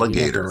later,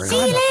 alligator. See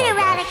you later,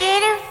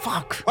 alligator.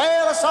 Fuck.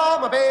 Well, I saw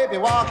my baby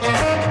walking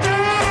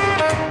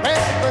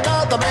with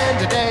another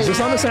man today. Is this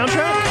on the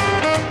soundtrack?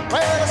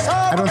 Well, I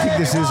saw I don't think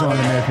this is on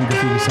American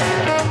Graffiti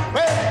soundtrack.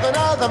 with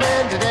another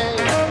man today.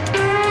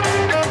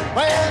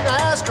 When I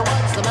asked her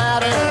what's the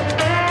matter,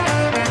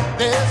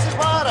 this is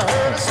what I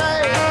heard her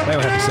say. They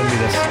would have to send me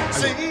this.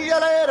 See you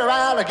later,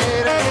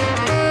 alligator.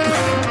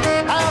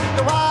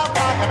 After a while,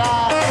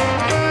 crocodile.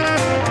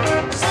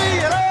 See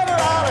you later,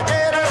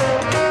 alligator.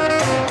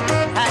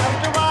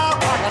 After a while,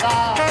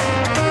 crocodile.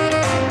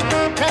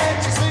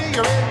 Can't you see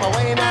you're in my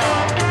way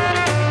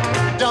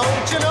now?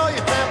 Don't you know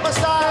you cramped my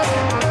style?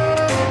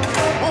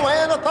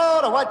 When I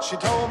thought of what she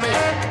told me,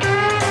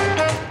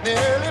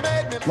 nearly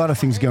made me. A lot of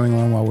things going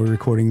on while we're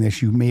recording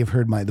this. You may have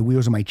heard the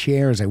wheels of my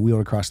chair as I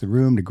wheeled across the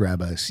room to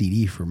grab a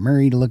CD for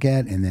Murray to look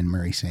at, and then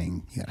Murray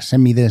saying, "You got to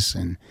send me this."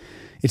 And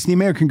it's the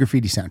American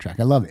Graffiti soundtrack.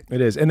 I love it.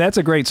 It is, and that's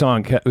a great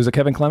song. Was it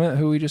Kevin Clement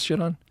who we just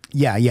shit on?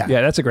 Yeah. Yeah,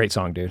 that's a great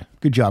song, dude.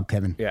 Good job,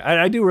 Kevin. Yeah,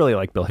 I do really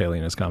like Bill Haley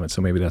and his comments,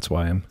 so maybe that's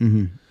why I'm.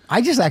 Mm-hmm.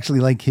 I just actually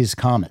like his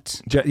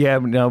comments. Bill.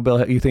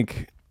 You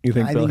think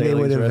I Bill think they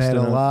would have had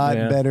a lot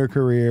better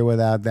career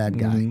without that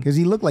guy because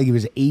he looked like he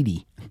was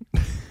 80.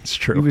 It's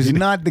true. He was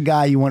not the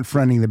guy you want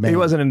fronting the band. He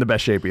wasn't in the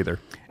best shape either.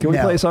 Can we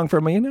play a song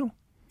from me now?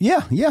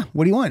 Yeah.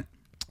 What do you want?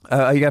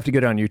 You have to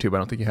get it on YouTube. I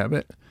don't think you have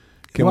it.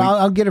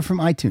 I'll get it from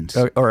iTunes.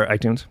 Or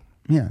iTunes.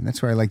 Yeah,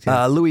 that's where I like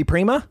to. Louis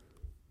Prima.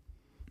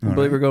 I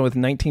believe we're going with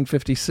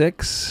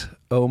 1956.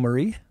 Oh,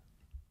 Marie.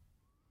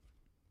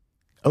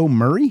 Oh,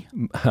 Murray?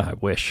 I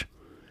wish.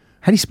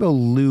 How do you spell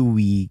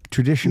Louis?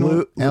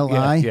 Traditional?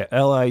 L-I? Yeah,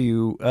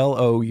 L-O-U-I-S.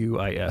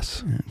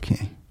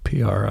 Okay.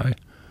 P-R-I.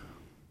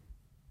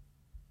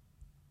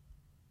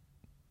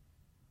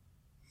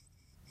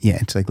 Yeah,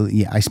 it's like,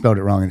 I spelled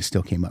it wrong and it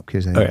still came up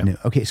because I knew.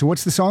 Okay, so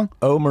what's the song?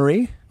 Oh,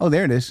 Marie. Oh,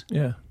 there it is.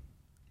 Yeah.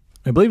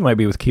 I believe it might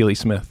be with Keely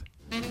Smith.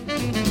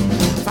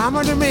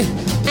 Fama to me.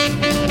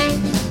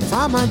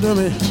 Fama to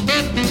me.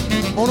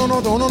 Oh,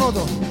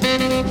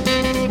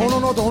 no.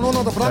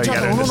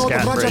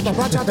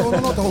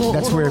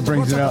 That's where it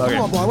brings it up.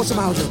 Come on, boy, what's the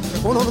matter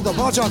with you? Uno, dos,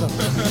 brachata.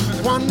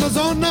 Quando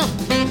zona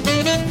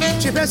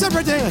ci pensa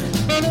per te.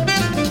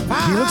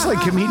 He looks like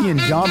comedian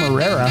John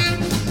Herrera.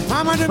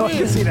 Oh,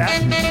 you see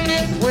that?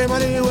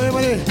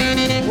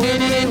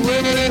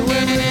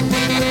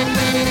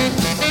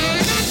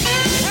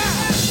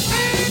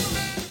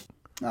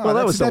 Well,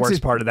 that was the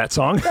worst part of that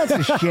song. That's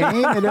a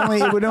shame.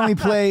 It would only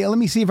play. Let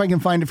me see if I can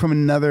find it from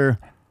another.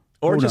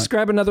 Or just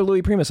grab another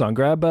Louis Prima song.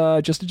 Grab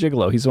Just a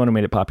Gigolo. He's the one who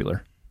made it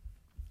popular.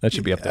 That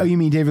should be up there. Oh, you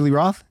mean David Lee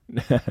Roth?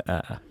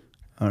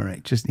 All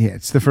right.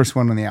 It's the first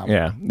one on the album.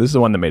 Yeah, this is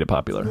the one that made it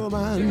popular. Oh,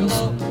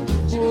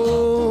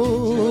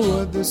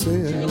 what they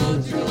say.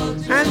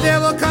 And there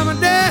will come a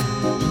day,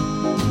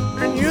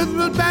 and youth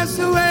will pass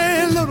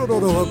away.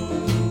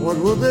 What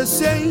will they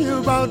say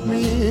about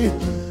me?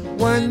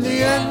 When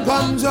the end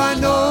comes, I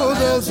know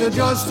there's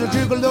just a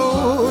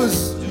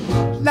gigolo's.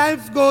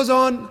 Life goes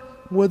on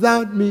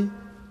without me,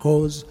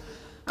 'cause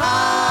I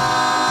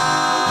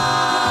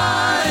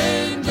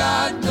ain't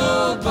got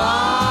nobody.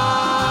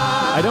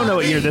 I don't know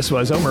what year this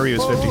was. Oh, Marie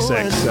was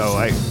 56, so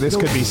this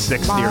could be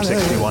 60 or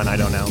 61. I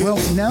don't know. Well,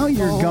 now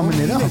you're gumming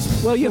it up.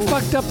 Well, you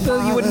fucked up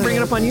you wouldn't bring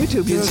it up on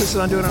YouTube. You insisted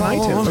on doing it on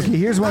iTunes. Okay,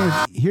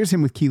 here's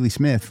him with Keely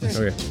Smith.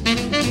 Okay.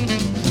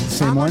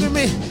 Same one?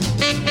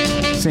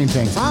 Same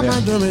thing. Yeah.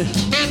 That's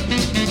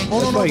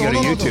why you go to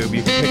YouTube.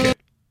 You can pick it.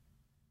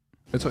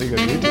 That's why you go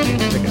to YouTube. You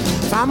can pick it.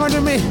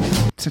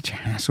 It's such a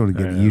hassle to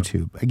get to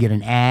YouTube. I get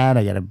an ad.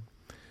 I got to.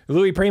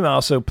 Louis Prima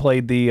also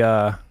played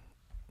the,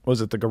 was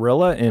it the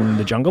gorilla in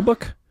the Jungle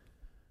Book?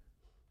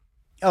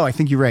 Oh, I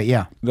think you're right.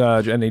 Yeah.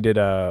 And he did,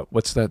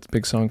 what's that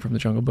big song from the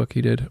Jungle Book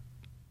he did?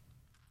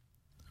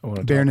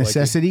 Bare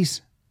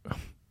Necessities.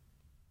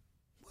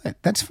 What?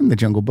 That's from the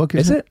Jungle Book,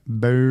 isn't it?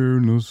 Bare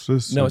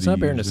Necessities. No, it's not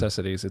Bare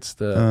Necessities. It's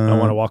the I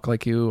Want to Walk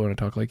Like You, I Want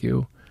to Talk Like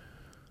You.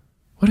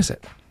 What is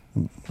it?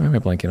 Why am I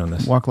blanking on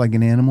this? Walk Like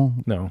an Animal?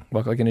 No.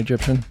 Walk Like an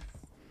Egyptian?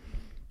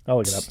 I'll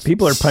look it up.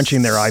 People are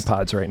punching their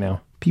iPods right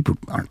now. People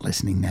aren't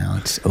listening now.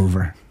 It's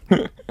over.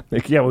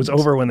 Yeah, it was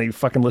over when they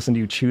fucking listened to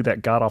you chew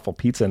that god-awful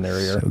pizza in their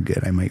ear. So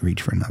good. I might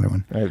reach for another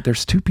one. All right,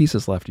 there's 2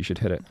 pieces left. You should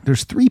hit it.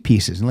 There's 3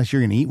 pieces, unless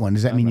you're going to eat one.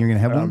 Does that mean you're going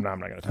to have one? No, I'm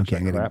not going to touch Okay,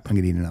 I'm that going crap. to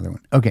eat another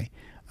one. Okay.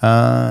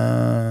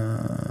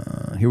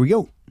 Here we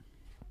go.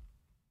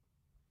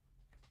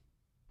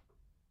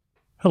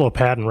 Hello,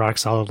 Pat and Rock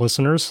Solid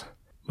listeners.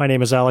 My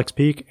name is Alex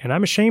Peak, and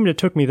I'm ashamed it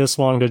took me this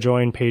long to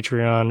join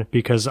Patreon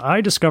because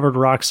I discovered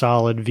Rock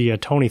Solid via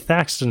Tony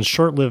Thaxton's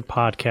short-lived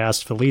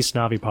podcast, Felice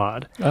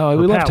Navipod. Oh, we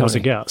where love Pat was a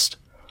Tony. guest.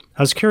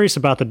 I was curious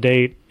about the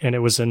date, and it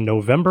was in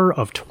November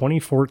of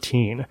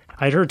 2014.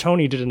 I'd heard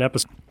Tony did an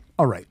episode.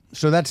 All right.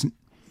 So that's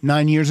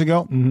 9 years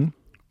ago. Mm-hmm.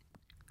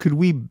 Could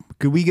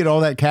we get all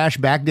that cash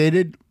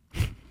backdated?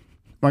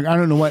 Like, I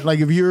don't know what, like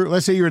if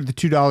let's say you're at the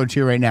 $2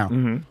 tier right now.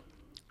 Mm-hmm.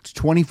 It's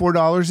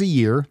 $24 a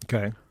year.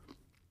 Okay.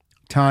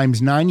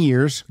 Times 9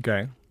 years.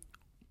 Okay.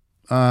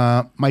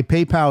 My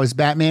PayPal is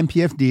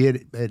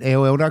batmanpfd at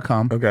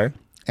AOL.com. Okay.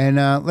 And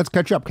let's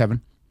catch up,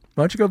 Kevin.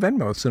 Why don't you go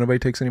Venmo so nobody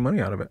takes any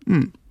money out of it?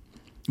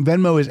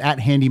 Venmo is at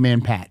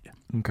Handyman Pat.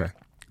 Okay.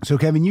 So,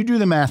 Kevin, you do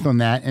the math on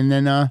that, and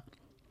then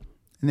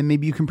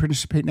maybe you can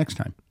participate next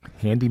time.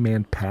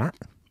 Handyman Pat?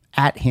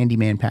 At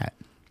Handyman Pat.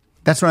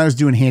 That's when I was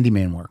doing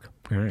handyman work.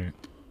 All right.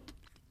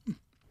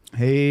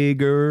 Hey,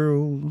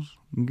 girls,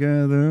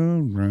 gather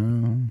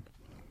around.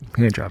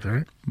 Hand jobs,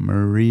 right?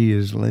 Marie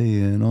is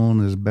laying on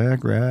his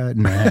back right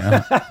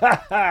now.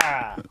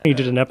 He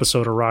did an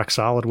episode of Rock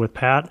Solid with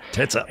Pat.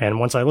 Tits up. And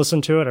once I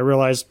listened to it, I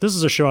realized this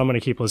is a show I'm going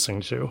to keep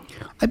listening to.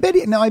 I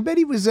bet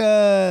he was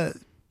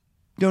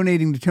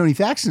donating to Tony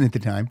Thaxton at the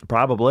time.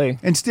 Probably.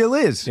 And still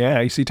is.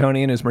 Yeah, you see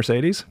Tony in his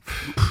Mercedes?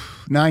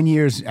 9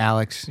 years,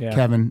 Alex. Yeah.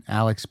 Kevin,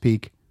 Alex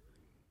Peak.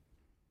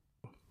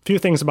 Few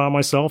things about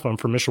myself. I'm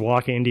from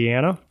Mishawaka,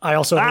 Indiana. I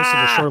also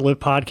hosted a short-lived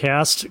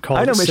podcast I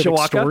called know Civic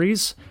Mishawaka.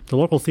 Stories. The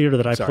local theater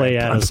that I play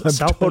at is I'm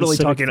South totally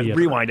Civic talking. Theater.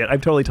 Rewind it.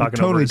 I'm totally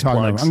talking over his talking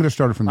over. plugs. I'm going to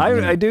start it from the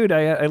beginning.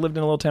 I lived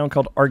in a little town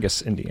called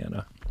Argus,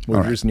 Indiana, which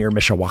All right. is near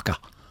Mishawaka.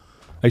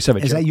 I used to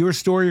have a Is joke. that your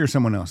story or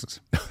someone else's?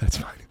 That's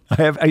fine.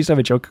 I used to have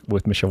a joke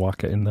with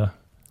Mishawaka in the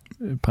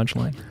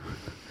punchline.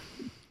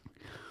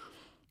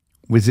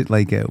 Was it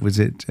like a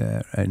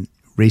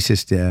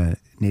racist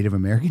Native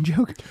American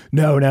joke?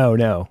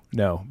 No.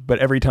 But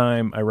every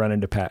time I run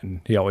into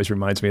Patton, he always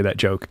reminds me of that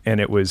joke. And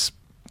it was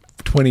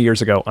 20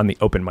 years ago on the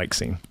open mic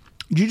scene.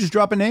 Did you just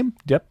drop a name?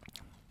 Yep.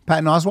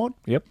 Patton Oswalt?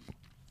 Yep.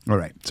 All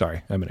right.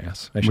 Sorry, I'm an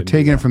ass. We're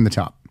taking it from the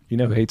top. You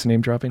know who hates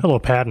name dropping? Hello,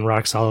 Pat and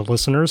Rock Solid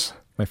listeners.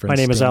 My My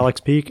name is Stan.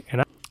 Alex Peak,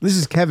 and This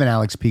is Kevin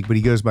Alex Peak, but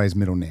he goes by his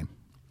middle name.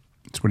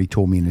 That's what he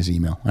told me in his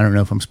email. I don't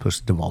know if I'm supposed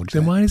to divulge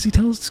Then that. why does he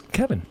tell us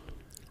Kevin?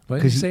 Why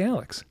did 'Cause he he- say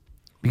Alex?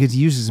 Because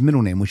he uses his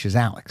middle name, which is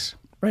Alex.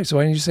 Right, so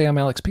why didn't you say I'm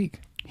Alex Peak?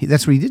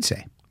 That's what he did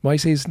say. Why you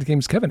say his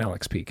name's Kevin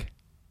Alex Peak?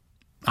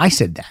 I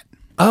said that.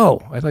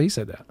 Oh, I thought you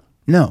said that.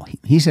 No,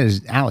 he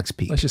says Alex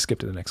Peak. Let's just skip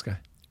to the next guy.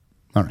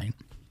 All right.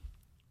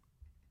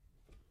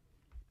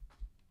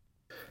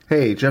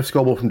 Hey, Jeff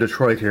Scoble from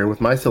Detroit here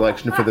with my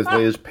selection for this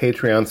latest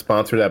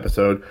Patreon-sponsored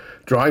episode,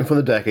 drawing from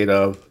the decade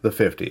of the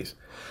 50s.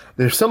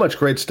 There's so much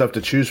great stuff to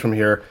choose from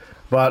here,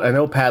 but I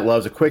know Pat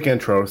loves a quick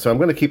intro, so I'm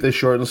going to keep this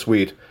short and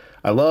sweet.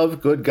 I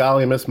love Good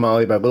Golly Miss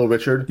Molly by Little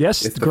Richard.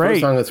 Yes, it's the great.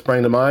 first song that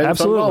sprang to mind,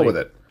 Absolutely. so I'm all with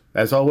it.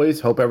 As always,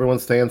 hope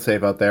everyone's staying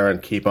safe out there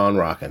and keep on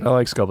rocking. I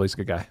like Scoble. He's a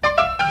good guy.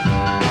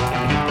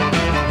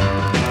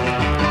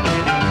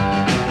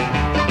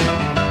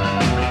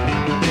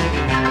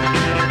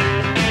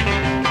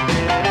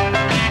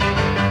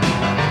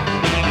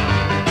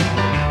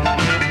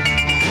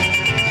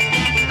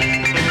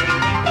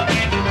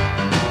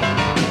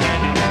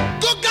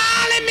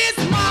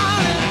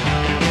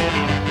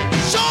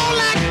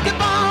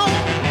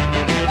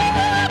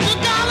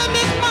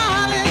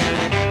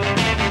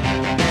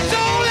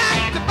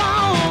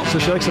 So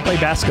she likes to play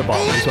basketball.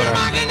 Is what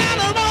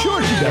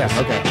Sure she does.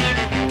 Yeah, okay.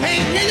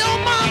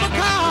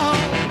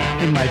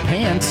 In my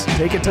pants.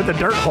 Take it to the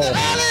dirt hole.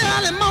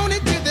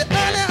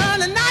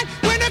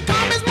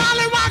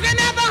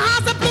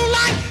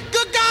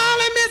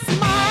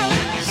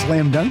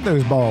 Slam dunk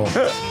those balls.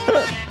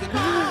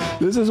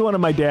 This is one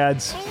of my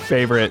dad's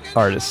favorite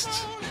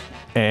artists.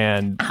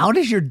 And how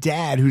does your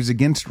dad, who's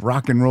against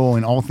rock and roll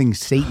and all things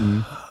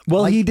Satan...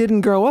 Well, he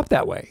didn't grow up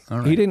that way. All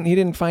right. He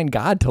didn't find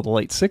God till the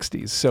late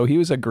 60s. So he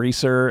was a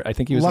greaser. I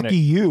think he was Lucky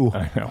you.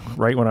 I know.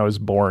 Right when I was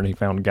born, he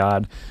found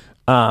God.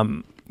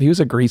 He was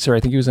a greaser. I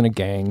think he was in a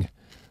gang.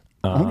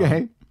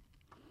 Okay.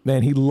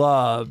 Man, he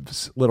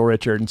loves Little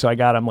Richard. And so I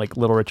got him like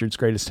Little Richard's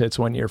Greatest Hits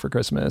one year for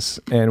Christmas.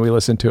 And we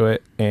listened to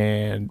it,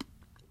 and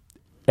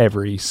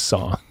every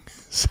song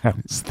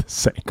sounds the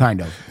same.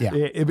 Kind of, yeah.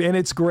 And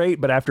it's great,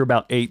 but after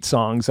about 8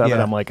 songs of it,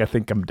 Yeah. I'm like, I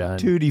think I'm done.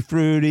 Tutti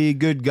Frutti,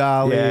 Good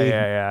Golly.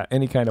 Yeah.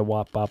 Any kind of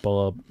wop bop,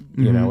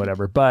 you know,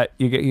 whatever. But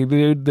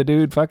the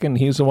dude fucking,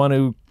 he's the one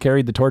who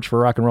carried the torch for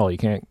rock and roll. You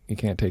can't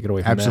take it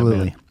away from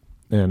Absolutely.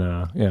 that, man.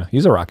 And yeah,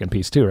 he's a rockin'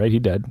 piece too, right? He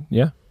dead.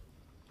 Yeah.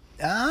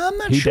 I'm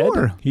not He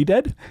sure. dead? He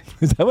dead?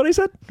 Is that what I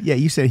said? Yeah,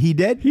 you said he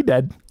dead? He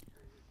dead.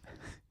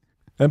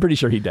 I'm pretty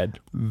sure he dead.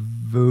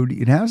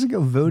 How's it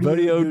go?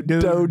 Vodio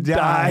do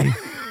die.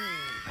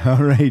 All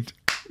right.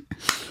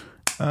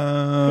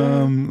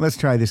 Let's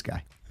try this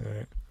guy.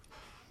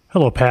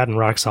 Hello, Pat and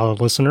Rock Solid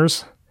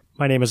listeners.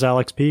 My name is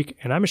Alex Peak,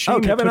 and I'm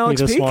ashamed it Kevin took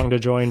Alex me this Peak? long to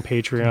join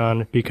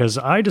Patreon because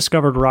I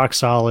discovered Rock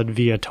Solid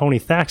via Tony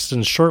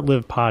Thaxton's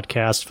short-lived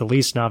podcast,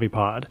 Felice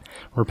Navipod,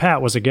 where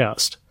Pat was a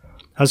guest.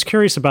 I was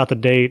curious about the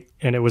date,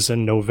 and it was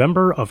in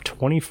November of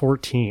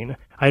 2014.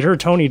 I'd heard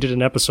Tony did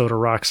an episode of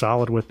Rock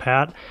Solid with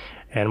Pat,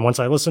 and once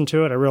I listened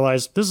to it, I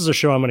realized this is a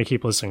show I'm going to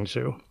keep listening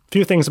to. A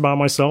few things about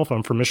myself.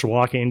 I'm from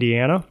Mishawaka,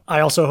 Indiana.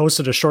 I also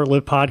hosted a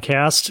short-lived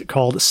podcast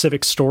called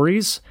Civic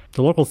Stories.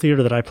 The local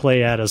theater that I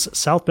play at is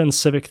South Bend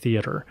Civic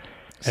Theater.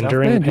 And South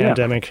during Bend, the yeah.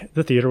 pandemic,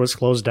 the theater was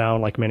closed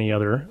down like many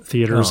other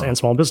theaters Oh. and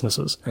small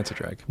businesses. That's a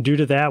drag. Due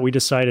to that, we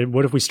decided,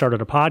 what if we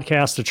started a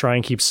podcast to try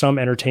and keep some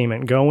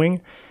entertainment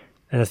going?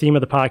 And the theme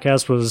of the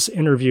podcast was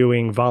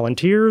interviewing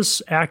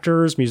volunteers,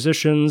 actors,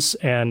 musicians,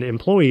 and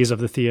employees of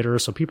the theater,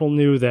 so people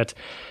knew that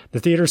the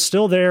theater's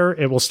still there,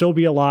 it will still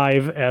be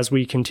alive as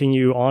we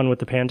continue on with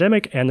the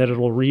pandemic, and that it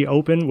will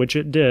reopen, which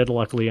it did,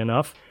 luckily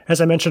enough.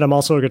 As I mentioned, I'm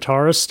also a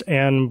guitarist,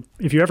 and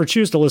if you ever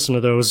choose to listen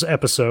to those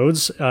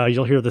episodes,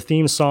 you'll hear the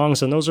theme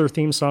songs, and those are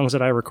theme songs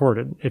that I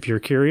recorded. If you're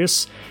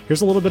curious,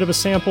 here's a little bit of a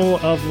sample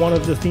of one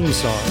of the theme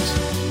songs.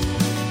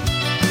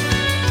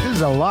 This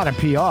is a lot of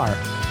PR.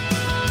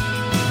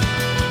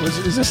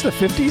 Is this the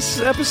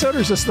 50s episode or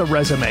is this the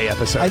resume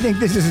episode? I think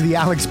this is the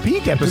Alex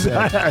Peak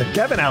episode.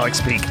 Kevin Alex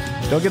Peak.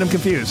 Don't get him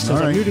confused.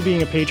 Since I'm new to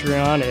being a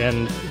Patreon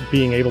and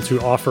being able to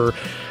offer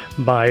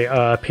my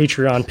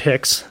Patreon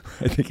picks,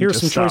 here are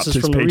some choices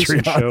from the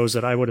recent shows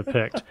that I would have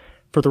picked.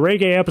 For the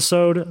reggae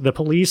episode, The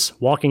Police,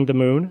 Walking the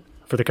Moon.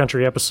 For the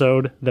country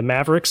episode, The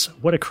Mavericks,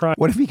 What a Crime.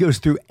 What if he goes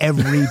through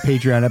every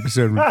Patreon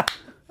episode?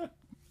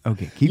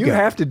 Okay, keep You going.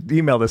 have to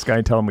email this guy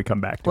and tell him we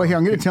come back. Well, here,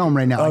 I'm going to tell him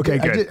right now. Okay,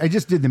 good. I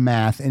just did the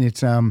math, and it's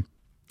to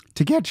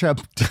catch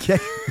up to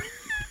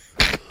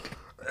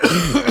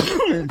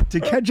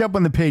catch up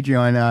on the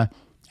Patreon,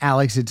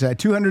 Alex. It's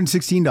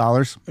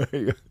 $216.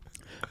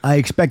 I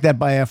expect that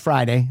by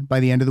Friday,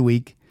 by the end of the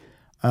week.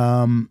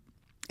 And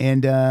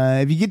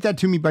if you get that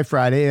to me by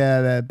Friday,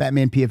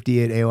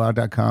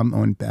 BatmanPFD@AOL.com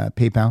on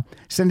PayPal.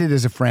 Send it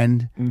as a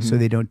friend so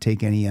they don't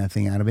take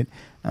anything out of it.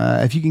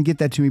 If you can get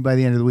that to me by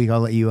the end of the week, I'll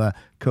let you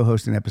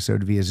co-host an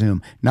episode via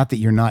Zoom. Not that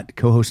you're not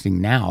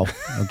co-hosting now.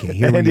 Okay,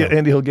 here we go.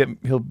 And he'll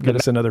get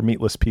us another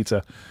meatless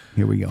pizza.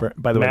 Here we go.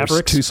 By the way, there's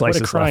Mavericks, 2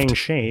 slices What a Crying left.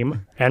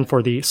 Shame. And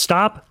for the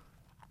Stop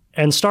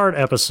and Start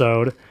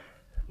episode,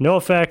 no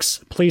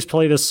effects, please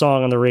play this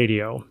song on the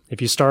radio.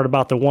 If you start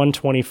about the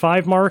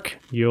 125 mark,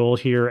 you'll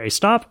hear a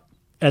stop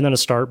and then a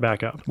start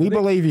back up. We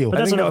believe you. But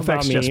that's I think enough No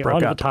about Effects me. just broke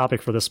On to up. the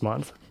topic for this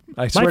month.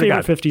 I My swear to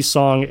favorite God. 50s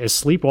song is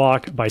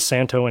Sleepwalk by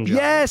Santo and John.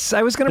 Yes,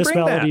 I was going to This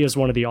bring that. melody is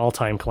one of the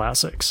all-time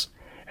classics,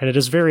 and it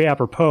is very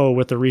apropos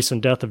with the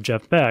recent death of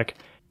Jeff Beck.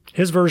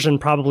 His version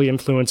probably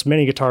influenced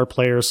many guitar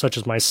players such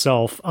as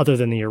myself, other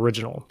than the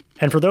original.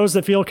 And for those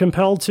that feel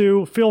compelled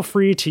to, feel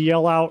free to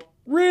yell out,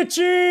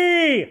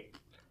 Richie!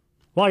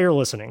 While you're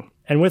listening.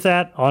 And with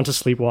that, on to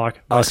Sleepwalk.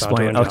 by I'll Santo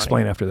and explain. I'll Johnny.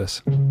 explain after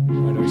this. I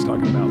know what he's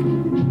talking about.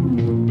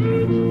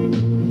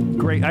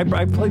 Great.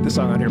 I've played this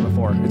song on here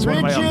before. It's one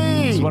of my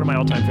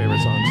all-time favorite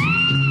songs.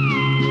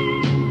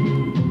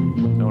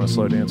 I want to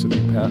slow dance with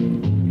you, Pat.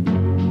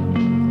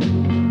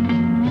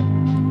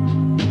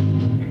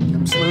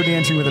 I'm slow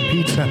dancing with a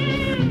pizza.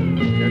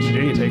 Here's what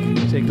you do.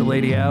 You take the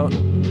lady out.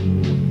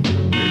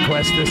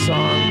 Request this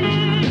song.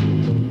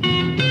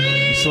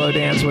 You slow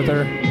dance with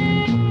her.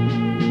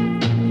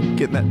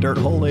 Get in that dirt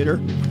hole later.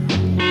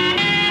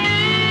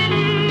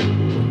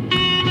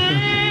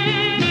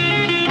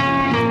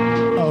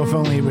 Oh, if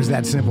only it was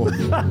that simple. You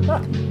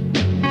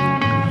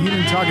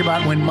didn't talk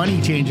about when money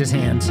changes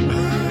hands.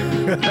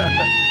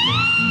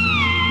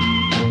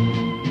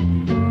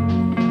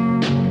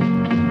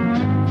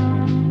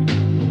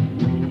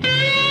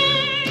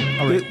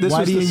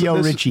 Why do you yell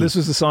Richie? This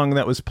was the song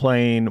that was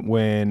playing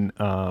when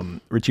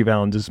Richie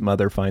Valens'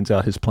 mother finds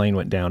out his plane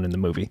went down in the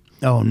movie.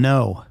 Oh,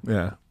 no.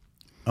 Yeah.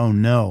 Oh,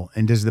 no.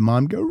 And does the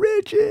mom go,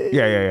 Richie?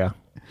 Yeah.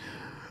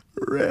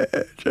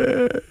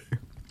 Richie.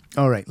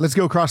 All right, let's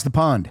go across the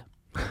pond.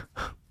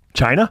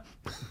 China?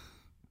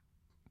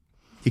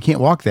 You can't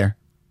walk there.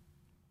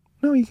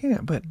 No, you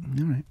can't, but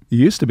all right. You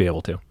used to be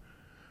able to.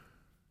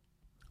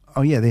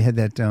 Oh, yeah, they had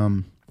that...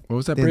 what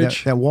was that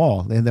bridge? That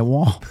wall. They had that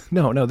wall.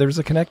 No, there was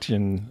a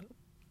connection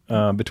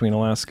between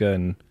Alaska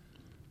and...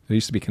 They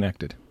used to be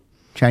connected.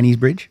 Chinese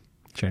bridge?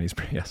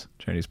 Yes.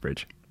 Chinese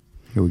bridge.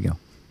 Here we go.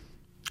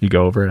 You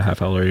go over it a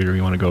half hour later, or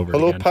you want to go over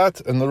Hello, it again?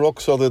 Pat and the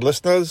Rock Solid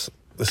listeners.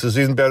 This is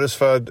Ian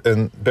Beresford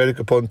in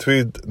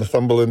Berwick-upon-Tweed,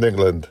 Northumberland,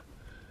 England.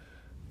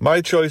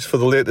 My choice for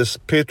the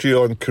latest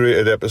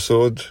Patreon-created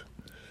episode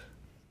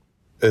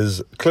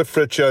is Cliff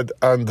Richard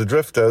and the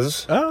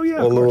Drifters. Oh, yeah.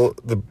 Although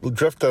the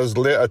Drifters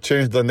later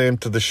changed their name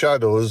to the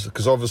Shadows,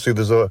 because obviously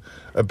there's a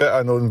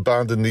better-known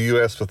band in the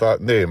US with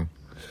that name.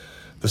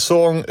 The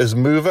song is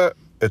Mover.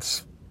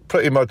 It's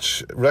pretty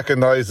much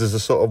recognised as a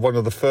sort of one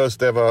of the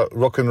first ever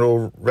rock and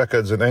roll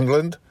records in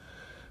England.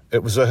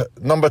 It was a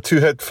number 2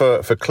 hit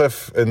for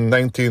Cliff in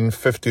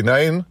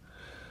 1959.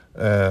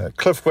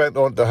 Cliff went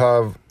on to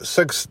have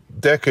 6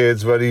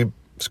 decades where he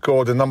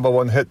scored a number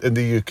 1 hit in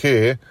the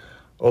UK,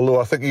 although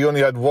I think he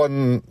only had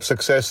 1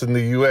 success in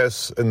the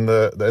US in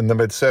the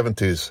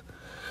mid-70s.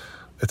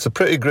 It's a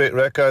pretty great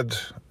record,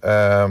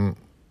 and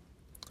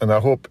I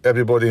hope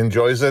everybody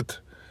enjoys it.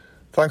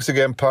 Thanks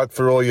again, Pat,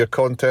 for all your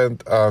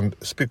content, and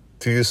speak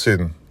to you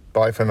soon.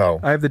 Bye for now.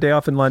 I have the day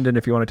off in London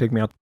if you want to take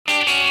me out.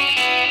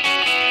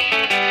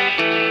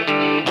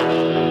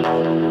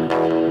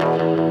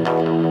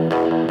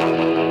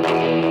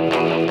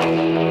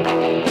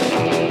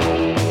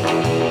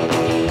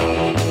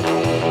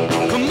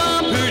 Come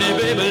on, pretty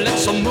baby,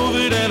 let's move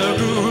it and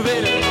groove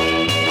it.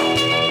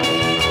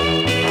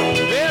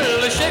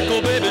 Well, shake,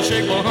 oh baby,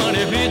 shake, oh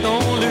honey, please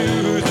don't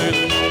lose it.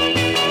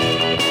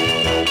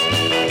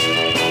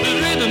 The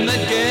rhythm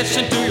that gets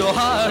into your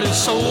heart and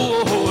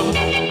soul.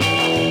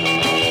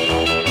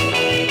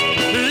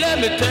 Let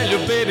me tell you,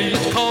 baby,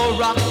 it's called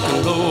rock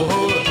and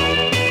roll.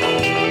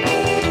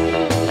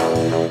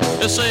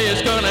 They say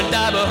it's gonna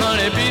die, but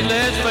honey, please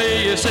let's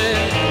face it.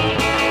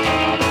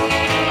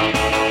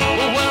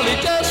 Well, they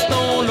just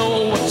don't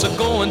know what's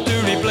going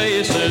to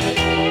replace it.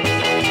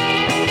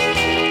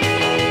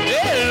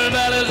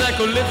 Everybody's like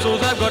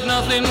calypsos, I've got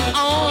nothing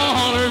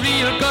on.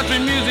 Real country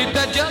music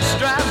that just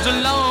drives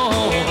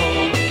along.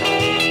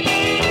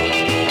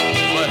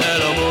 Well,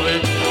 hello, movie.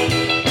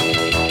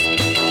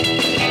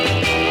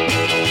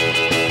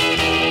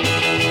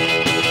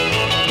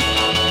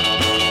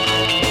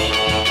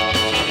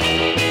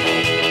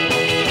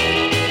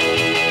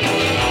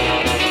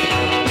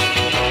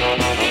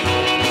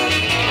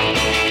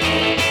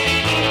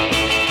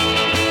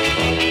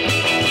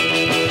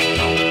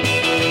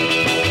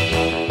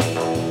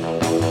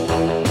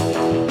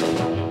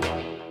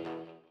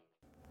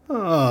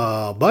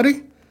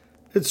 Buddy.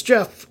 It's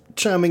Jeff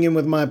chiming in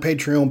with my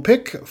Patreon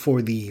pick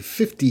for the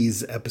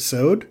 50s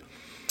episode.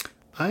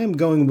 I am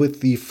going with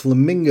the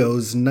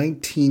Flamingos'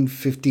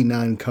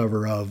 1959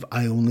 cover of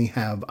I Only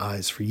Have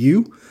Eyes for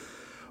You,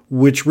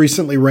 which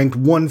recently ranked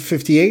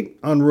 158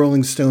 on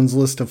Rolling Stone's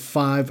list of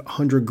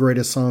 500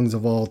 greatest songs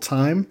of all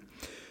time.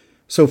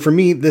 So for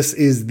me, this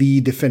is the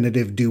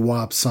definitive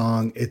doo-wop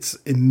song. It's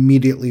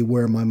immediately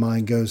where my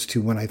mind goes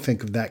to when I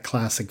think of that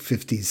classic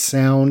 50s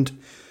sound.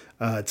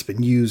 It's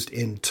been used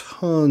in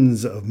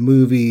tons of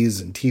movies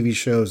and TV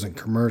shows and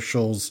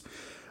commercials.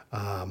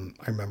 I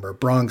remember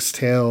Bronx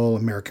Tale,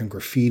 American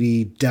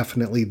Graffiti,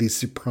 definitely The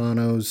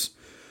Sopranos.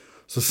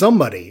 So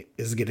somebody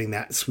is getting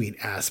that sweet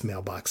ass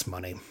mailbox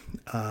money.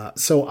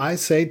 So I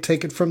say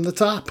take it from the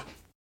top.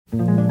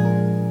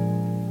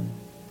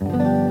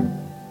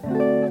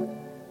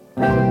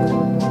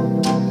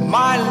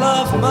 My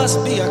love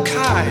must be a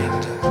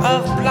kind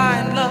of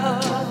blind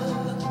love.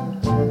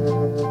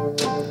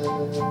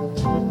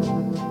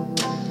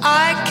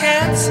 I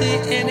can't see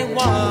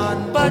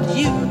anyone but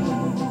you.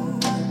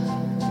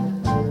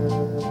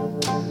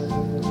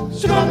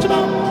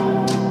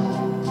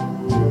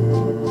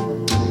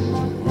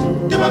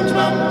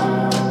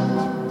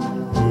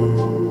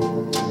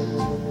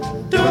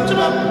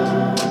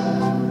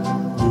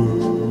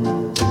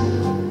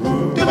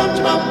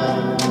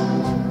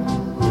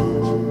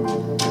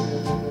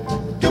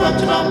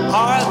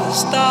 Are the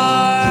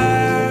stars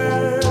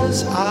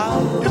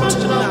out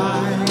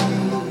tonight?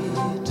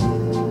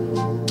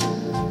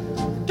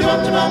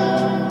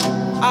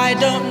 I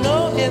don't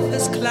know if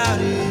it's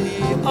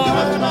cloudy or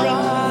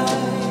bright.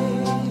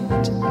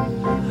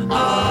 I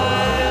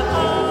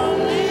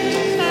only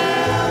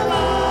have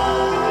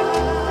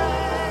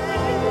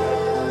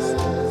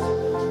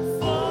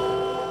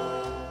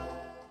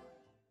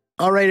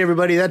All right,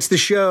 everybody, that's the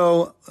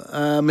show.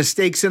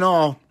 Mistakes and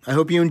all. I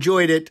hope you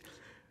enjoyed it.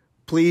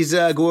 Please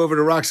go over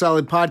to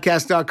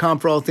rocksolidpodcast.com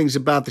for all things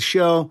about the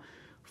show.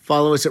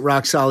 Follow us at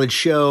Rock Solid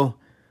Show.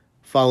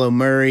 Follow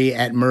Murray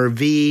at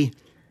MurV.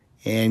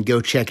 And go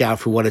check out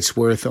For What It's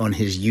Worth on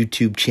his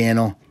YouTube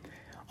channel.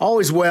 All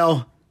is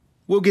well.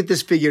 We'll get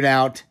this figured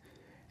out.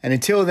 And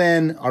until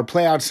then, our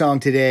playout song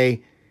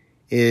today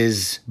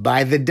is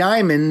by The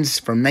Diamonds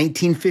from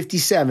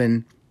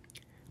 1957.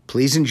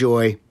 Please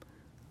enjoy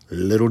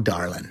Little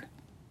Darlin'.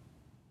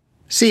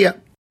 See ya.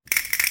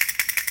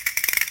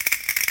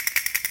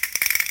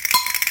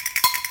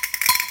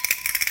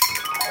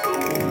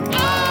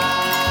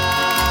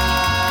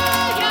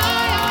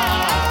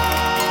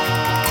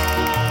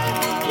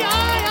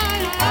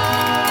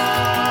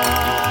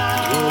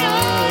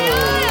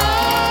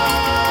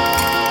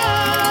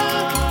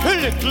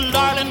 little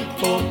darling.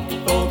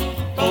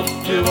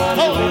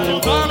 Oh, little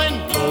darling.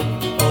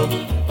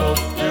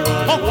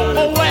 Oh,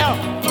 where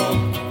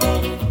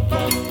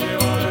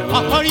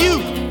are you?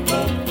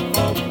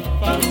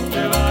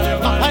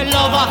 My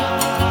lover,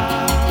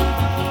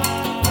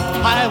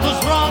 I was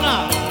wrong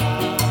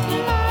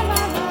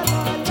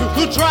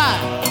to try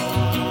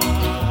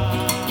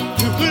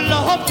to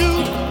love you.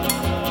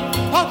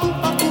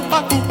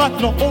 But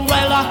no,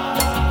 well,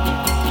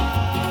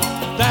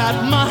 that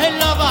my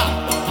lover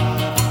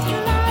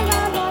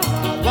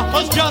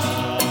was just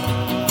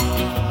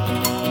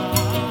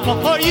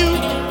for you.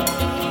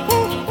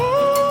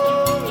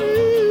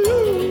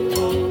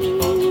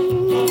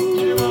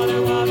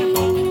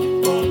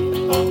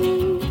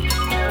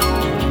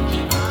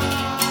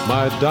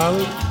 My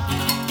darling,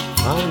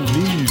 I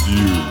need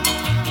you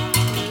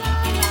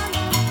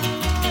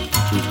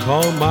to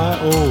call my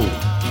own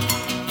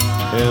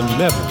and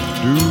never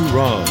do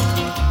wrong,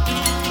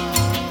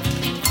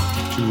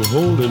 to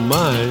hold in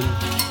mind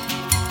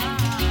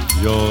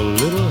your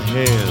little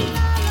hand.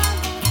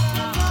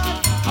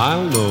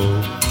 I'll know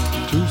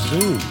too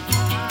soon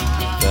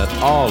that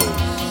all is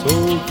so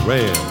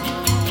grand.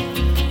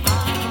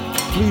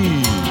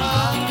 Please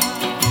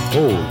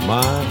hold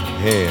my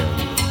hand.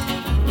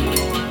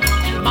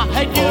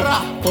 My dear, I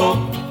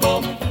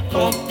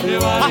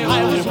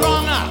was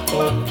wrong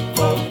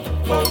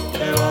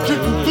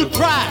to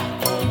try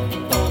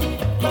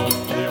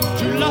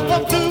to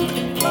love you.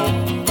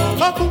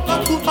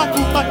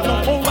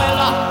 Oh,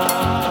 well,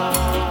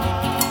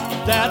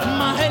 that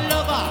my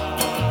lover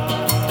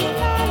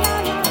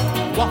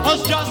was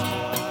just